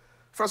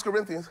 1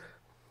 Corinthians.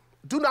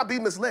 Do not be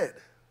misled.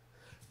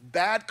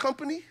 Bad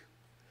company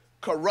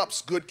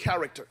corrupts good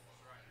character.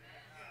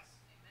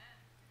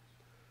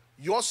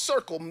 Your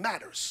circle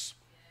matters.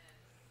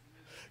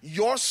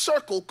 Your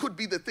circle could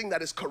be the thing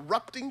that is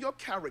corrupting your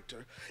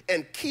character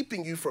and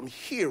keeping you from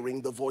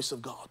hearing the voice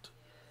of God.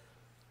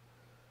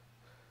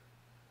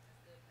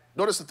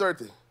 Notice the third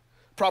thing,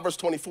 Proverbs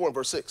 24 and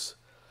verse 6.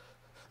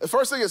 The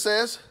first thing it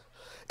says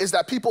is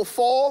that people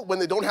fall when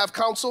they don't have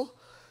counsel.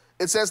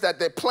 It says that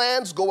their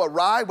plans go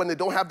awry when they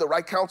don't have the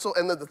right counsel.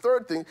 And then the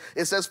third thing,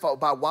 it says,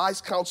 by wise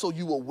counsel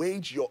you will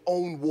wage your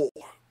own war.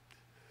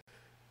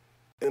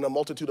 In a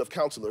multitude of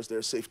counselors,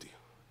 there's safety.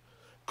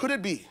 Could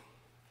it be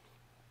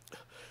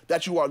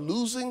that you are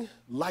losing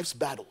life's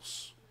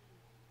battles,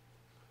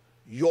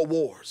 your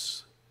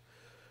wars,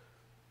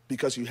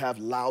 because you have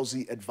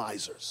lousy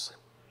advisors?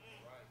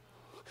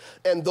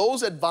 And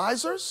those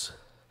advisors,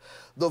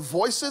 the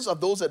voices of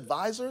those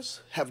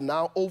advisors have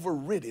now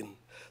overridden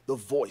the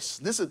voice.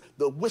 This is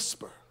the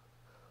whisper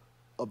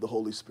of the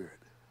Holy Spirit.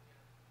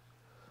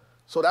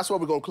 So that's where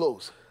we're going to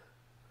close.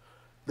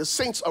 The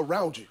saints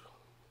around you.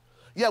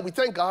 Yeah, we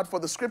thank God for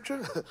the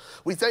scripture.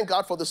 We thank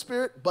God for the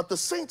Spirit, but the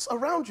saints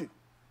around you.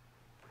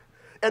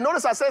 And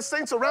notice I said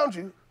saints around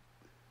you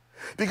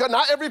because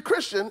not every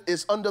Christian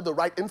is under the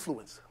right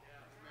influence.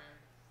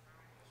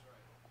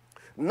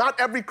 Not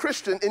every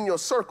Christian in your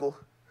circle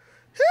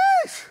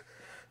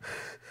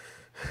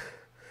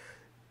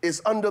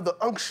is under the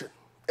unction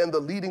and the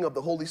leading of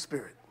the Holy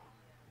Spirit.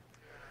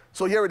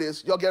 So here it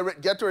is. Y'all get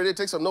ready to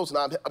take some notes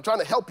now. I'm trying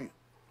to help you.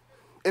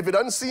 If it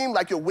doesn't seem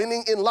like you're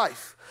winning in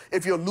life,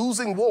 if you're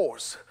losing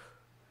wars,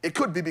 it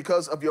could be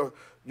because of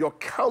your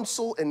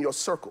counsel and your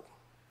circle.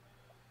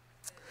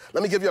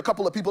 Let me give you a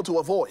couple of people to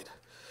avoid.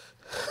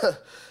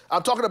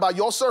 I'm talking about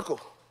your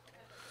circle.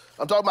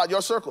 I'm talking about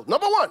your circle.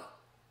 Number one,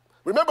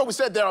 remember we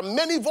said there are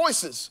many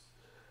voices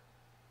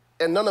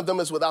and none of them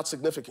is without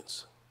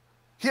significance.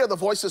 Here are the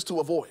voices to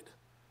avoid.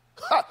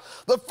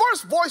 The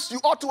first voice you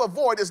ought to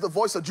avoid is the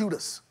voice of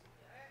Judas.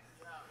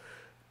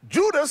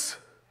 Judas,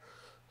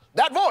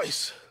 that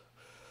voice,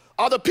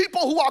 are the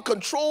people who are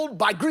controlled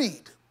by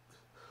greed,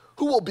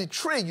 who will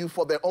betray you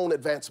for their own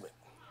advancement.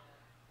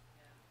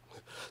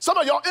 Some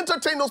of y'all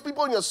entertain those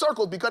people in your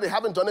circles because they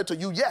haven't done it to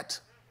you yet.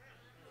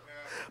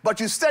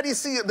 But you steady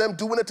see them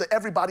doing it to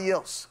everybody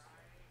else,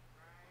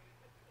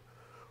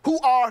 who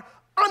are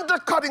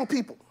undercutting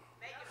people.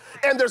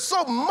 And they're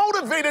so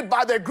motivated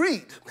by their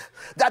greed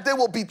that they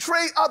will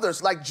betray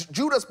others, like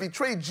Judas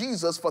betrayed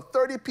Jesus for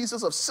 30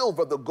 pieces of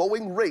silver, the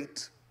going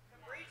rate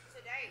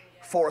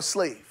for a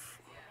slave.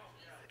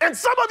 And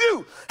some of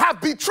you have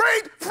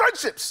betrayed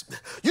friendships.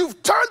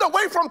 You've turned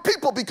away from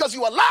people because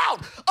you allowed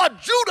a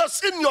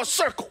Judas in your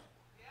circle.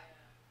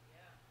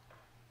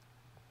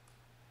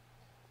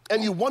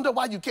 And you wonder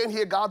why you can't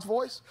hear God's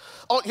voice?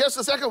 Oh, here's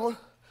the second one.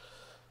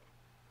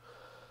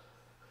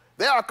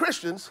 There are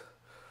Christians.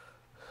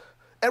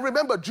 And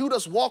remember,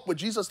 Judas walked with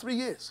Jesus 3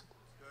 years.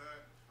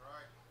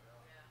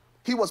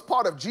 He was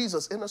part of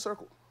Jesus' inner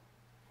circle.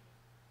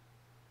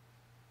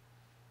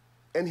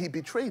 And he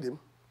betrayed him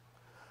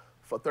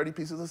for 30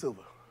 pieces of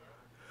silver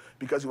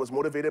because he was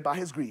motivated by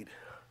his greed.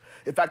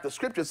 In fact, the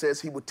scripture says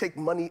he would take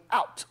money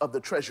out of the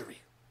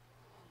treasury.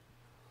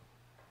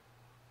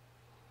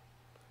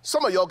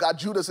 Some of y'all got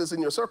Judases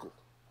in your circle.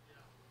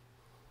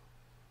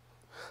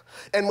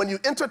 And when you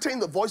entertain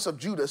the voice of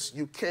Judas,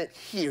 you can't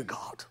hear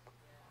God.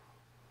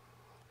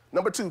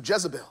 Number two,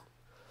 Jezebel.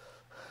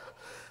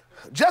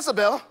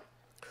 Jezebel,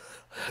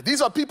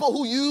 these are people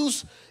who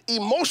use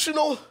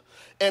emotional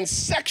and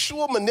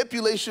sexual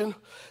manipulation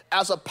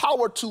as a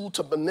power tool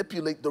to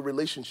manipulate the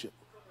relationship.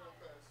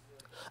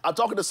 I'm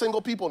talking to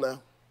single people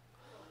now.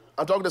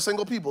 I'm talking to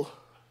single people.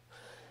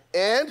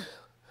 And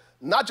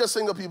not just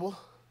single people.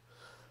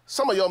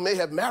 Some of y'all may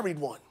have married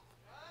one.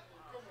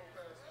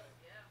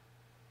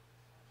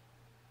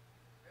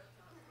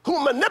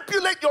 who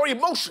manipulate your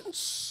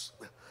emotions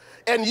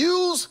and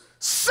use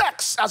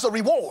sex as a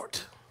reward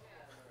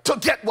to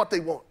get what they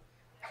want.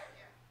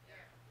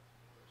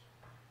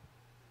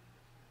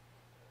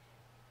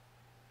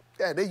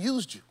 Yeah, they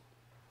used you.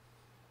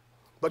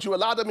 But you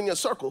allowed them in your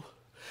circle.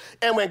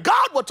 And when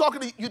God was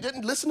talking to you, you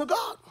didn't listen to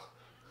God.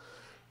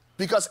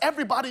 Because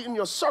everybody in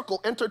your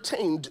circle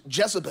entertained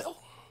Jezebel.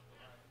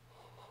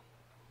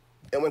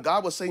 And when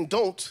God was saying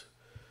don't,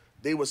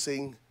 they were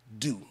saying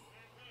do.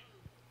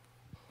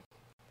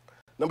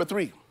 Number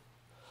 3,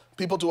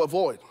 people to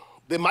avoid.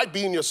 They might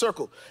be in your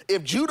circle.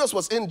 If Judas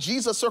was in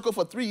Jesus' circle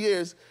for 3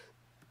 years,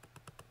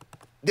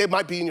 they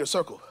might be in your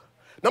circle.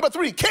 Number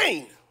 3,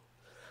 Cain.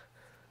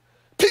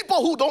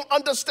 People who don't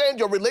understand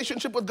your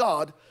relationship with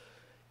God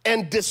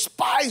and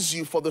despise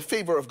you for the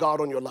favor of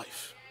God on your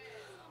life.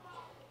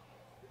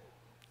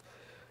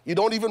 You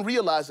don't even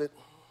realize it,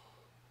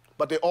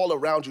 but they're all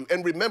around you.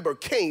 And remember,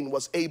 Cain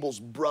was Abel's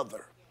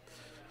brother,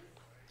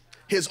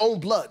 his own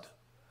blood.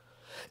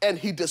 And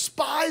he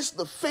despised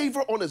the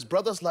favor on his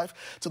brother's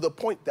life to the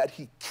point that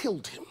he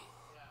killed him.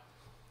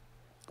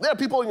 There are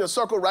people in your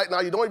circle right now,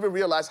 you don't even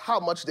realize how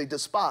much they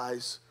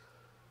despise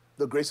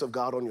the grace of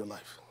God on your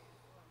life.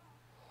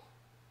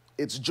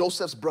 It's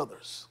Joseph's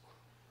brothers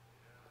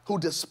who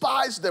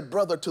despised their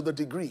brother to the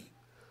degree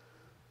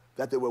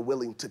that they were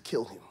willing to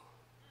kill him.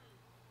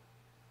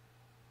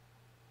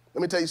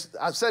 Let me tell you,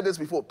 I've said this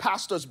before,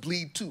 pastors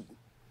bleed too.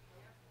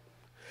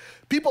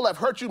 People have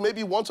hurt you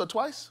maybe once or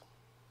twice.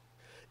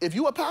 If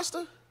you're a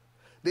pastor,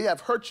 they have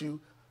hurt you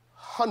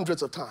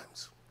hundreds of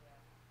times.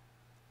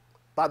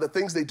 By the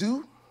things they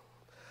do,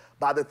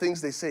 by the things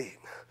they say.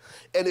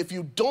 And if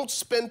you don't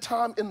spend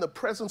time in the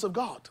presence of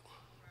God,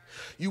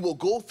 you will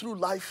go through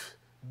life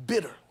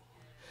bitter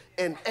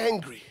and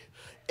angry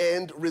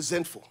and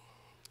resentful.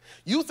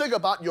 You think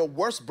about your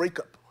worst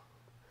breakup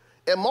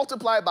and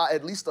multiply it by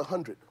at least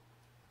 100.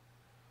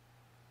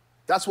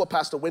 That's what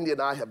Pastor Wendy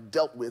and I have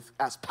dealt with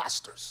as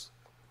pastors.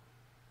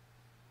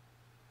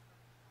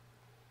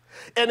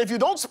 And if you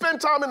don't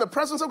spend time in the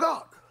presence of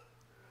God,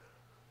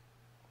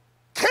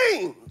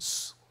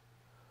 Cains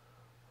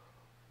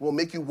will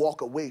make you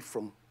walk away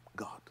from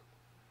God.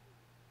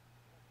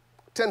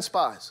 10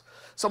 spies.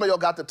 Some of y'all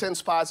got the 10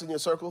 spies in your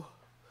circle.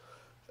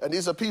 And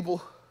these are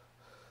people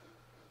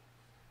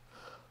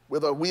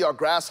with a we are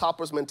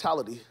grasshoppers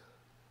mentality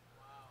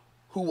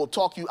who will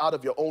talk you out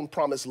of your own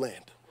promised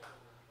land.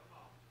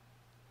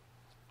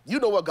 You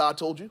know what God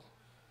told you.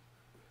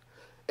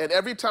 And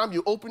every time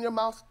you open your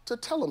mouth to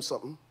tell them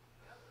something,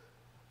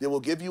 they will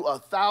give you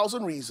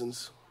 1,000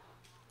 reasons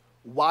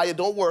why it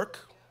don't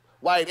work,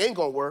 why it ain't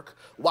gonna work,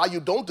 why you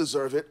don't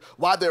deserve it,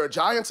 why there are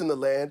giants in the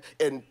land,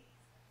 and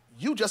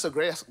you just a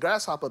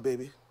grasshopper,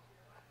 baby.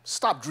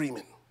 Stop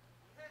dreaming.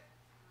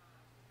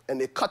 And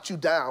they cut you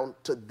down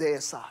to their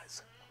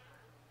size.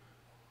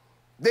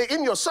 They're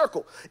in your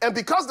circle. And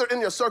because they're in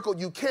your circle,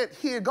 you can't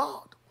hear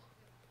God.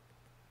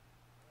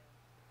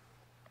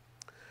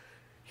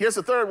 Here's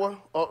the third one,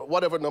 or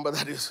whatever number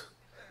that is.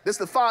 This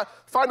is the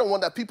final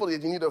one that people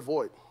that you need to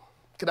avoid.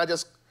 Can I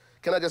just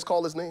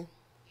call his name?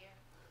 Yeah.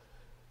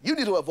 You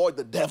need to avoid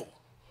the devil.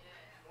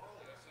 Yeah.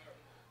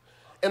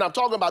 And I'm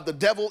talking about the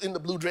devil in the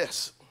blue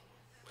dress.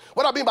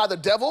 What I mean by the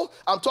devil,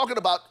 I'm talking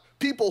about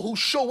people who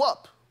show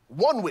up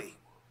one way.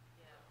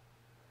 Yeah.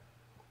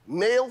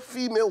 Male,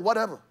 female,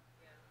 whatever.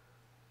 Yeah.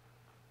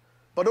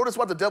 But notice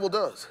what the devil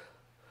does.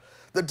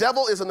 The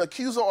devil is an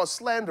accuser or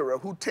slanderer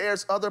who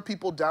tears other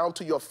people down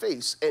to your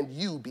face and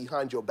you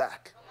behind your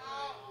back.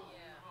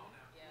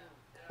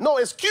 No,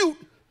 it's cute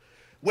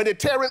when they're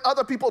tearing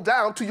other people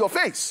down to your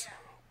face.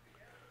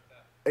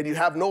 And you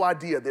have no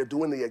idea they're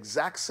doing the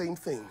exact same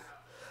thing,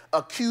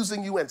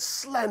 accusing you and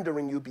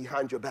slandering you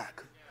behind your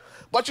back.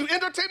 But you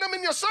entertain them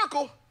in your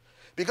circle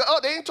because, oh,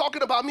 they ain't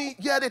talking about me.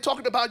 Yeah, they're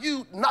talking about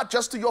you, not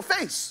just to your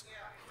face.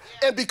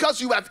 And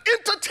because you have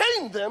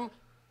entertained them,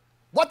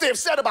 what they've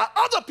said about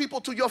other people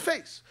to your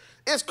face.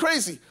 It's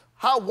crazy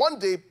how one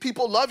day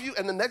people love you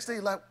and the next day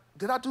you're like,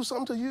 did I do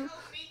something to you?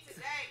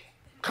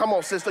 Come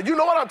on, sister. You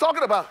know what I'm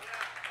talking about.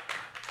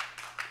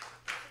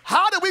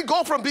 How did we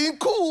go from being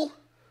cool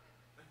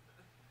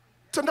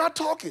to not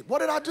talking? What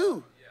did I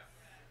do?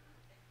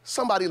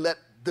 Somebody let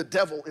the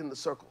devil in the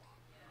circle.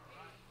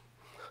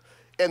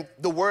 And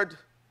the word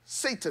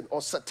Satan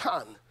or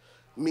Satan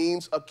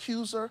means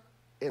accuser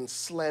and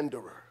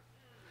slanderer.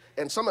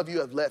 And some of you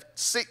have left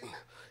Satan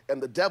and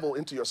the devil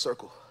into your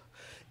circle.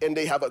 And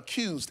they have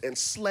accused and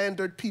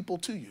slandered people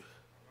to you.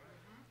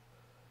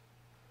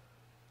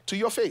 To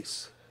your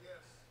face.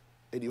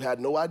 And you had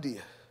no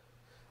idea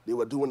they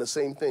were doing the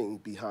same thing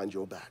behind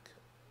your back.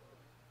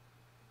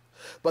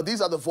 But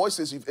these are the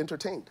voices you've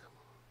entertained.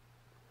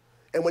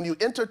 And when you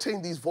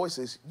entertain these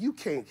voices, you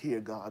can't hear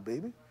God,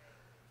 baby.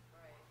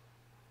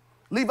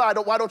 Levi,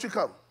 why don't you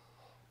come?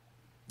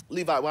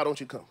 Levi, why don't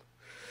you come?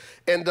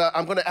 And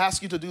I'm going to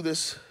ask you to do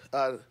this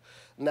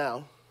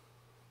now.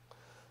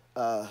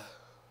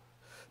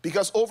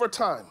 Because over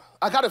time,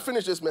 I got to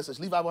finish this message.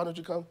 Levi, why don't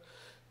you come?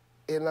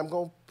 And I'm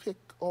going to pick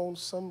on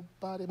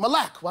somebody.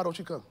 Malak, why don't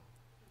you come?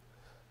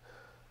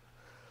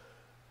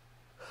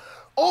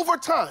 over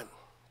time,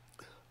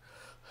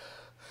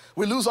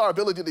 we lose our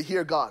ability to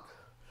hear God.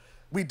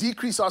 We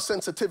decrease our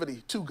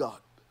sensitivity to God.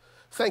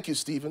 Thank you,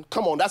 Stephen.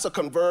 Come on, that's a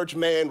converged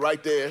man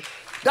right there.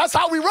 That's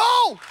how we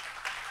roll.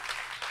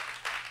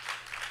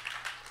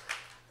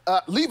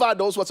 Levi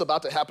knows what's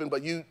about to happen,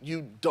 but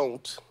you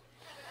don't.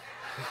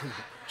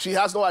 She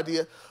has no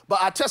idea. But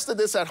I tested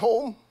this at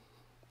home,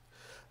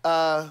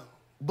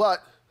 but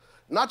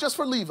not just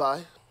for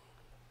Levi,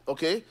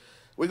 okay?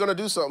 We're going to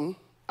do something.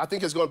 I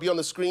think it's going to be on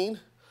the screen,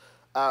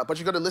 but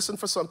you're going to listen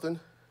for something.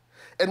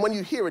 And when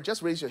you hear it,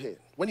 just raise your hand.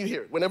 When you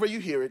hear it, whenever you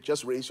hear it,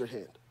 just raise your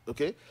hand,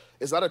 okay?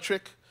 It's not a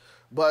trick,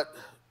 but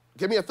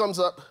give me a thumbs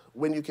up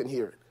when you can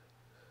hear it.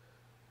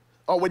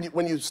 Oh,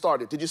 when you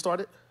start it. Did you start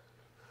it?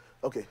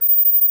 Okay.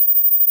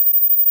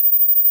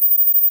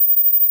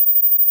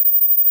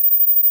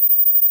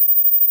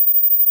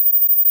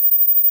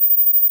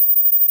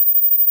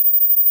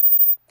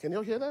 Can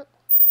you hear that?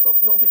 Oh,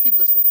 no, okay, keep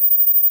listening.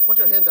 Put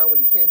your hand down when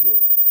you can't hear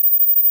it.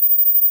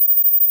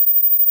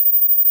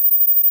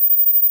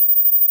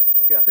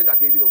 Okay, I think I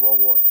gave you the wrong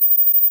one.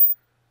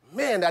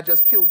 Man, that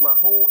just killed my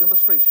whole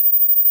illustration.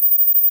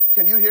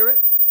 Can you hear it?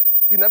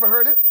 You never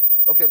heard it?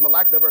 Okay,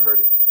 Malak never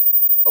heard it.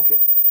 Okay,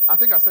 I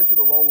think I sent you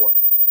the wrong one.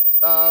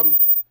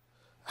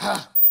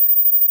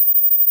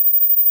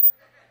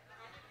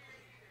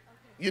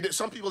 You did,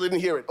 some people didn't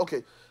hear it.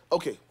 Okay.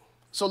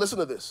 So listen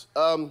to this.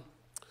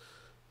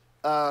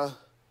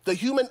 The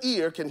human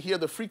ear can hear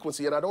the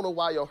frequency, and I don't know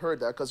why y'all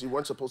heard that because you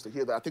weren't supposed to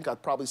hear that. I think I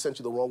probably sent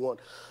you the wrong one.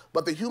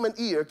 But the human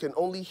ear can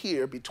only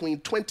hear between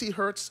 20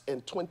 hertz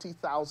and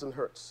 20,000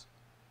 hertz.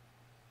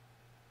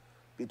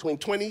 Between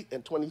 20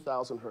 and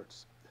 20,000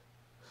 hertz.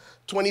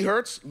 20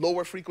 hertz,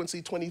 lower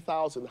frequency,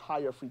 20,000,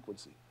 higher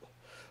frequency.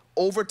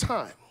 Over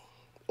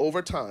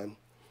time,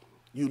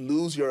 you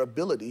lose your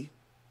ability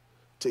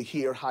to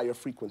hear higher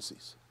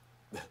frequencies.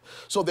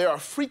 So there are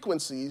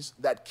frequencies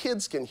that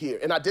kids can hear.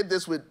 And I did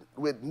this with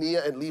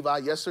Nia and Levi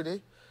yesterday.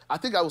 I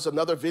think I was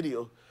another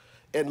video.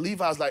 And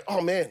Levi's like,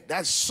 oh man,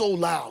 that's so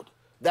loud.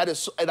 That is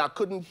so, and I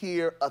couldn't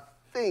hear a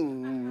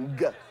thing.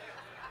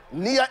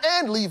 Nia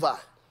and Levi.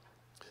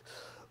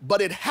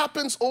 But it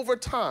happens over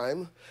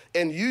time,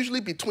 and usually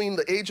between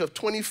the age of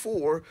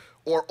 24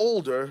 or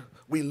older,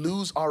 we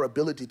lose our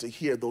ability to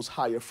hear those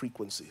higher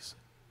frequencies.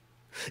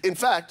 In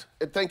fact,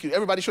 and thank you,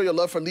 everybody show your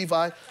love for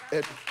Levi.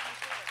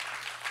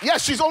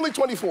 Yes, she's only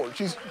 24.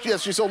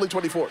 She's only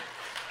 24.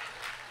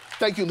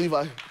 Thank you,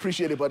 Levi.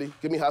 Appreciate it, buddy.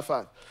 Give me a high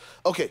five.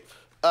 Okay.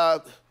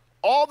 The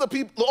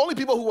only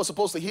people who were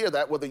supposed to hear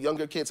that were the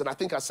younger kids, and I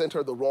think I sent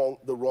her the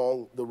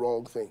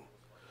wrong thing.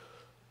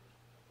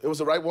 It was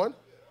the right one?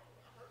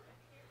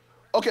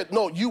 Okay,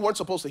 no, you weren't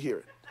supposed to hear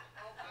it.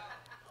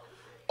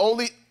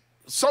 Only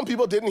some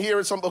people didn't hear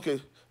it. Okay,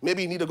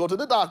 maybe you need to go to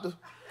the doctor.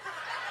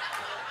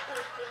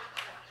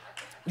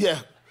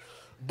 Yeah.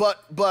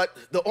 But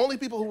the only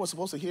people who were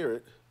supposed to hear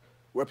it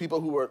were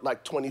people who were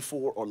like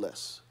 24 or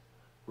less,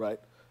 right?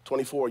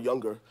 24 or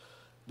younger,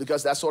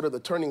 because that's sort of the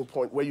turning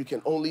point where you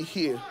can only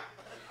hear.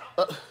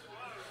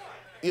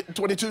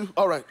 22?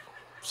 All right.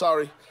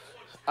 Sorry.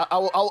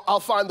 I'll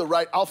find the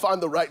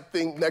right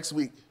thing next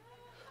week.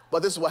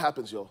 But this is what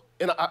happens, y'all.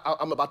 And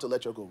I'm about to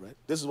let y'all go, right?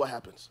 This is what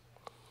happens.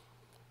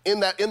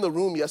 In the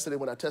room yesterday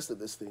when I tested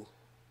this thing,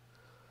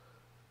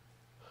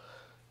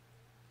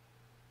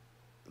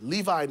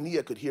 Levi and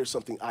Nia could hear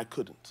something I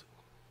couldn't.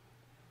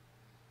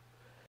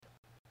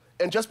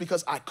 And just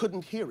because I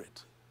couldn't hear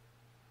it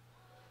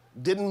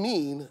didn't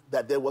mean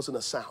that there wasn't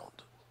a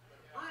sound.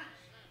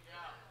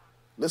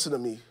 Listen to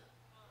me.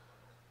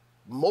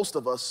 Most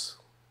of us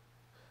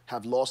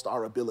have lost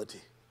our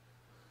ability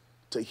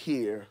to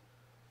hear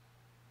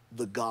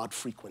the God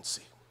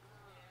frequency.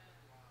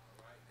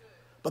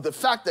 But the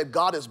fact that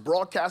God is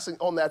broadcasting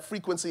on that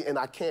frequency and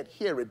I can't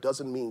hear it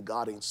doesn't mean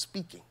God ain't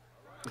speaking.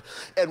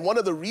 And one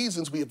of the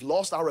reasons we have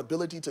lost our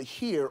ability to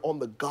hear on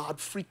the God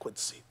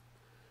frequency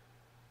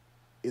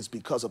is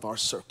because of our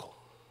circle.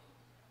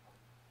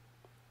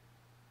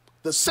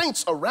 The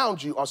saints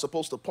around you are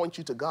supposed to point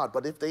you to God,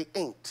 but if they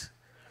ain't,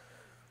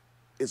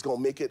 it's going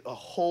to make it a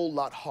whole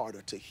lot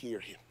harder to hear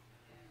him.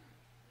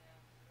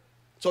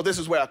 So this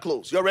is where I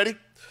close. Y'all ready?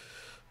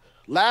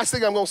 Last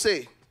thing I'm going to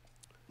say,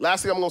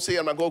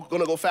 and I'm going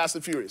to go fast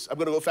and furious. I'm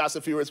going to go fast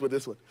and furious with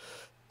this one.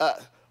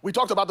 We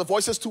talked about the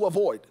voices to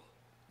avoid.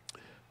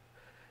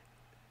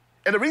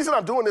 And the reason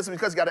I'm doing this is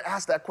because you got to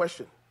ask that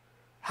question.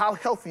 How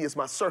healthy is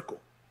my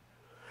circle?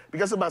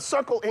 Because if my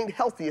circle ain't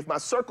healthy, if my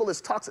circle is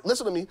toxic,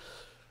 listen to me.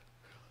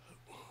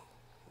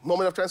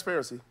 Moment of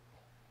transparency.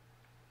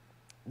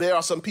 There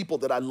are some people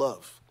that I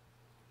love,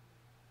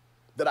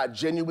 that I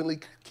genuinely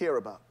care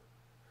about,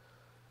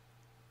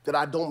 that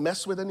I don't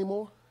mess with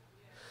anymore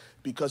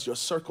because your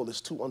circle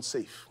is too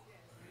unsafe.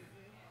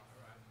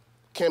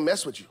 Can't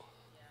mess with you.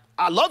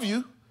 I love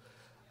you.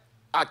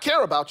 I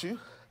care about you.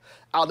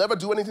 I'll never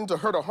do anything to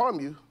hurt or harm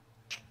you.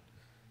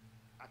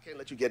 I can't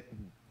let you get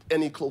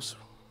any closer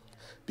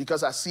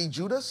because I see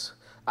Judas,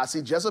 I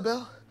see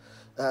Jezebel,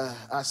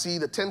 I see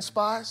the 10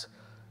 spies.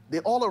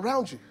 They're all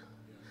around you.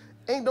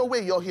 Ain't no way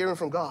you're hearing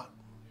from God.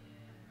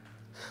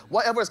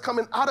 whatever is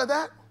coming out of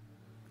that,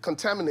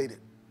 contaminated.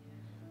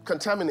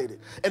 Contaminated.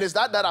 And it's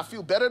not that I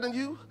feel better than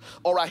you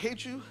or I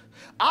hate you.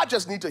 I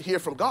just need to hear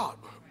from God.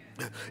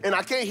 And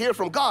I can't hear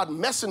from God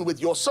messing with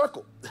your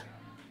circle.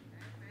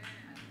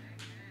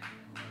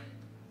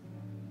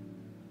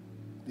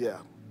 Yeah.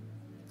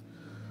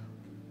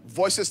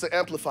 Voices to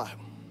amplify.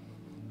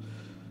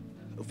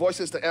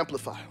 Voices to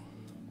amplify.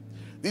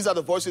 These are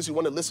the voices you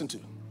want to listen to.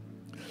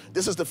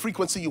 This is the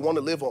frequency you want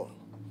to live on.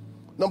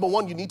 Number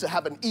one, you need to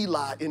have an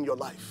Eli in your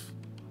life.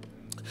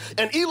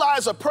 And Eli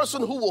is a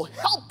person who will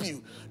help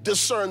you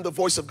discern the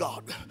voice of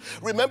God.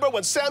 Remember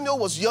when Samuel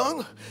was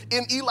young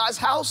in Eli's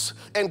house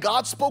and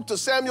God spoke to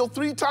Samuel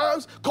 3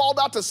 times, called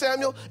out to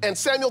Samuel, and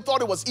Samuel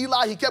thought it was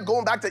Eli. He kept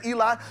going back to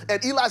Eli,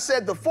 and Eli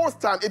said the 4th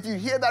time, if you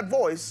hear that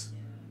voice,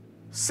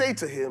 say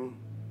to him,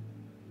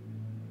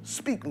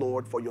 speak,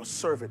 Lord, for your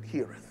servant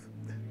heareth.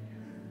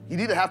 You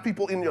need to have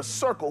people in your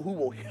circle who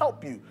will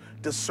help you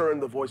discern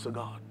the voice of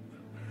God.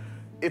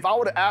 If I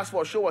were to ask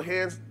for a show of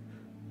hands,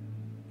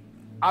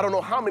 I don't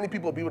know how many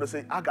people will be able to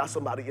say, I got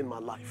somebody in my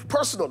life.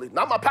 Personally,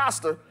 not my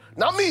pastor,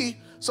 not me,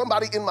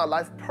 somebody in my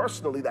life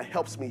personally that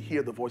helps me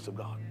hear the voice of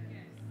God.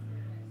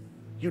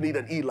 You need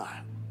an Eli.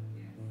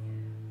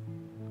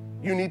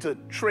 You need to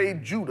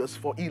trade Judas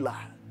for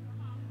Eli.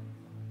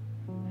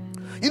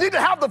 You need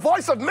to have the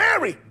voice of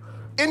Mary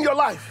in your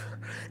life.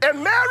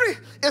 And Mary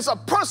is a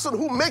person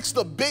who makes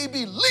the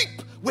baby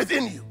leap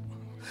within you.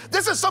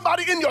 This is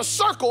somebody in your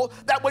circle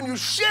that when you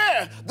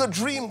share the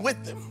dream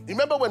with them. You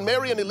remember when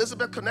Mary and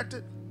Elizabeth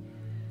connected?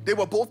 They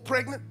were both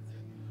pregnant.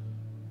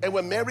 And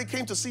when Mary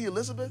came to see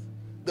Elizabeth,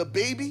 the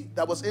baby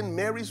that was in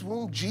Mary's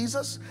womb,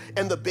 Jesus,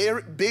 and the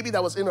baby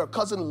that was in her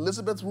cousin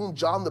Elizabeth's womb,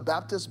 John the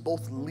Baptist,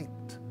 both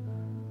leaped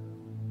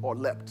or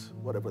leapt,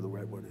 whatever the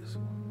right word is.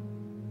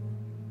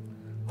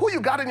 Who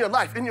you got in your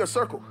life, in your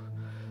circle,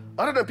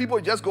 other than people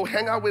you just go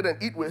hang out with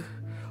and eat with,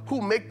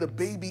 who make the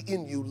baby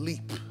in you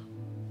leap?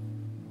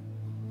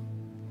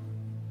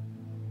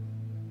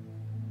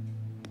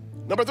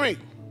 Number 3,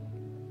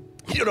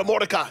 you need a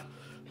Mordecai.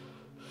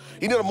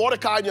 You need a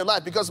Mordecai in your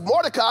life because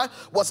Mordecai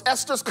was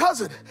Esther's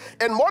cousin.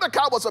 And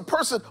Mordecai is a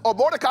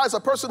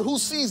person who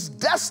sees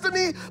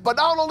destiny, but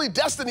not only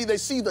destiny, they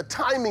see the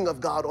timing of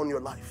God on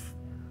your life.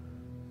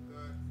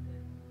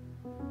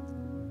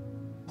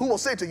 Who will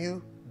say to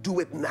you, do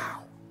it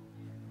now.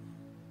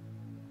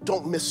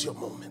 Don't miss your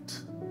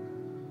moment.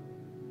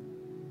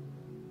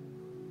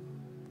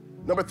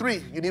 Number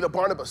 3, you need a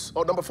Barnabas.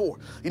 Or number 4,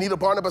 you need a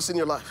Barnabas in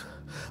your life.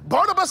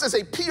 Barnabas is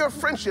a peer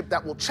friendship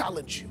that will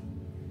challenge you.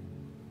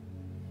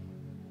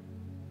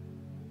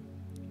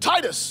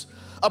 Titus,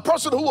 a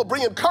person who will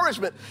bring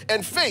encouragement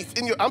and faith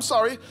in your, I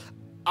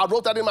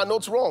wrote that in my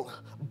notes wrong.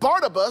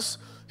 Barnabas,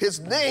 his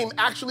name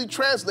actually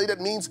translated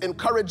means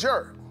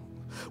encourager.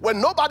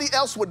 When nobody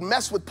else would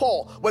mess with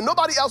Paul, when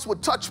nobody else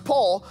would touch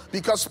Paul,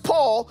 because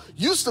Paul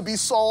used to be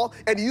Saul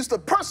and he used to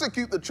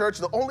persecute the church,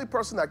 the only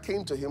person that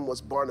came to him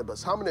was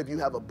Barnabas. How many of you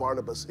have a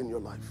Barnabas in your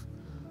life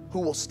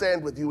who will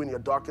stand with you in your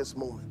darkest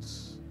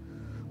moments?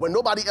 When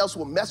nobody else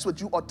will mess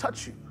with you or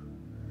touch you,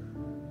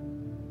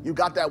 you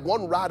got that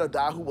one ride or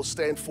die who will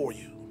stand for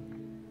you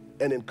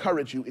and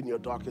encourage you in your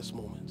darkest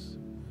moments.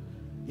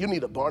 You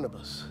need a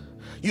Barnabas.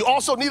 You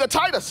also need a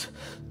Titus.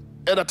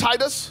 And a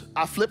Titus,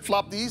 I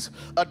flip-flop these.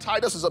 A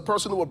Titus is a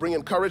person who will bring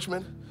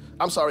encouragement.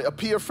 A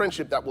peer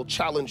friendship that will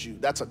challenge you.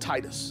 That's a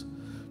Titus.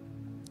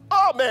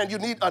 Oh man, you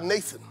need a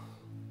Nathan.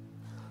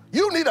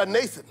 You need a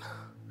Nathan.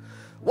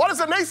 What is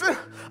a Nathan?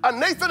 A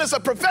Nathan is a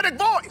prophetic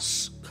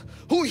voice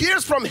who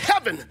hears from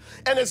heaven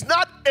and is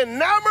not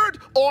enamored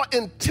or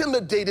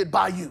intimidated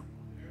by you.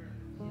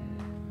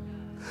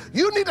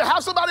 You need to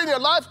have somebody in your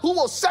life who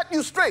will set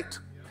you straight,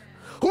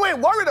 who ain't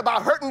worried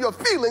about hurting your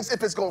feelings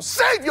if it's gonna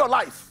save your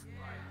life.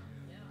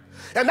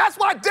 And that's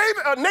why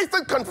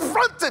Nathan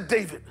confronted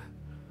David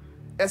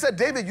and said,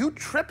 David, you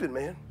tripping,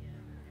 man.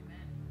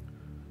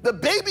 The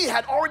baby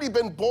had already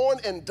been born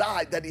and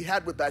died that he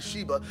had with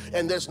Bathsheba,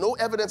 and there's no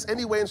evidence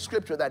anywhere in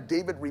Scripture that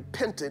David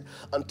repented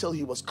until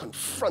he was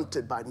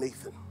confronted by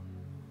Nathan.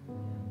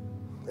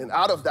 And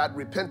out of that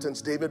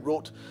repentance, David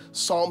wrote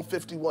Psalm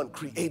 51,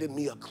 create in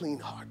me a clean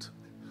heart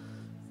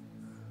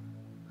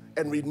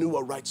and renew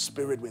a right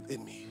spirit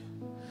within me.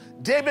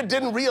 David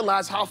didn't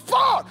realize how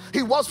far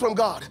he was from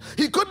God.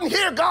 He couldn't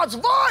hear God's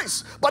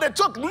voice, but it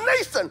took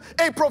Nathan,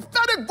 a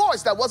prophetic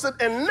voice that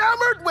wasn't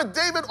enamored with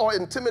David or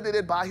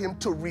intimidated by him,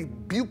 to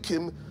rebuke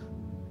him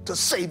to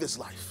save his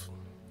life.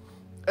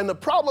 And the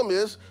problem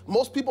is,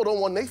 most people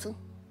don't want Nathan.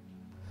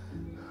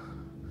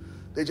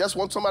 They just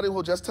want somebody who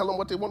will just tell them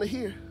what they want to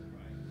hear.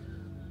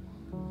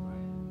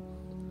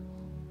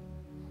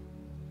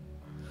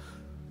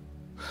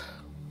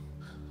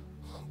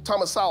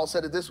 Thomas Sowell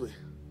said it this way.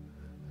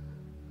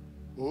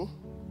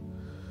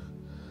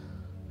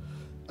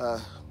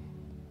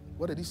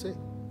 What did he say?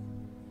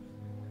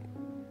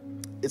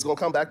 It's going to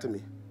come back to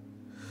me.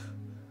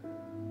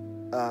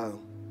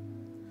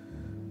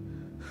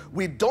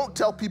 We don't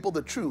tell people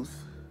the truth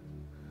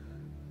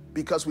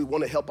because we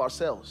want to help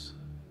ourselves.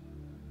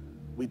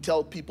 We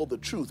tell people the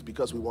truth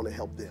because we want to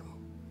help them.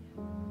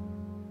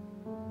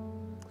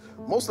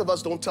 Most of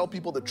us don't tell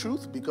people the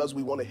truth because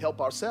we want to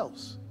help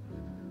ourselves.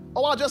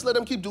 Oh, I'll just let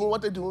them keep doing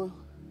what they're doing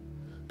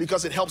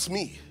because it helps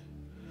me.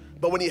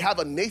 But when you have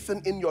a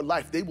Nathan in your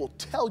life, they will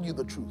tell you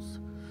the truth.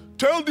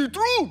 Tell the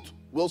truth,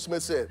 Will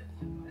Smith said,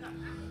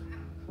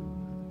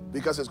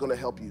 because it's going to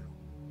help you.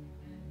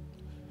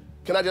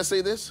 Can I just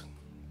say this?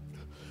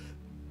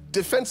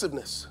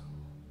 Defensiveness.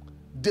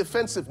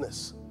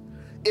 Defensiveness.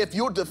 If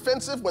you're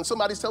defensive when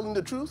somebody's telling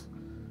the truth,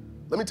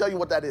 let me tell you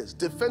what that is.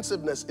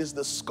 Defensiveness is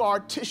the scar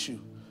tissue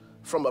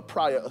from a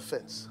prior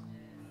offense.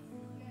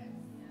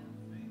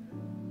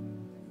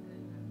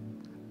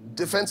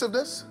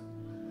 Defensiveness,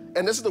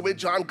 and this is the way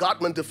John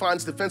Gottman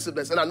defines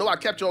defensiveness. And I know I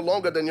kept y'all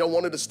longer than y'all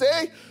wanted to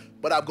stay,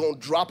 but I'm going to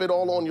drop it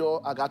all on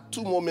y'all. I got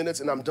 2 more minutes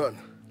and I'm done.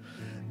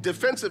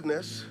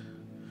 Defensiveness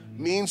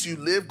means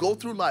you go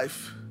through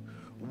life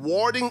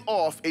warding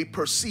off a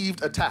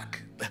perceived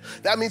attack.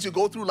 That means you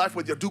go through life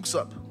with your dukes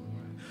up.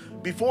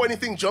 Before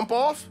anything jump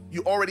off,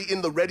 you're already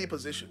in the ready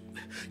position.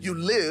 You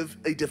live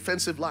a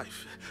defensive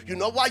life. You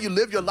know why you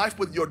live your life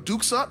with your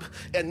dukes up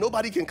and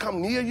nobody can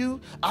come near you?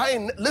 I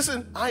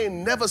ain't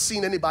never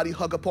seen anybody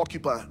hug a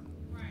porcupine.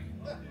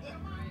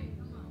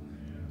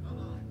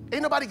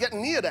 Ain't nobody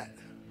getting near that.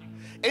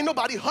 Ain't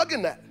nobody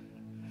hugging that.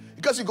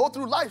 Because you go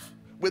through life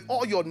with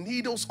all your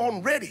needles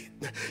on ready.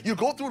 You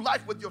go through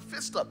life with your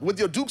fist up, with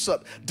your dukes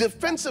up.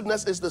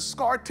 Defensiveness is the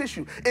scar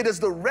tissue. It is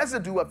the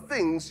residue of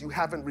things you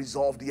haven't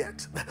resolved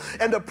yet.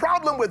 And the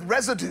problem with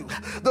residue,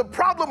 the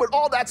problem with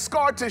all that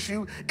scar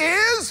tissue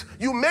is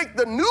you make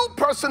the new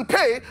person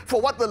pay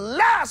for what the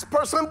last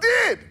person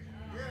did.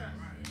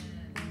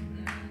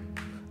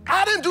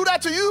 I didn't do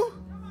that to you.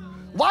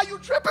 Why you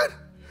tripping?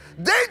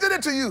 They did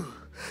it to you.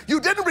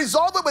 You didn't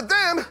resolve it with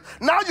them.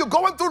 Now you're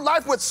going through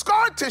life with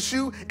scar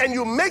tissue and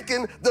you're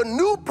making the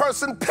new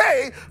person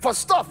pay for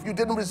stuff you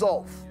didn't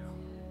resolve.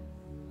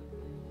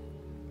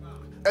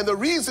 And the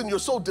reason you're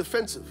so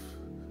defensive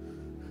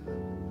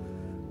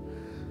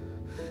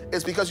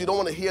is because you don't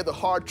want to hear the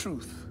hard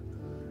truth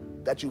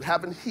that you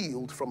haven't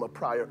healed from a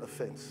prior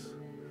offense.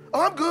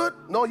 Oh, I'm good.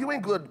 No, you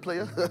ain't good,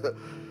 player.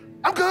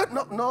 I'm good.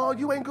 No,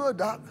 you ain't good,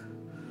 doc.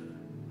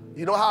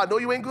 You know how I know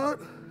you ain't good?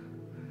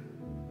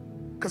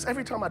 Because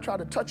every time I try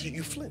to touch you,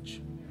 you flinch.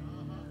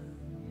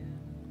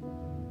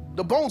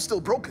 The bone's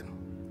still broken.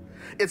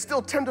 It's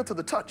still tender to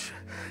the touch.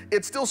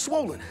 It's still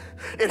swollen.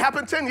 It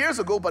happened 10 years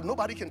ago, but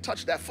nobody can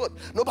touch that foot.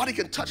 Nobody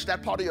can touch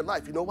that part of your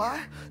life. You know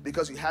why?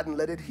 Because you hadn't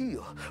let it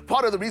heal.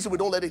 Part of the reason we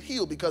don't let it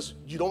heal because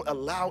you don't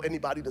allow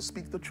anybody to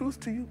speak the truth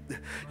to you.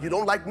 You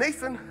don't like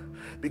Nathan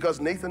because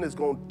Nathan is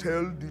going to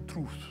tell the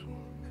truth.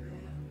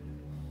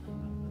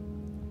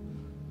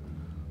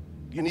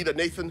 You need a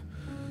Nathan.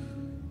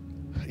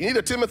 You need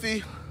a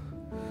Timothy,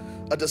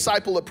 a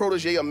disciple, a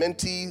protege, a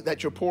mentee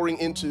that you're pouring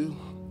into.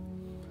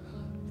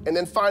 And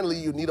then finally,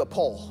 you need a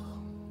Paul.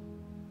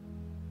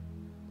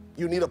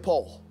 You need a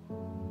Paul.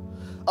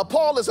 A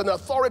Paul is an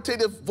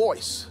authoritative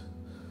voice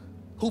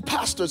who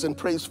pastors and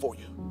prays for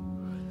you.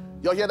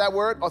 Y'all hear that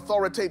word?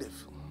 Authoritative.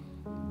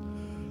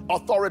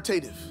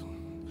 Authoritative.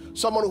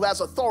 Someone who has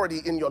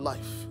authority in your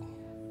life.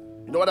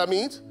 You know what that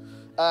means?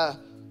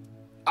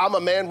 I'm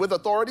a man with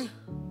authority,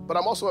 but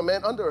I'm also a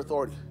man under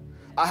authority.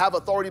 I have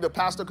authority to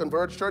pastor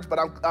Converge Church, but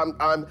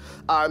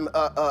I'm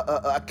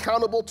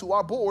accountable to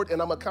our board and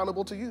I'm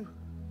accountable to you.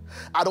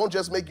 I don't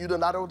just make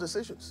unilateral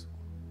decisions.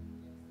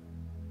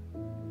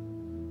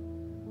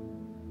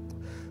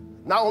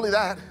 Not only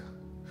that,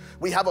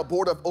 we have a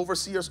board of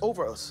overseers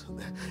over us.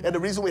 And the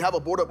reason we have a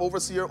board of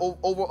overseers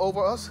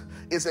over us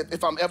is that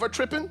if I'm ever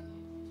tripping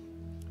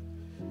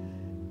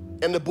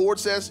and the board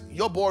says,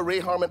 your boy Ray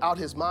Harmon out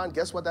his mind,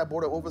 guess what that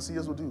board of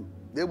overseers will do?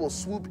 They will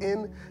swoop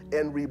in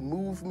and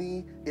remove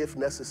me if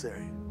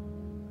necessary.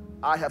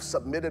 I have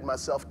submitted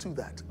myself to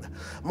that.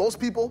 Most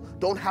people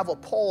don't have a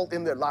Paul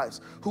in their lives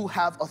who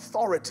have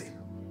authority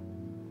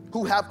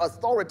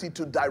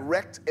to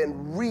direct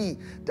and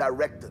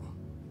redirect them.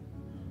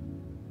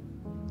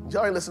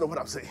 Y'all ain't listening to what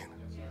I'm saying.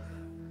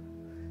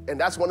 And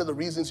that's one of the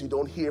reasons you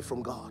don't hear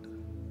from God.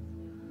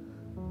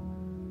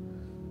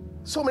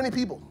 So many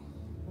people,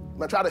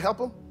 when I try to help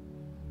them,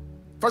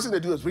 first thing they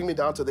do is bring me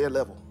down to their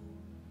level.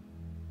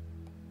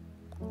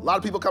 A lot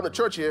of people come to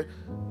church here,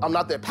 I'm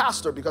not their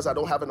pastor because I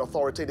don't have an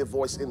authoritative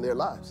voice in their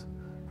lives.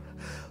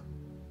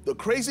 The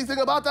crazy thing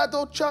about that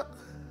though, Chuck,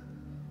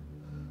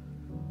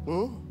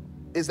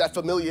 is that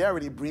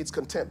familiarity breeds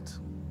contempt.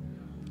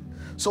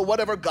 So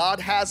whatever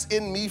God has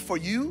in me for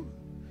you,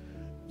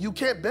 you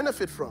can't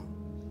benefit from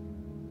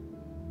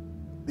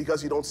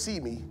because you don't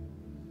see me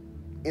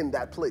in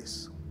that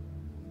place.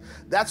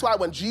 That's why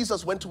when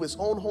Jesus went to his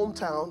own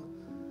hometown,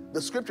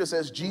 the scripture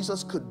says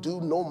Jesus could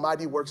do no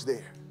mighty works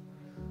there.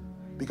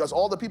 Because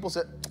all the people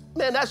said,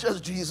 man, that's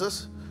just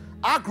Jesus.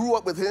 I grew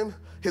up with him.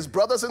 His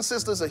brothers and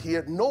sisters are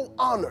here. No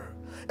honor.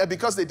 And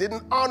because they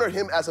didn't honor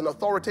him as an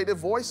authoritative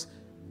voice,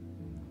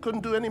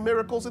 couldn't do any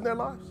miracles in their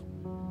lives.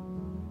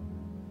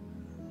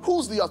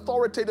 Who's the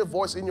authoritative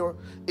voice in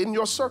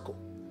your circle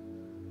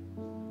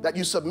that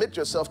you submit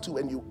yourself to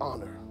and you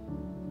honor?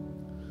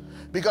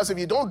 Because if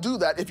you don't do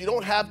that, if you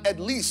don't have at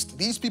least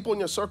these people in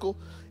your circle,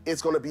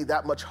 it's going to be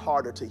that much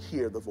harder to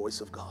hear the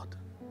voice of God.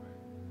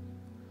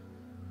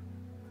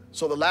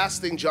 So the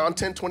last thing, John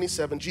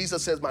 10:27,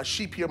 Jesus says, my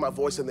sheep hear my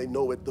voice and they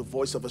know it, the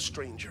voice of a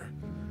stranger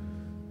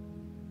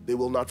they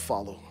will not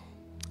follow.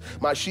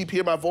 My sheep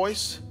hear my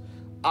voice,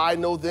 I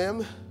know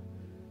them,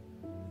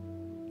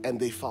 and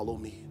they follow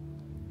me.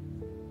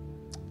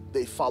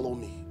 They follow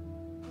me.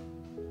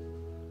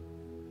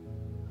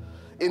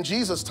 In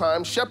Jesus'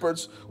 time,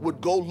 shepherds would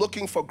go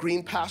looking for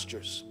green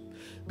pastures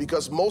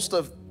because most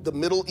of the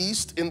Middle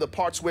East, in the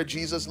parts where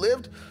Jesus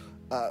lived,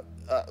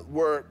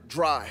 were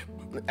dry,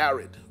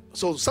 arid.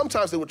 So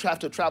sometimes they would have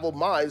to travel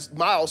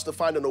miles to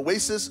find an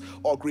oasis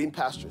or green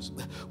pastures.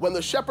 When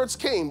the shepherds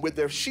came with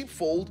their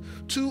sheepfold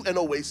to an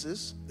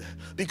oasis,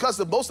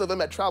 because most of them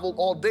had traveled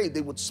all day,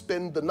 they would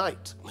spend the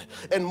night.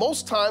 And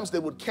most times they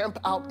would camp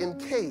out in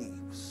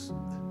caves.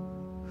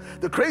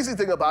 The crazy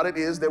thing about it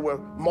is there were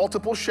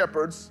multiple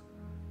shepherds,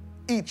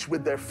 each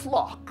with their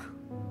flock,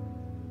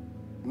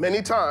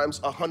 many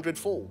times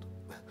 100-fold.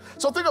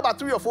 So think about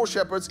 3 or 4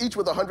 shepherds, each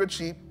with 100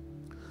 sheep,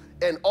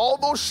 and all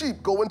those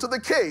sheep go into the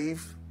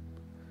cave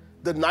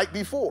the night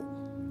before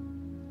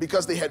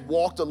because they had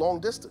walked a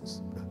long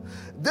distance.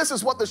 This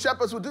is what the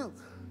shepherds would do.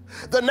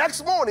 The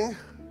next morning,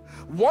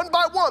 one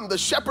by one, the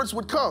shepherds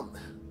would come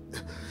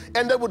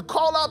and they would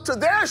call out to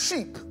their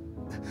sheep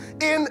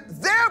in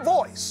their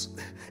voice,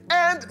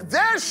 and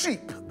their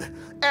sheep,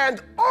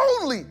 and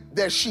only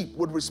their sheep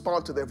would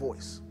respond to their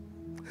voice.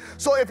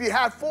 So if you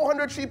had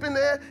 400 sheep in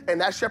there and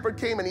that shepherd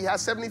came and he had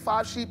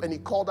 75 sheep and he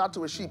called out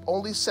to his sheep,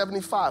 only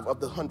 75 of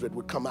the 100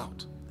 would come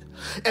out.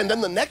 And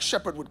then the next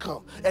shepherd would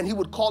come and he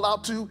would call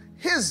out to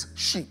his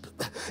sheep,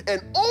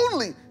 and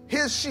only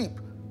his sheep,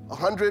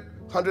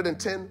 100,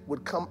 110,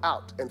 would come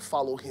out and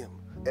follow him,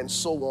 and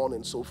so on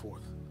and so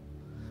forth.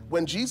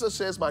 When Jesus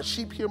says, my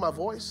sheep hear my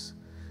voice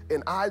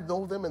and I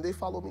know them and they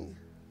follow me,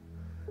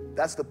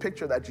 that's the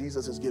picture that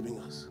Jesus is giving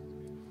us.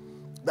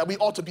 That we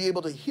ought to be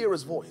able to hear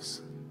his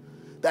voice.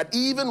 That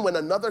even when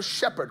another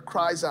shepherd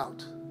cries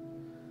out,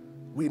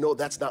 we know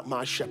that's not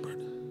my shepherd.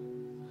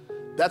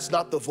 That's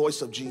not the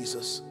voice of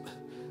Jesus.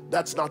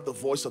 That's not the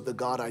voice of the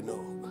God I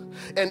know.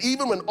 And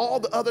even when all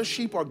the other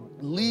sheep are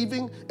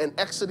leaving and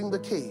exiting the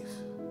cave,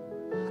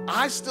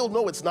 I still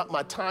know it's not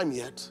my time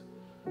yet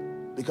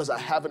because I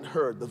haven't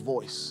heard the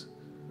voice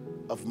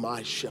of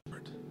my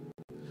shepherd.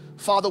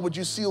 Father, would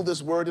you seal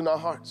this word in our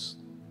hearts?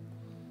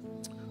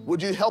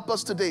 Would you help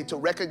us today to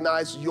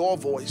recognize your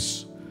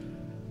voice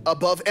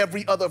above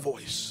every other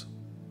voice?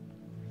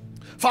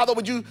 Father,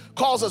 would you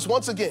cause us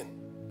once again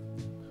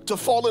to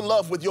fall in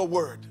love with your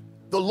word,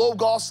 the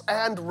Logos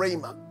and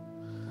Rhema,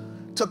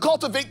 to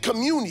cultivate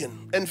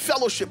communion and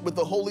fellowship with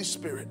the Holy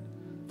Spirit,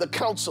 the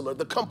counselor,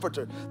 the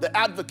comforter, the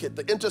advocate,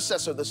 the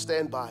intercessor, the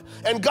standby.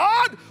 And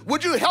God,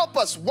 would you help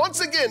us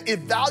once again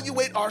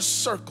evaluate our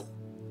circle,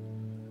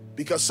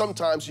 because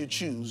sometimes you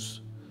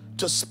choose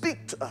to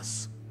speak to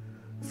us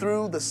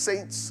through the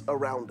saints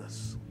around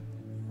us.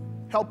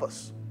 Help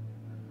us,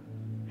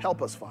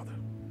 Father,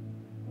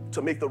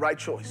 to make the right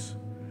choice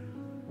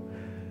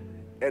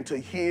and to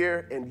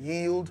hear and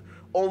yield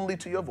only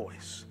to your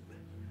voice.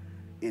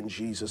 In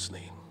Jesus'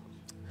 name.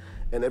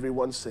 And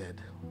everyone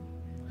said,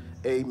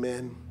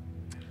 amen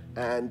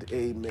and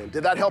amen.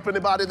 Did that help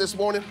anybody this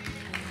morning?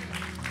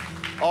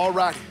 All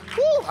right.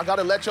 Woo, I got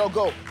to let y'all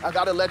go.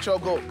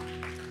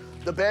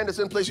 The band is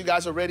in place. You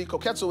guys are ready.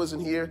 Koketso isn't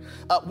here,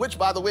 which,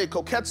 by the way,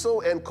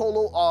 Koketso and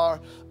Kolo are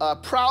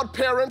proud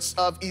parents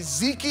of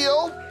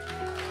Ezekiel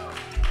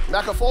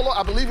Nakafolo.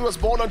 I believe he was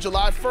born on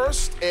July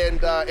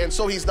 1st, and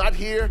so he's not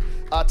here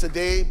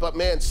today. But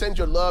man, send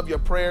your love, your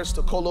prayers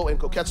to Kolo and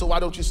Koketso. Why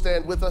don't you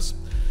stand with us?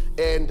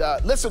 And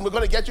listen, we're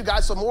going to get you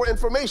guys some more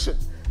information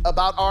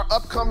about our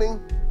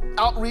upcoming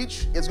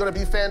outreach. It's going to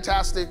be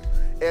fantastic.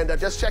 And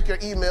just check your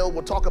email.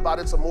 We'll talk about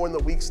it some more in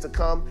the weeks to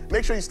come.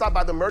 Make sure you stop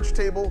by the merch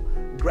table,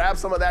 grab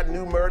some of that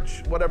new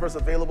merch, whatever's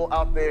available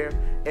out there,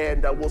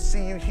 and we'll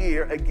see you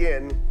here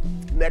again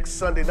next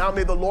Sunday. Now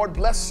may the Lord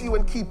bless you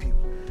and keep you.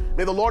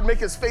 May the Lord make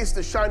his face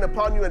to shine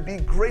upon you and be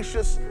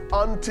gracious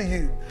unto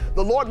you.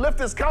 The Lord lift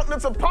his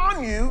countenance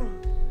upon you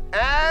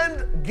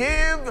and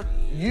give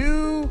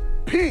you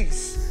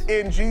peace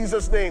in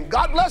Jesus' name.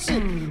 God bless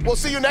you. We'll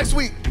see you next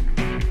week.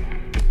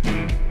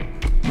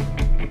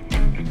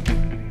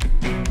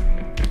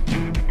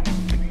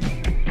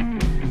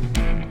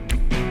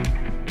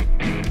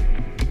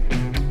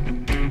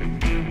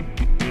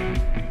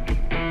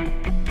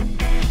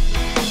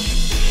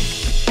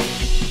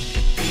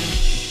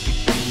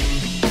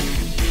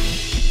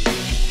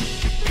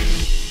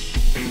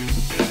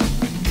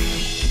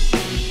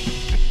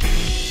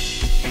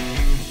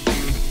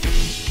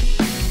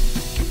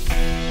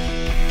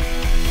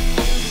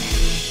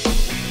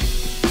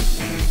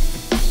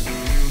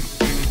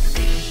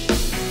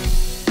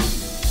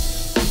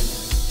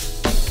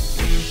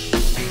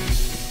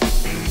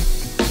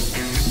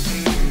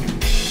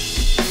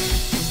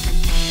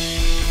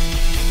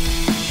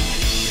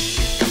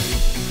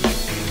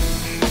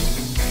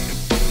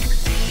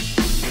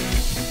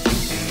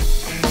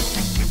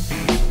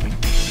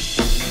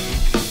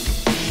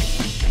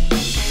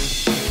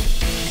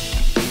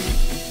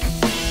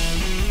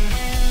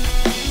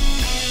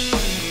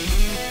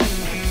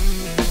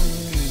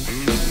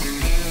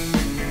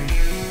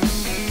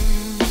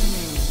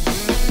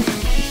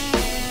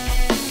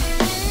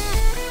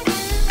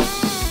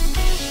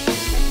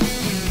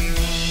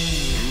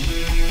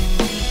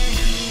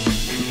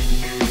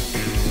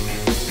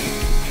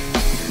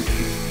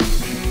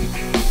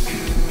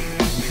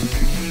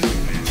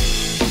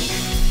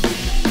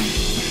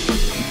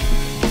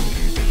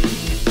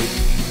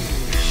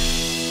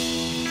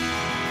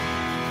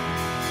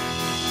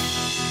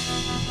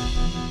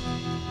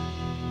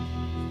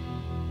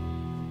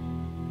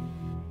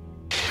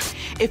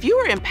 If you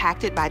were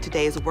impacted by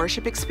today's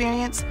worship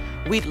experience,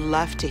 we'd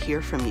love to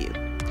hear from you.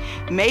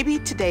 Maybe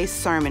today's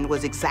sermon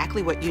was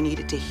exactly what you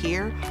needed to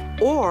hear,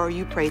 or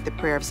you prayed the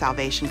prayer of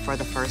salvation for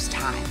the first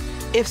time.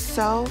 If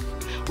so,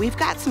 we've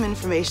got some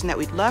information that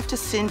we'd love to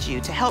send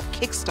you to help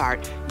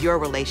kickstart your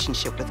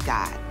relationship with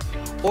God.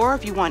 Or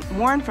if you want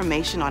more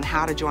information on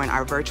how to join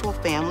our virtual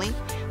family,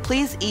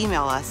 please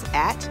email us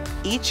at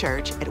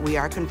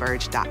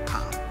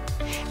echurch@weareconverge.com.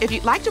 If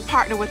you'd like to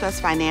partner with us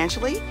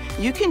financially,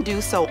 you can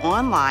do so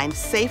online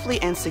safely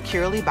and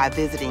securely by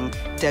visiting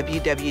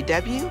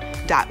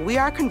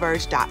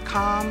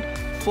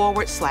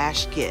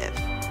www.weareconverge.com/give.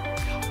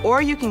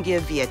 Or you can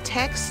give via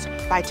text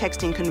by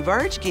texting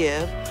Converge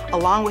Give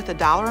along with the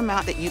dollar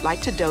amount that you'd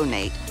like to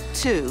donate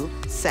to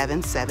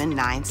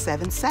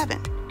 77977.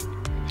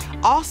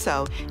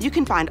 Also, you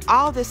can find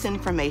all this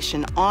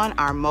information on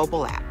our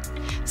mobile app.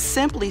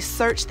 Simply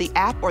search the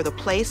app or the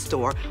Play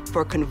Store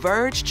for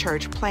Converge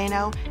Church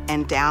Plano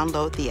and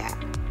download the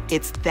app.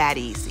 It's that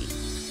easy.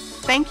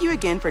 Thank you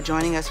again for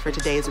joining us for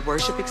today's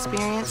worship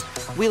experience.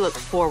 We look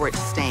forward to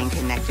staying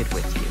connected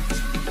with you.